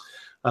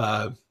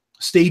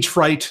stage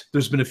fright.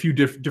 There's been a few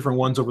different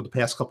ones over the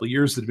past couple of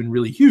years that have been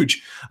really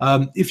huge.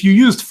 If you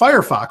used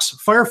Firefox,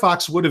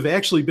 Firefox would have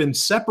actually been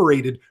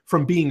separated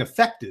from being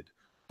affected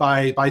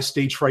by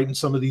stage fright and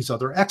some of these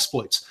other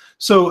exploits.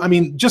 So, I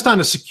mean, just on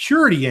a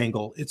security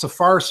angle, it's a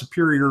far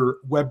superior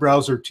web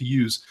browser to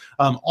use.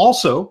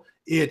 Also,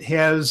 it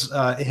has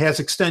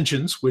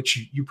extensions,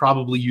 which you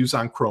probably use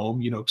on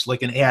Chrome, it's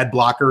like an ad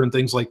blocker and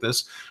things like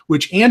this,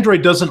 which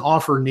Android doesn't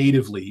offer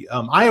natively.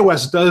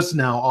 iOS does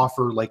now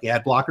offer like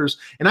ad blockers.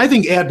 And I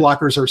think ad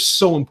blockers are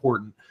so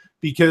important,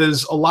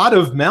 because a lot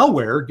of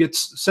malware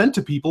gets sent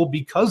to people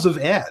because of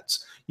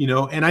ads,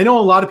 and I know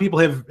a lot of people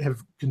have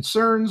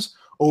concerns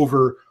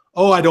over,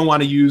 oh, I don't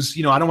want to use,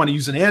 I don't want to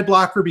use an ad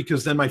blocker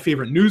because then my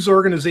favorite news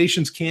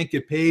organizations can't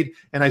get paid.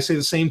 And I say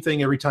the same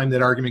thing every time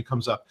that argument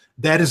comes up.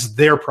 That is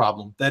their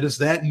problem. That is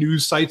that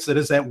news site's, that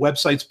is that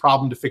website's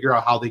problem to figure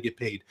out how they get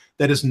paid.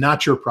 That is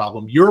not your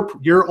problem.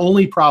 Your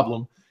only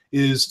problem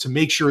is to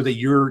make sure that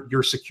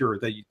you're secure,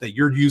 that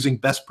you're using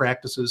best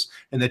practices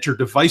and that your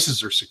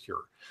devices are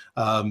secure.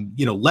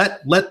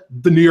 Let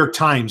the New York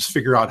Times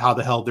figure out how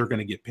the hell they're going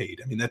to get paid.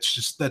 I mean,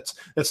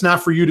 that's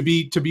not for you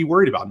to be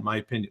worried about, in my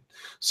opinion.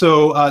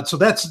 So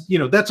that's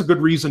a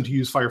good reason to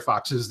use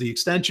Firefox, is the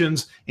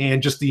extensions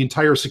and just the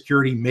entire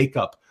security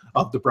makeup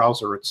of the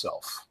browser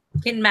itself.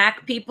 Can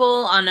Mac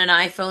people on an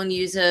iPhone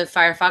use a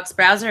Firefox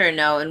browser or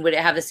no? And would it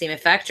have the same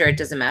effect, or it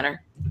doesn't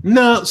matter?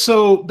 No,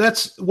 so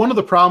that's one of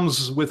the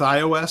problems with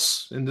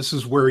iOS, and this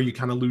is where you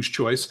kind of lose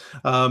choice.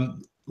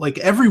 Like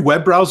every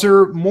web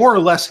browser more or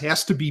less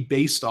has to be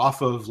based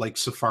off of like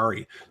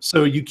Safari.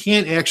 So you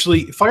can't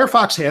actually,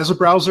 Firefox has a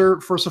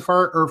browser for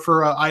Safari or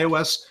for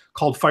iOS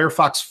called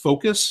Firefox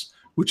Focus,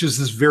 which is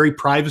this very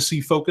privacy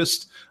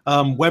focused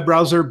web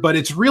browser, but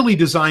it's really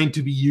designed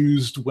to be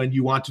used when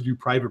you want to do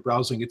private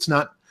browsing. It's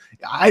not,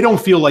 I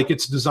don't feel like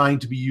it's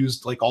designed to be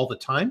used like all the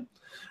time.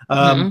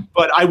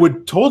 But I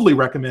would totally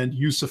recommend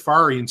use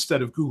Safari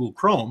instead of Google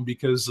Chrome,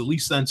 because at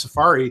least then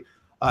Safari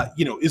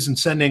isn't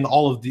sending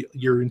all of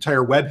your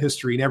entire web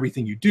history and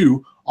everything you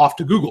do off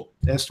to Google.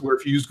 As to where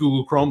if you use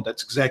Google Chrome,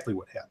 that's exactly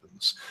what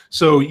happens.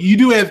 So you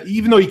do have,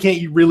 even though you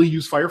can't really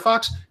use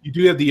Firefox, you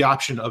do have the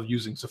option of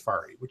using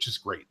Safari, which is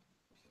great.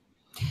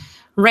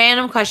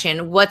 Random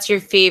question. What's your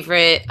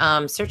favorite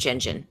search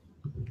engine?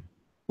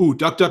 Ooh,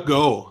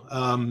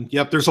 DuckDuckGo.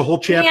 Yep, there's a whole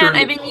chapter. Man,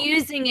 I've been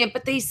using it,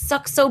 but they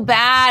suck so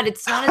bad.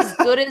 It's not as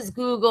good as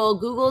Google.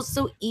 Google's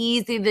so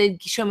easy. They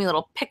show me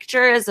little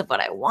pictures of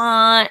what I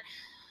want.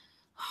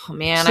 Oh,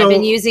 man, I've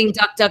been using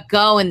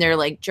DuckDuckGo, and they're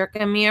like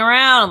jerking me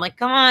around. I'm like,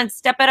 come on,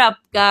 step it up,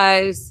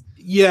 guys.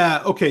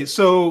 Yeah, okay.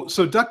 So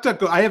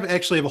DuckDuckGo, I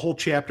actually have a whole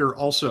chapter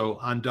also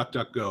on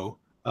DuckDuckGo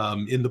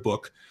in the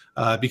book.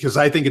 Because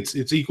I think it's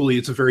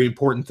a very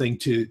important thing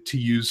to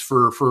use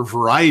for a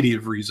variety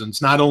of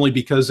reasons. Not only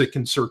because it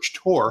can search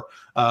Tor,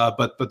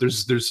 but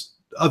there's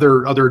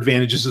other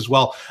advantages as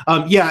well.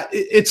 Yeah,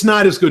 it's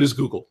not as good as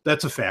Google.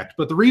 That's a fact.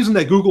 But the reason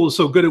that Google is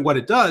so good at what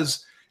it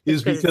does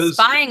is because it's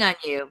spying on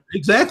you.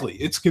 Exactly.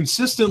 It's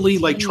consistently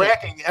like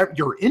tracking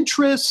your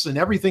interests and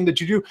everything that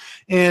you do.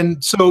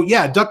 And so,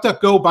 yeah,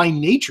 DuckDuckGo by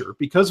nature,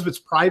 because of its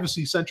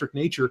privacy-centric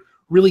nature,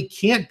 really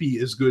can't be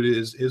as good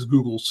as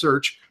Google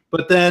search.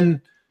 But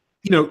then,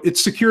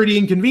 it's security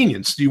and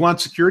convenience. Do you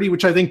want security?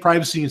 Which I think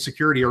privacy and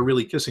security are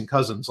really kissing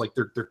cousins. Like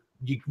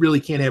you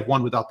really can't have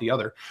one without the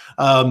other.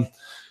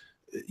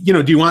 Do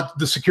you want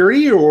the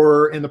security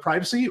and the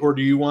privacy, or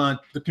do you want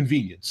the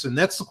convenience? And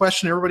that's the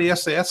question everybody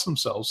has to ask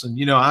themselves. And,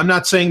 I'm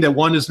not saying that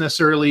one is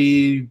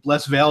necessarily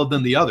less valid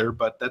than the other,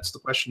 but that's the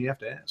question you have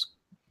to ask.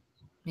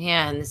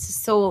 Man, this is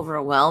so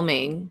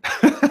overwhelming.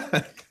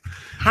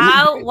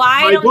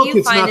 Why don't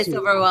you find this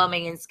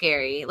overwhelming and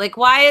scary? Like,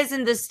 why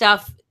isn't this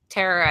stuff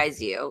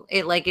terrorize you?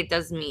 It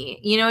does me.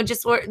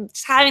 Just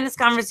having this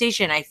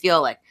conversation, I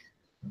feel like,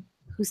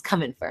 who's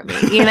coming for me?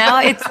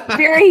 It's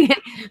very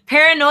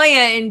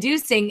paranoia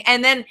inducing.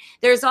 And then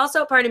there's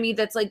also a part of me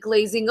that's like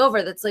glazing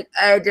over. That's like,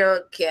 I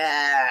don't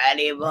care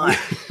anymore.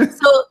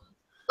 So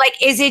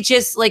is it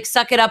just like,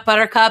 suck it up,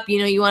 buttercup?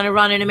 You want to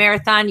run in a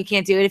marathon. You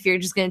can't do it if you're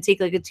just going to take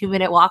like a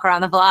 2-minute walk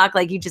around the block.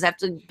 Like, you just have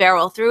to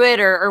barrel through it,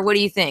 or what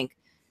do you think?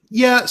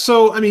 Yeah,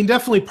 so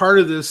definitely part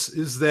of this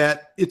is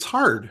that it's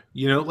hard,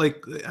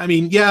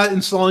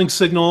 installing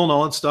Signal and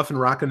all that stuff and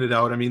rocking it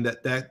out.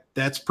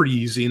 That's pretty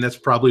easy, and that's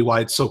probably why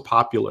it's so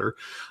popular.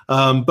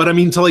 But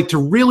to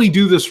really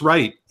do this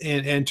right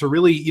and to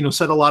really,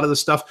 set a lot of the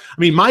stuff.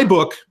 My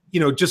book,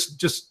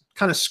 just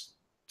kind of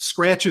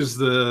scratches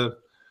the.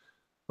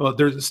 Well,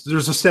 there's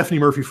a Stephanie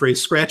Murphy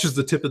phrase, scratches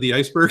the tip of the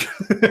iceberg.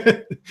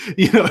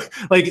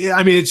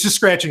 It's just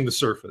scratching the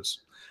surface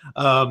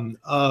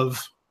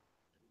of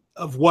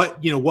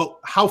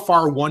how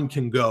far one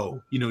can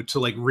go, to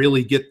like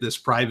really get this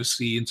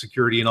privacy and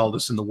security and all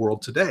this in the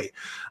world today.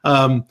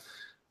 And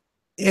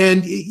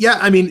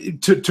yeah,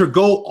 to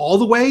go all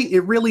the way,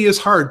 it really is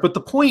hard. But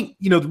the point,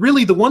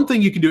 really the one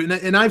thing you can do,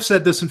 and I've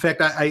said this, in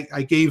fact,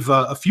 I gave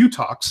a few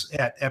talks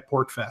at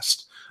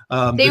PortFest.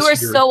 They were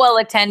so well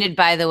attended,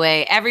 by the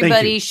way.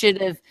 Everybody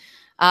should have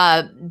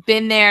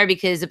been there,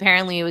 because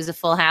apparently it was a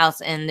full house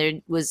and there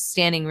was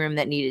standing room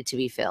that needed to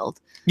be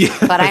filled. Yeah,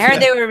 but I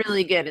heard they were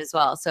really good as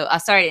well. So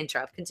sorry to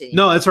interrupt. Continue.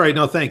 No, that's all right.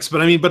 No, thanks.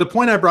 But but the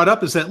point I brought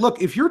up is that, look,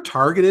 if you're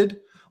targeted,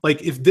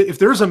 like if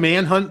there's a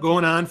manhunt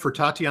going on for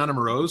Tatiana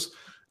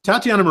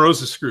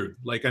Moroz is screwed.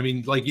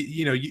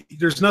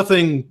 There's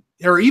nothing,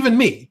 or even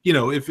me,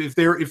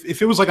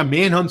 if it was like a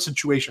manhunt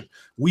situation,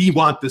 we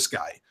want this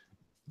guy.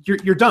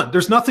 You're done.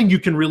 There's nothing you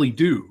can really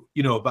do,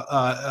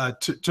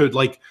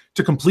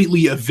 to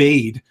completely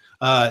evade,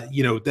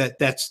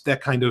 that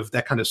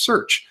kind of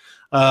search.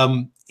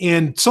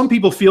 And some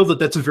people feel that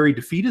that's a very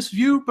defeatist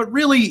view, but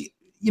really,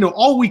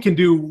 all we can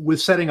do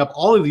with setting up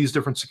all of these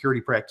different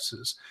security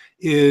practices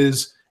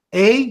is,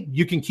 A,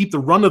 you can keep the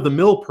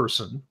run-of-the-mill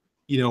person,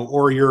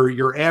 or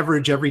your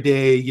average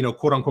everyday,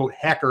 quote unquote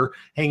hacker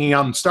hanging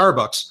out in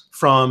Starbucks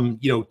from,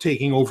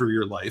 taking over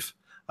your life,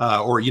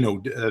 or,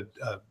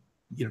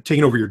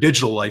 taking over your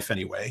digital life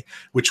anyway,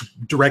 which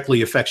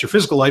directly affects your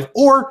physical life,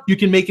 or you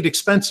can make it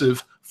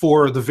expensive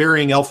for the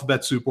varying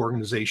alphabet soup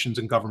organizations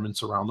and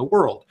governments around the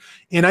world.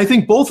 And I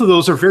think both of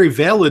those are very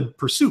valid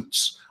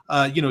pursuits,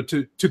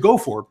 to go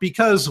for,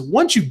 because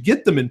once you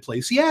get them in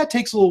place, yeah, it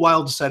takes a little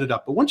while to set it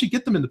up, but once you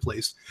get them into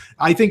place,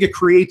 I think it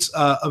creates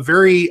a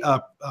very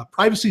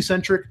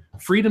privacy-centric,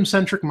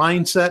 freedom-centric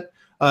mindset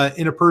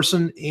in a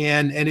person,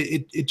 and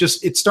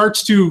it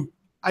starts to,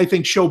 I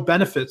think, show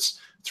benefits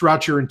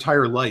throughout your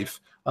entire life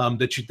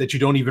that you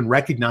don't even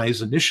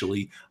recognize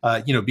initially,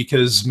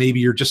 because maybe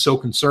you're just so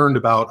concerned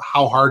about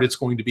how hard it's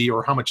going to be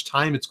or how much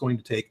time it's going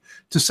to take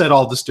to set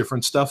all this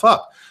different stuff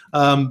up.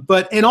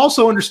 And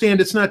also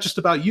understand it's not just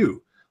about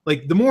you.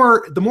 Like the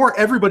more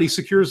everybody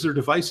secures their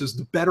devices,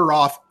 the better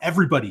off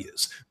everybody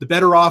is. The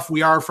better off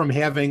we are from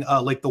having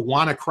like the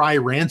WannaCry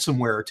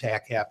ransomware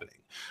attack happening,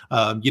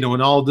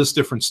 and all this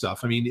different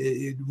stuff. I mean,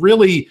 it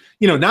really,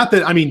 not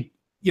that, I mean,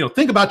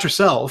 think about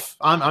yourself.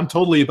 I'm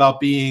totally about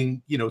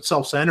being,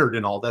 self-centered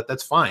and all that.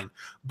 That's fine.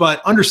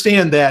 But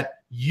understand that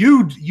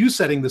you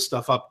setting this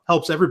stuff up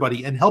helps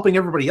everybody, and helping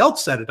everybody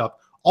else set it up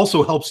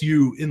also helps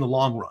you in the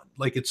long run.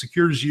 Like it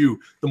secures you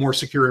the more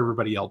secure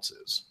everybody else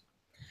is.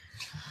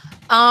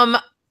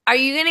 Are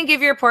you going to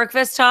give your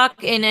PorcFest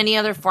talk in any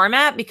other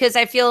format? Because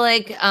I feel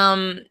like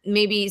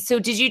maybe, so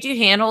did you do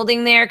hand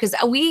holding there? Because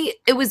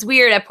it was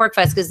weird at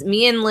PorcFest because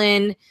me and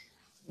Lynn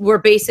were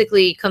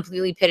basically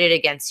completely pitted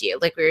against you.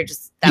 Like we were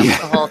just, that was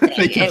the whole thing.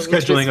 They kept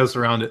scheduling us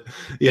around it.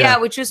 Yeah,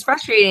 which was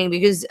frustrating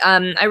because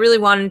I really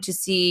wanted to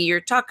see your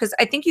talk because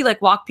I think you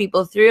like walked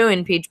people through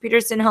and Paige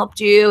Peterson helped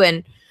you,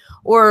 and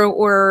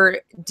or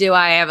do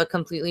I have a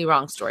completely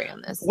wrong story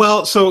on this?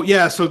 Well, so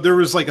there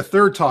was like a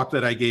third talk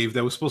that I gave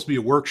that was supposed to be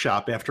a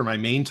workshop after my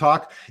main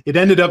talk. It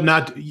ended up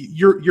not,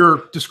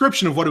 your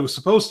description of what it was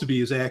supposed to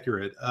be is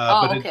accurate.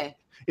 But okay.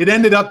 It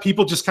ended up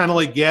people just kind of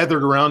like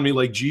gathered around me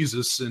like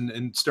Jesus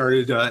and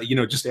started,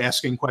 just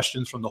asking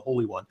questions from the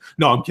Holy One.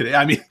 No, I'm kidding.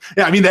 I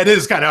mean, that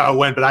is kind of how it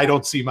went, but I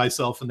don't see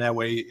myself in that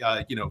way,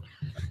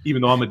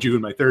 even though I'm a Jew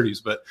in my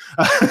 30s. But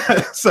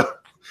so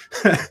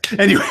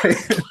anyway,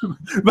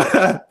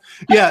 but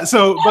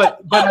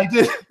I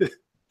did.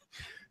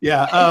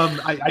 Yeah,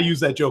 I use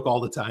that joke all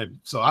the time.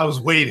 So I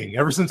was waiting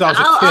ever since I was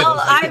a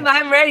kid.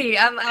 I'm ready.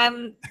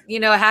 I'm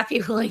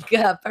happy willing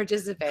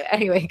participate.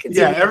 Anyway,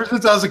 continue. Yeah, ever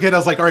since I was a kid, I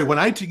was like, all right, when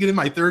I get in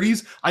my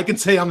 30s, I can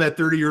say I'm that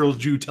 30-year-old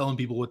Jew telling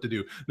people what to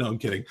do. No, I'm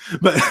kidding.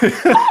 But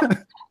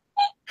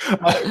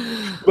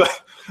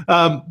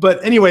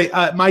but anyway,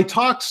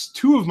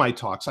 two of my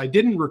talks, I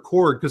didn't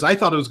record because I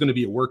thought it was going to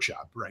be a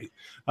workshop, right?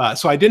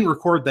 So I didn't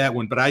record that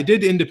one, but I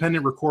did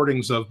independent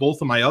recordings of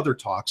both of my other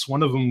talks.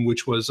 One of them,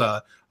 which was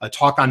a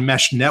talk on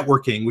mesh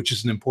networking, which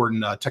is an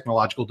important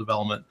technological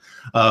development.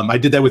 I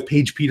did that with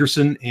Paige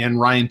Peterson and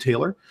Ryan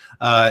Taylor,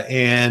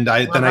 and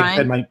I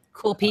had my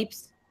cool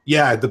peeps.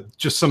 Yeah,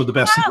 just some of the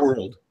best in the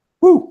world.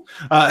 Woo!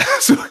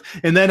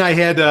 And then I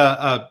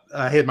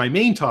had my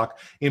main talk.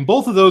 In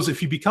both of those,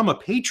 if you become a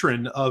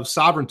patron of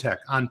Sovryn Tech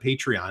on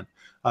Patreon,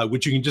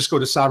 which you can just go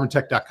to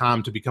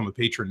sovryntech.com to become a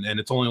patron, and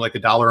it's only like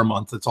 $1 a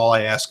month. That's all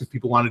I ask. If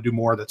people want to do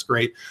more, that's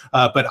great.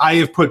 But I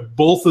have put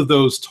both of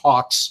those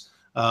talks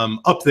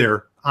up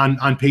there on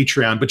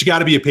Patreon, but you got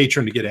to be a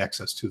patron to get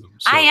access to them.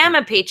 So, I am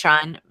a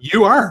patron.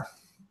 You are.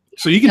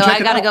 So you can check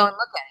it out. I got to go and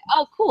look at it.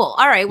 Oh, cool.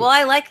 All right. Well,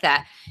 I like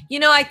that.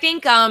 I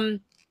think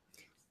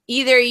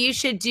either you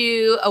should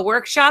do a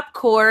workshop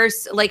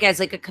course, like as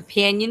like a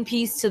companion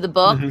piece to the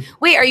book. Mm-hmm.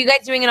 Wait, are you guys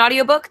doing an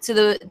audiobook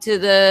to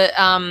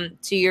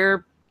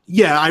your?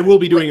 Yeah, I will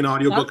be doing an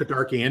audiobook of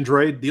Dark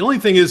Android. The only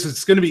thing is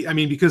it's going to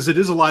be, because it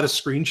is a lot of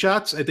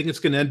screenshots, I think it's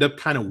going to end up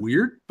kind of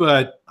weird,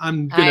 but I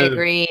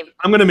agree.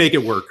 I'm going to make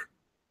it work.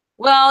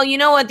 Well, you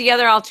know what the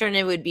other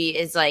alternative would be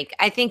is like,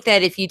 I think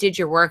that if you did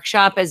your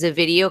workshop as a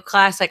video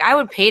class, like I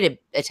would pay to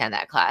attend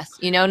that class.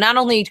 Not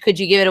only could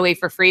you give it away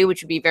for free,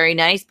 which would be very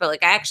nice, but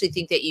like I actually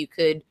think that you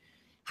could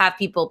have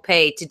people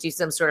pay to do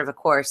some sort of a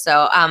course.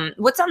 So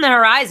what's on the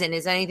horizon?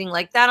 Is anything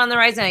like that on the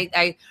horizon?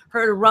 I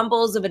heard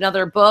rumbles of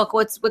another book.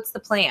 What's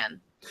the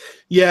plan?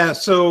 Yeah,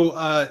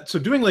 so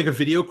doing like a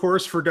video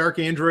course for Dark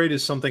Android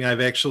is something I've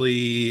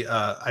actually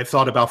I've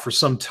thought about for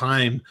some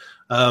time.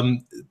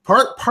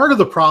 Part of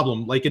the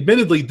problem, like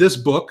admittedly, this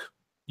book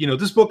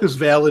is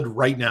valid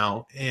right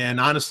now, and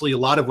honestly, a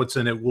lot of what's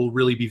in it will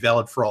really be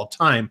valid for all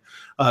time,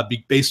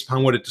 based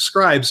upon what it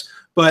describes.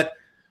 But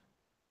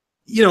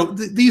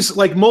these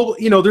like mobile,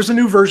 there's a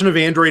new version of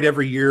Android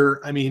every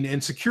year.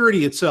 And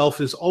security itself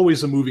is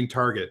always a moving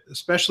target,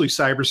 especially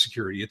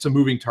cybersecurity. It's a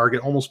moving target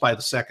almost by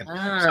the second.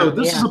 So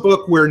this is a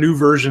book where new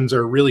versions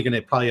are really going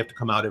to probably have to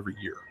come out every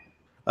year.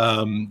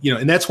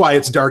 And that's why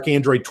it's Dark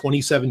Android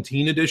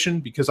 2017 edition,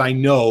 because I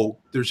know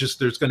there's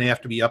going to have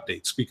to be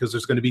updates because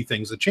there's going to be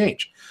things that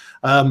change.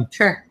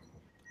 Sure.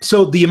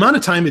 So the amount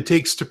of time it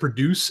takes to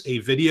produce a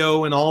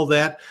video and all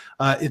that,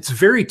 it's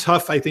very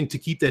tough, I think, to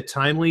keep that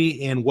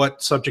timely and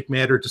what subject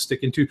matter to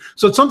stick into.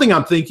 So it's something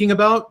I'm thinking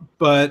about,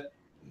 but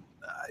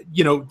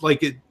you know,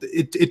 like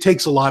it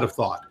takes a lot of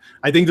thought.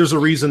 I think there's a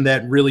reason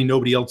that really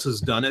nobody else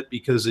has done it,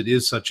 because it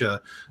is such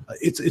a,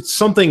 it's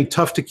something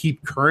tough to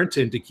keep current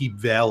and to keep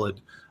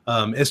valid.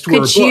 As to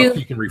where a book,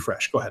 you can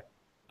refresh. Go ahead.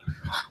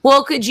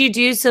 Well, could you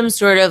do some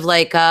sort of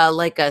like a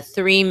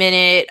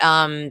 3-minute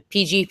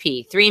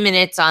PGP, 3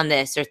 minutes on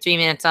this or 3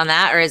 minutes on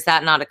that, or is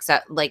that not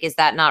is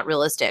that not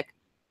realistic?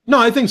 No,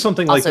 I think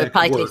something like that. Also, it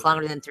probably takes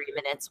longer than 3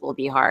 minutes. Will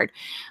be hard.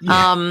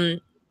 Yeah.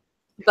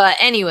 But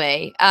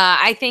anyway,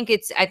 I think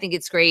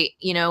it's great.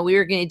 You know, we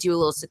were going to do a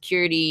little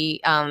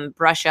security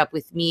brush up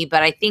with me,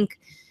 but I think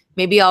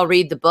maybe I'll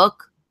read the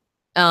book,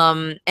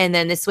 and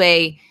then this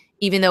way,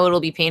 even though it'll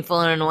be painful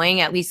and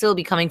annoying, at least it'll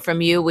be coming from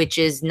you, which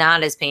is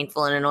not as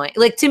painful and annoying.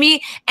 Like, to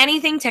me,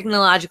 anything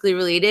technologically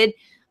related,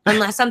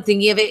 unless I'm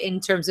thinking of it in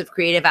terms of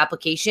creative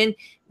application,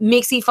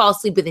 makes me fall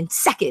asleep within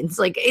seconds.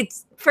 Like,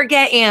 it's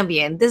forget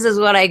Ambien. This is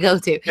what I go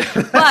to.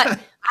 But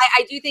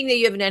I do think that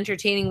you have an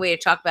entertaining way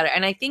to talk about it.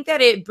 And I think that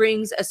it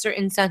brings a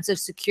certain sense of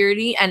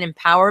security and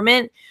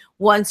empowerment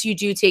once you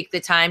do take the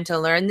time to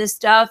learn this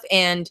stuff.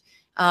 And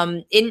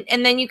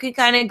then you can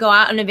kind of go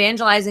out and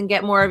evangelize and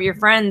get more of your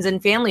friends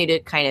and family to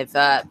kind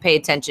of pay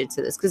attention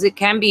to this, because it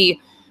can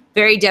be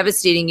very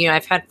devastating. You know,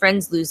 I've had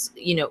friends lose,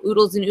 you know,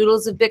 oodles and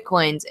oodles of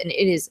Bitcoins, and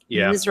it is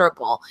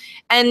miserable.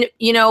 And,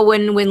 you know,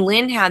 when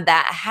Lynn had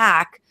that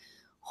hack,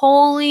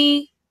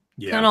 holy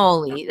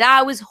cannoli,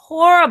 that was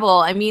horrible.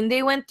 I mean,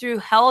 they went through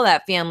hell,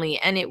 that family,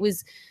 and it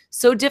was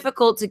so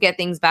difficult to get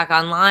things back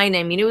online.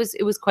 I mean, it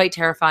was quite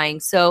terrifying.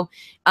 So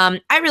I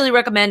really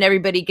recommend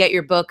everybody get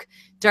your book,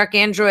 Dark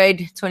Android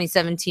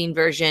 2017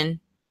 version.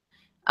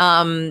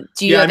 Do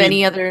you have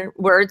any other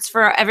words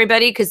for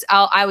everybody? Because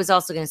I was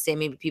also going to say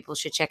maybe people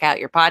should check out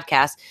your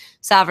podcast,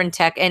 Sovryn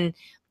Tech. And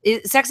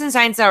Sex and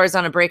Science Hour is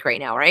on a break right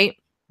now, right?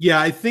 Yeah,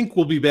 I think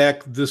we'll be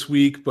back this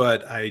week,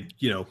 but I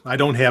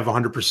don't have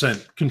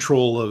 100%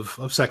 control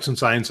of Sex and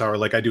Science Hour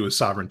like I do with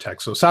Sovryn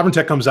Tech. So Sovryn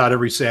Tech comes out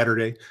every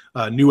Saturday.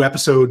 New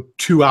episode,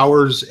 2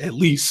 hours at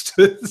least.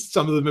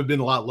 Some of them have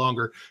been a lot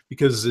longer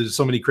because there's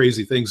so many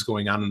crazy things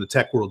going on in the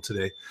tech world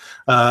today.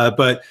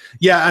 But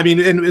yeah, I mean,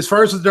 and as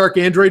far as the Dark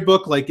Android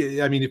book, like,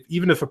 I mean,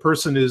 even if a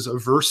person is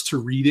averse to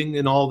reading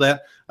and all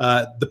that,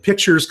 the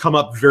pictures come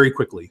up very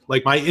quickly.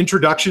 Like my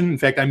introduction, in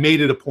fact, I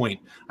made it a point.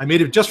 I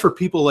made it just for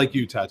people like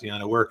you,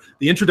 Tatiana, where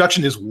the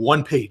introduction is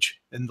 1 page.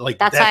 And like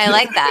that's why I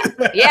like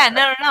that. Yeah,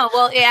 no.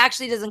 Well, it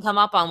actually doesn't come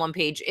up on 1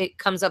 page. It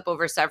comes up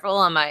over several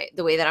on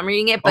the way that I'm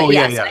reading it. But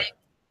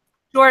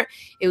short,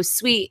 it was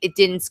sweet. It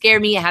didn't scare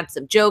me. It had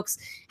some jokes,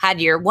 had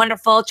your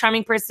wonderful,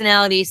 charming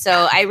personality.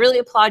 So I really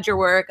applaud your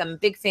work. I'm a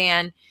big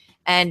fan.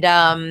 And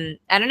I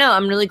don't know,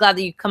 I'm really glad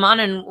that you come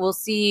on, and we'll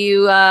see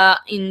you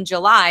in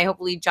July.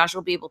 Hopefully Josh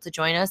will be able to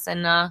join us,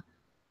 and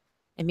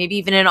maybe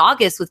even in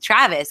August with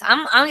Travis.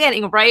 I'm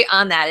getting right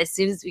on that. As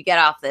soon as we get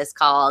off this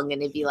call, I'm going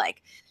to be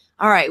like,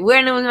 all right,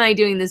 when am I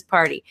doing this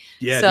party?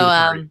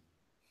 Yeah.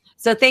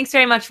 So thanks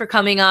very much for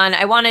coming on.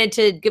 I wanted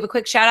to give a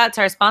quick shout out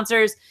to our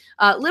sponsors,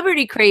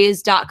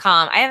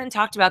 libertycraze.com. I haven't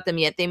talked about them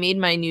yet. They made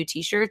my new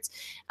t-shirts.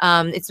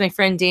 It's my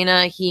friend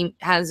Dana. He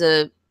has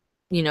a,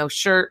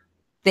 shirt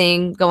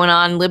thing going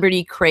on,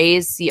 Liberty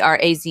Craze,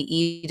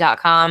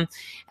 CRAZE.com.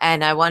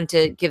 And I wanted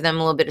to give them a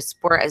little bit of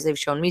support as they've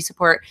shown me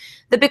support.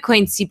 The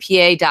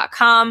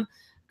BitcoinCPA.com.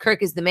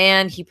 Kirk is the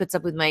man. He puts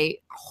up with my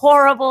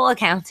horrible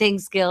accounting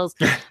skills.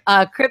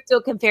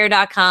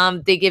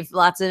 CryptoCompare.com. They give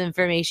lots of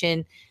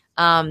information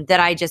that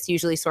I just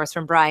usually source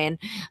from Brian.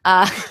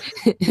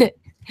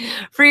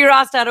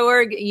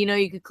 FreeRoss.org,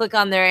 you could click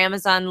on their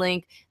Amazon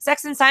link.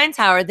 Sex and Science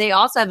Hour, they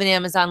also have an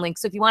Amazon link.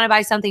 So if you want to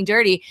buy something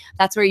dirty,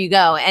 that's where you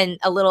go. And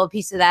a little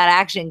piece of that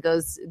action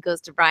goes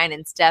to Brian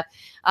and Steph.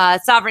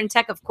 Sovryn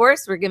Tech, of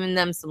course, we're giving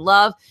them some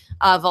love.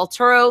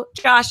 Vaultoro,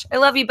 Josh, I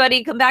love you,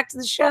 buddy. Come back to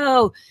the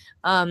show.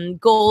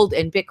 Gold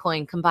and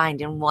Bitcoin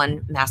combined in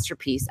one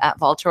masterpiece at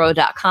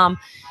Vaultoro.com.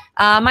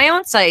 My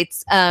own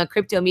sites,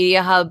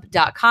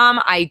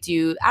 cryptomediahub.com. I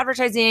do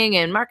advertising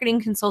and marketing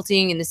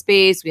consulting in the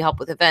space. We help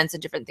with events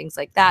and different things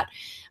like that.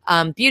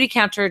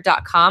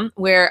 Beautycounter.com,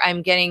 where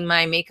I'm getting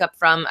my makeup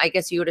from. I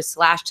guess you go to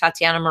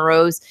 /Tatiana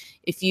Moroz.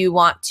 If you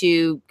want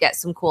to get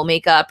some cool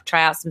makeup,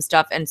 try out some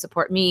stuff, and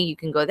support me, you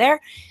can go there.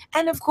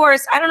 And of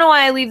course, I don't know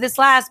why I leave this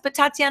last, but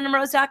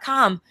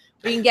TatianaMoroz.com,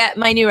 where you can get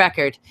my new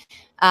record,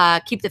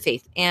 Keep the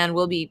Faith. And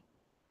we'll be,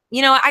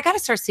 I got to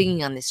start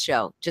singing on this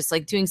show, just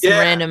like doing some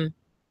random.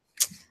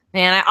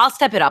 Man, I'll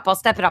step it up. I'll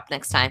step it up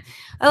next time.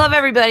 I love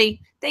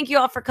everybody. Thank you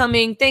all for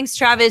coming. Thanks,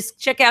 Travis.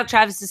 Check out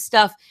Travis's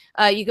stuff.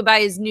 You can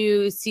buy his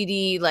new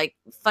CD, like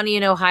Funny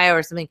in Ohio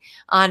or something,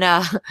 on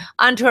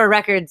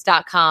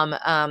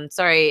ontourrecords.com.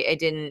 Sorry, I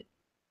didn't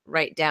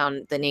write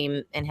down the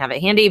name and have it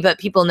handy, but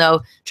people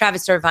know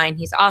Travis Irvine.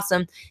 He's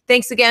awesome.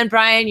 Thanks again,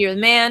 Brian. You're the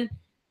man.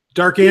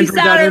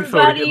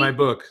 Darkandroid.info to get my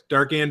book.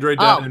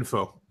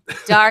 Darkandroid.info.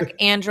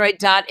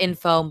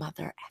 Darkandroid.info,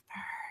 mother effer.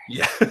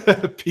 Yeah.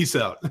 Peace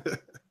out.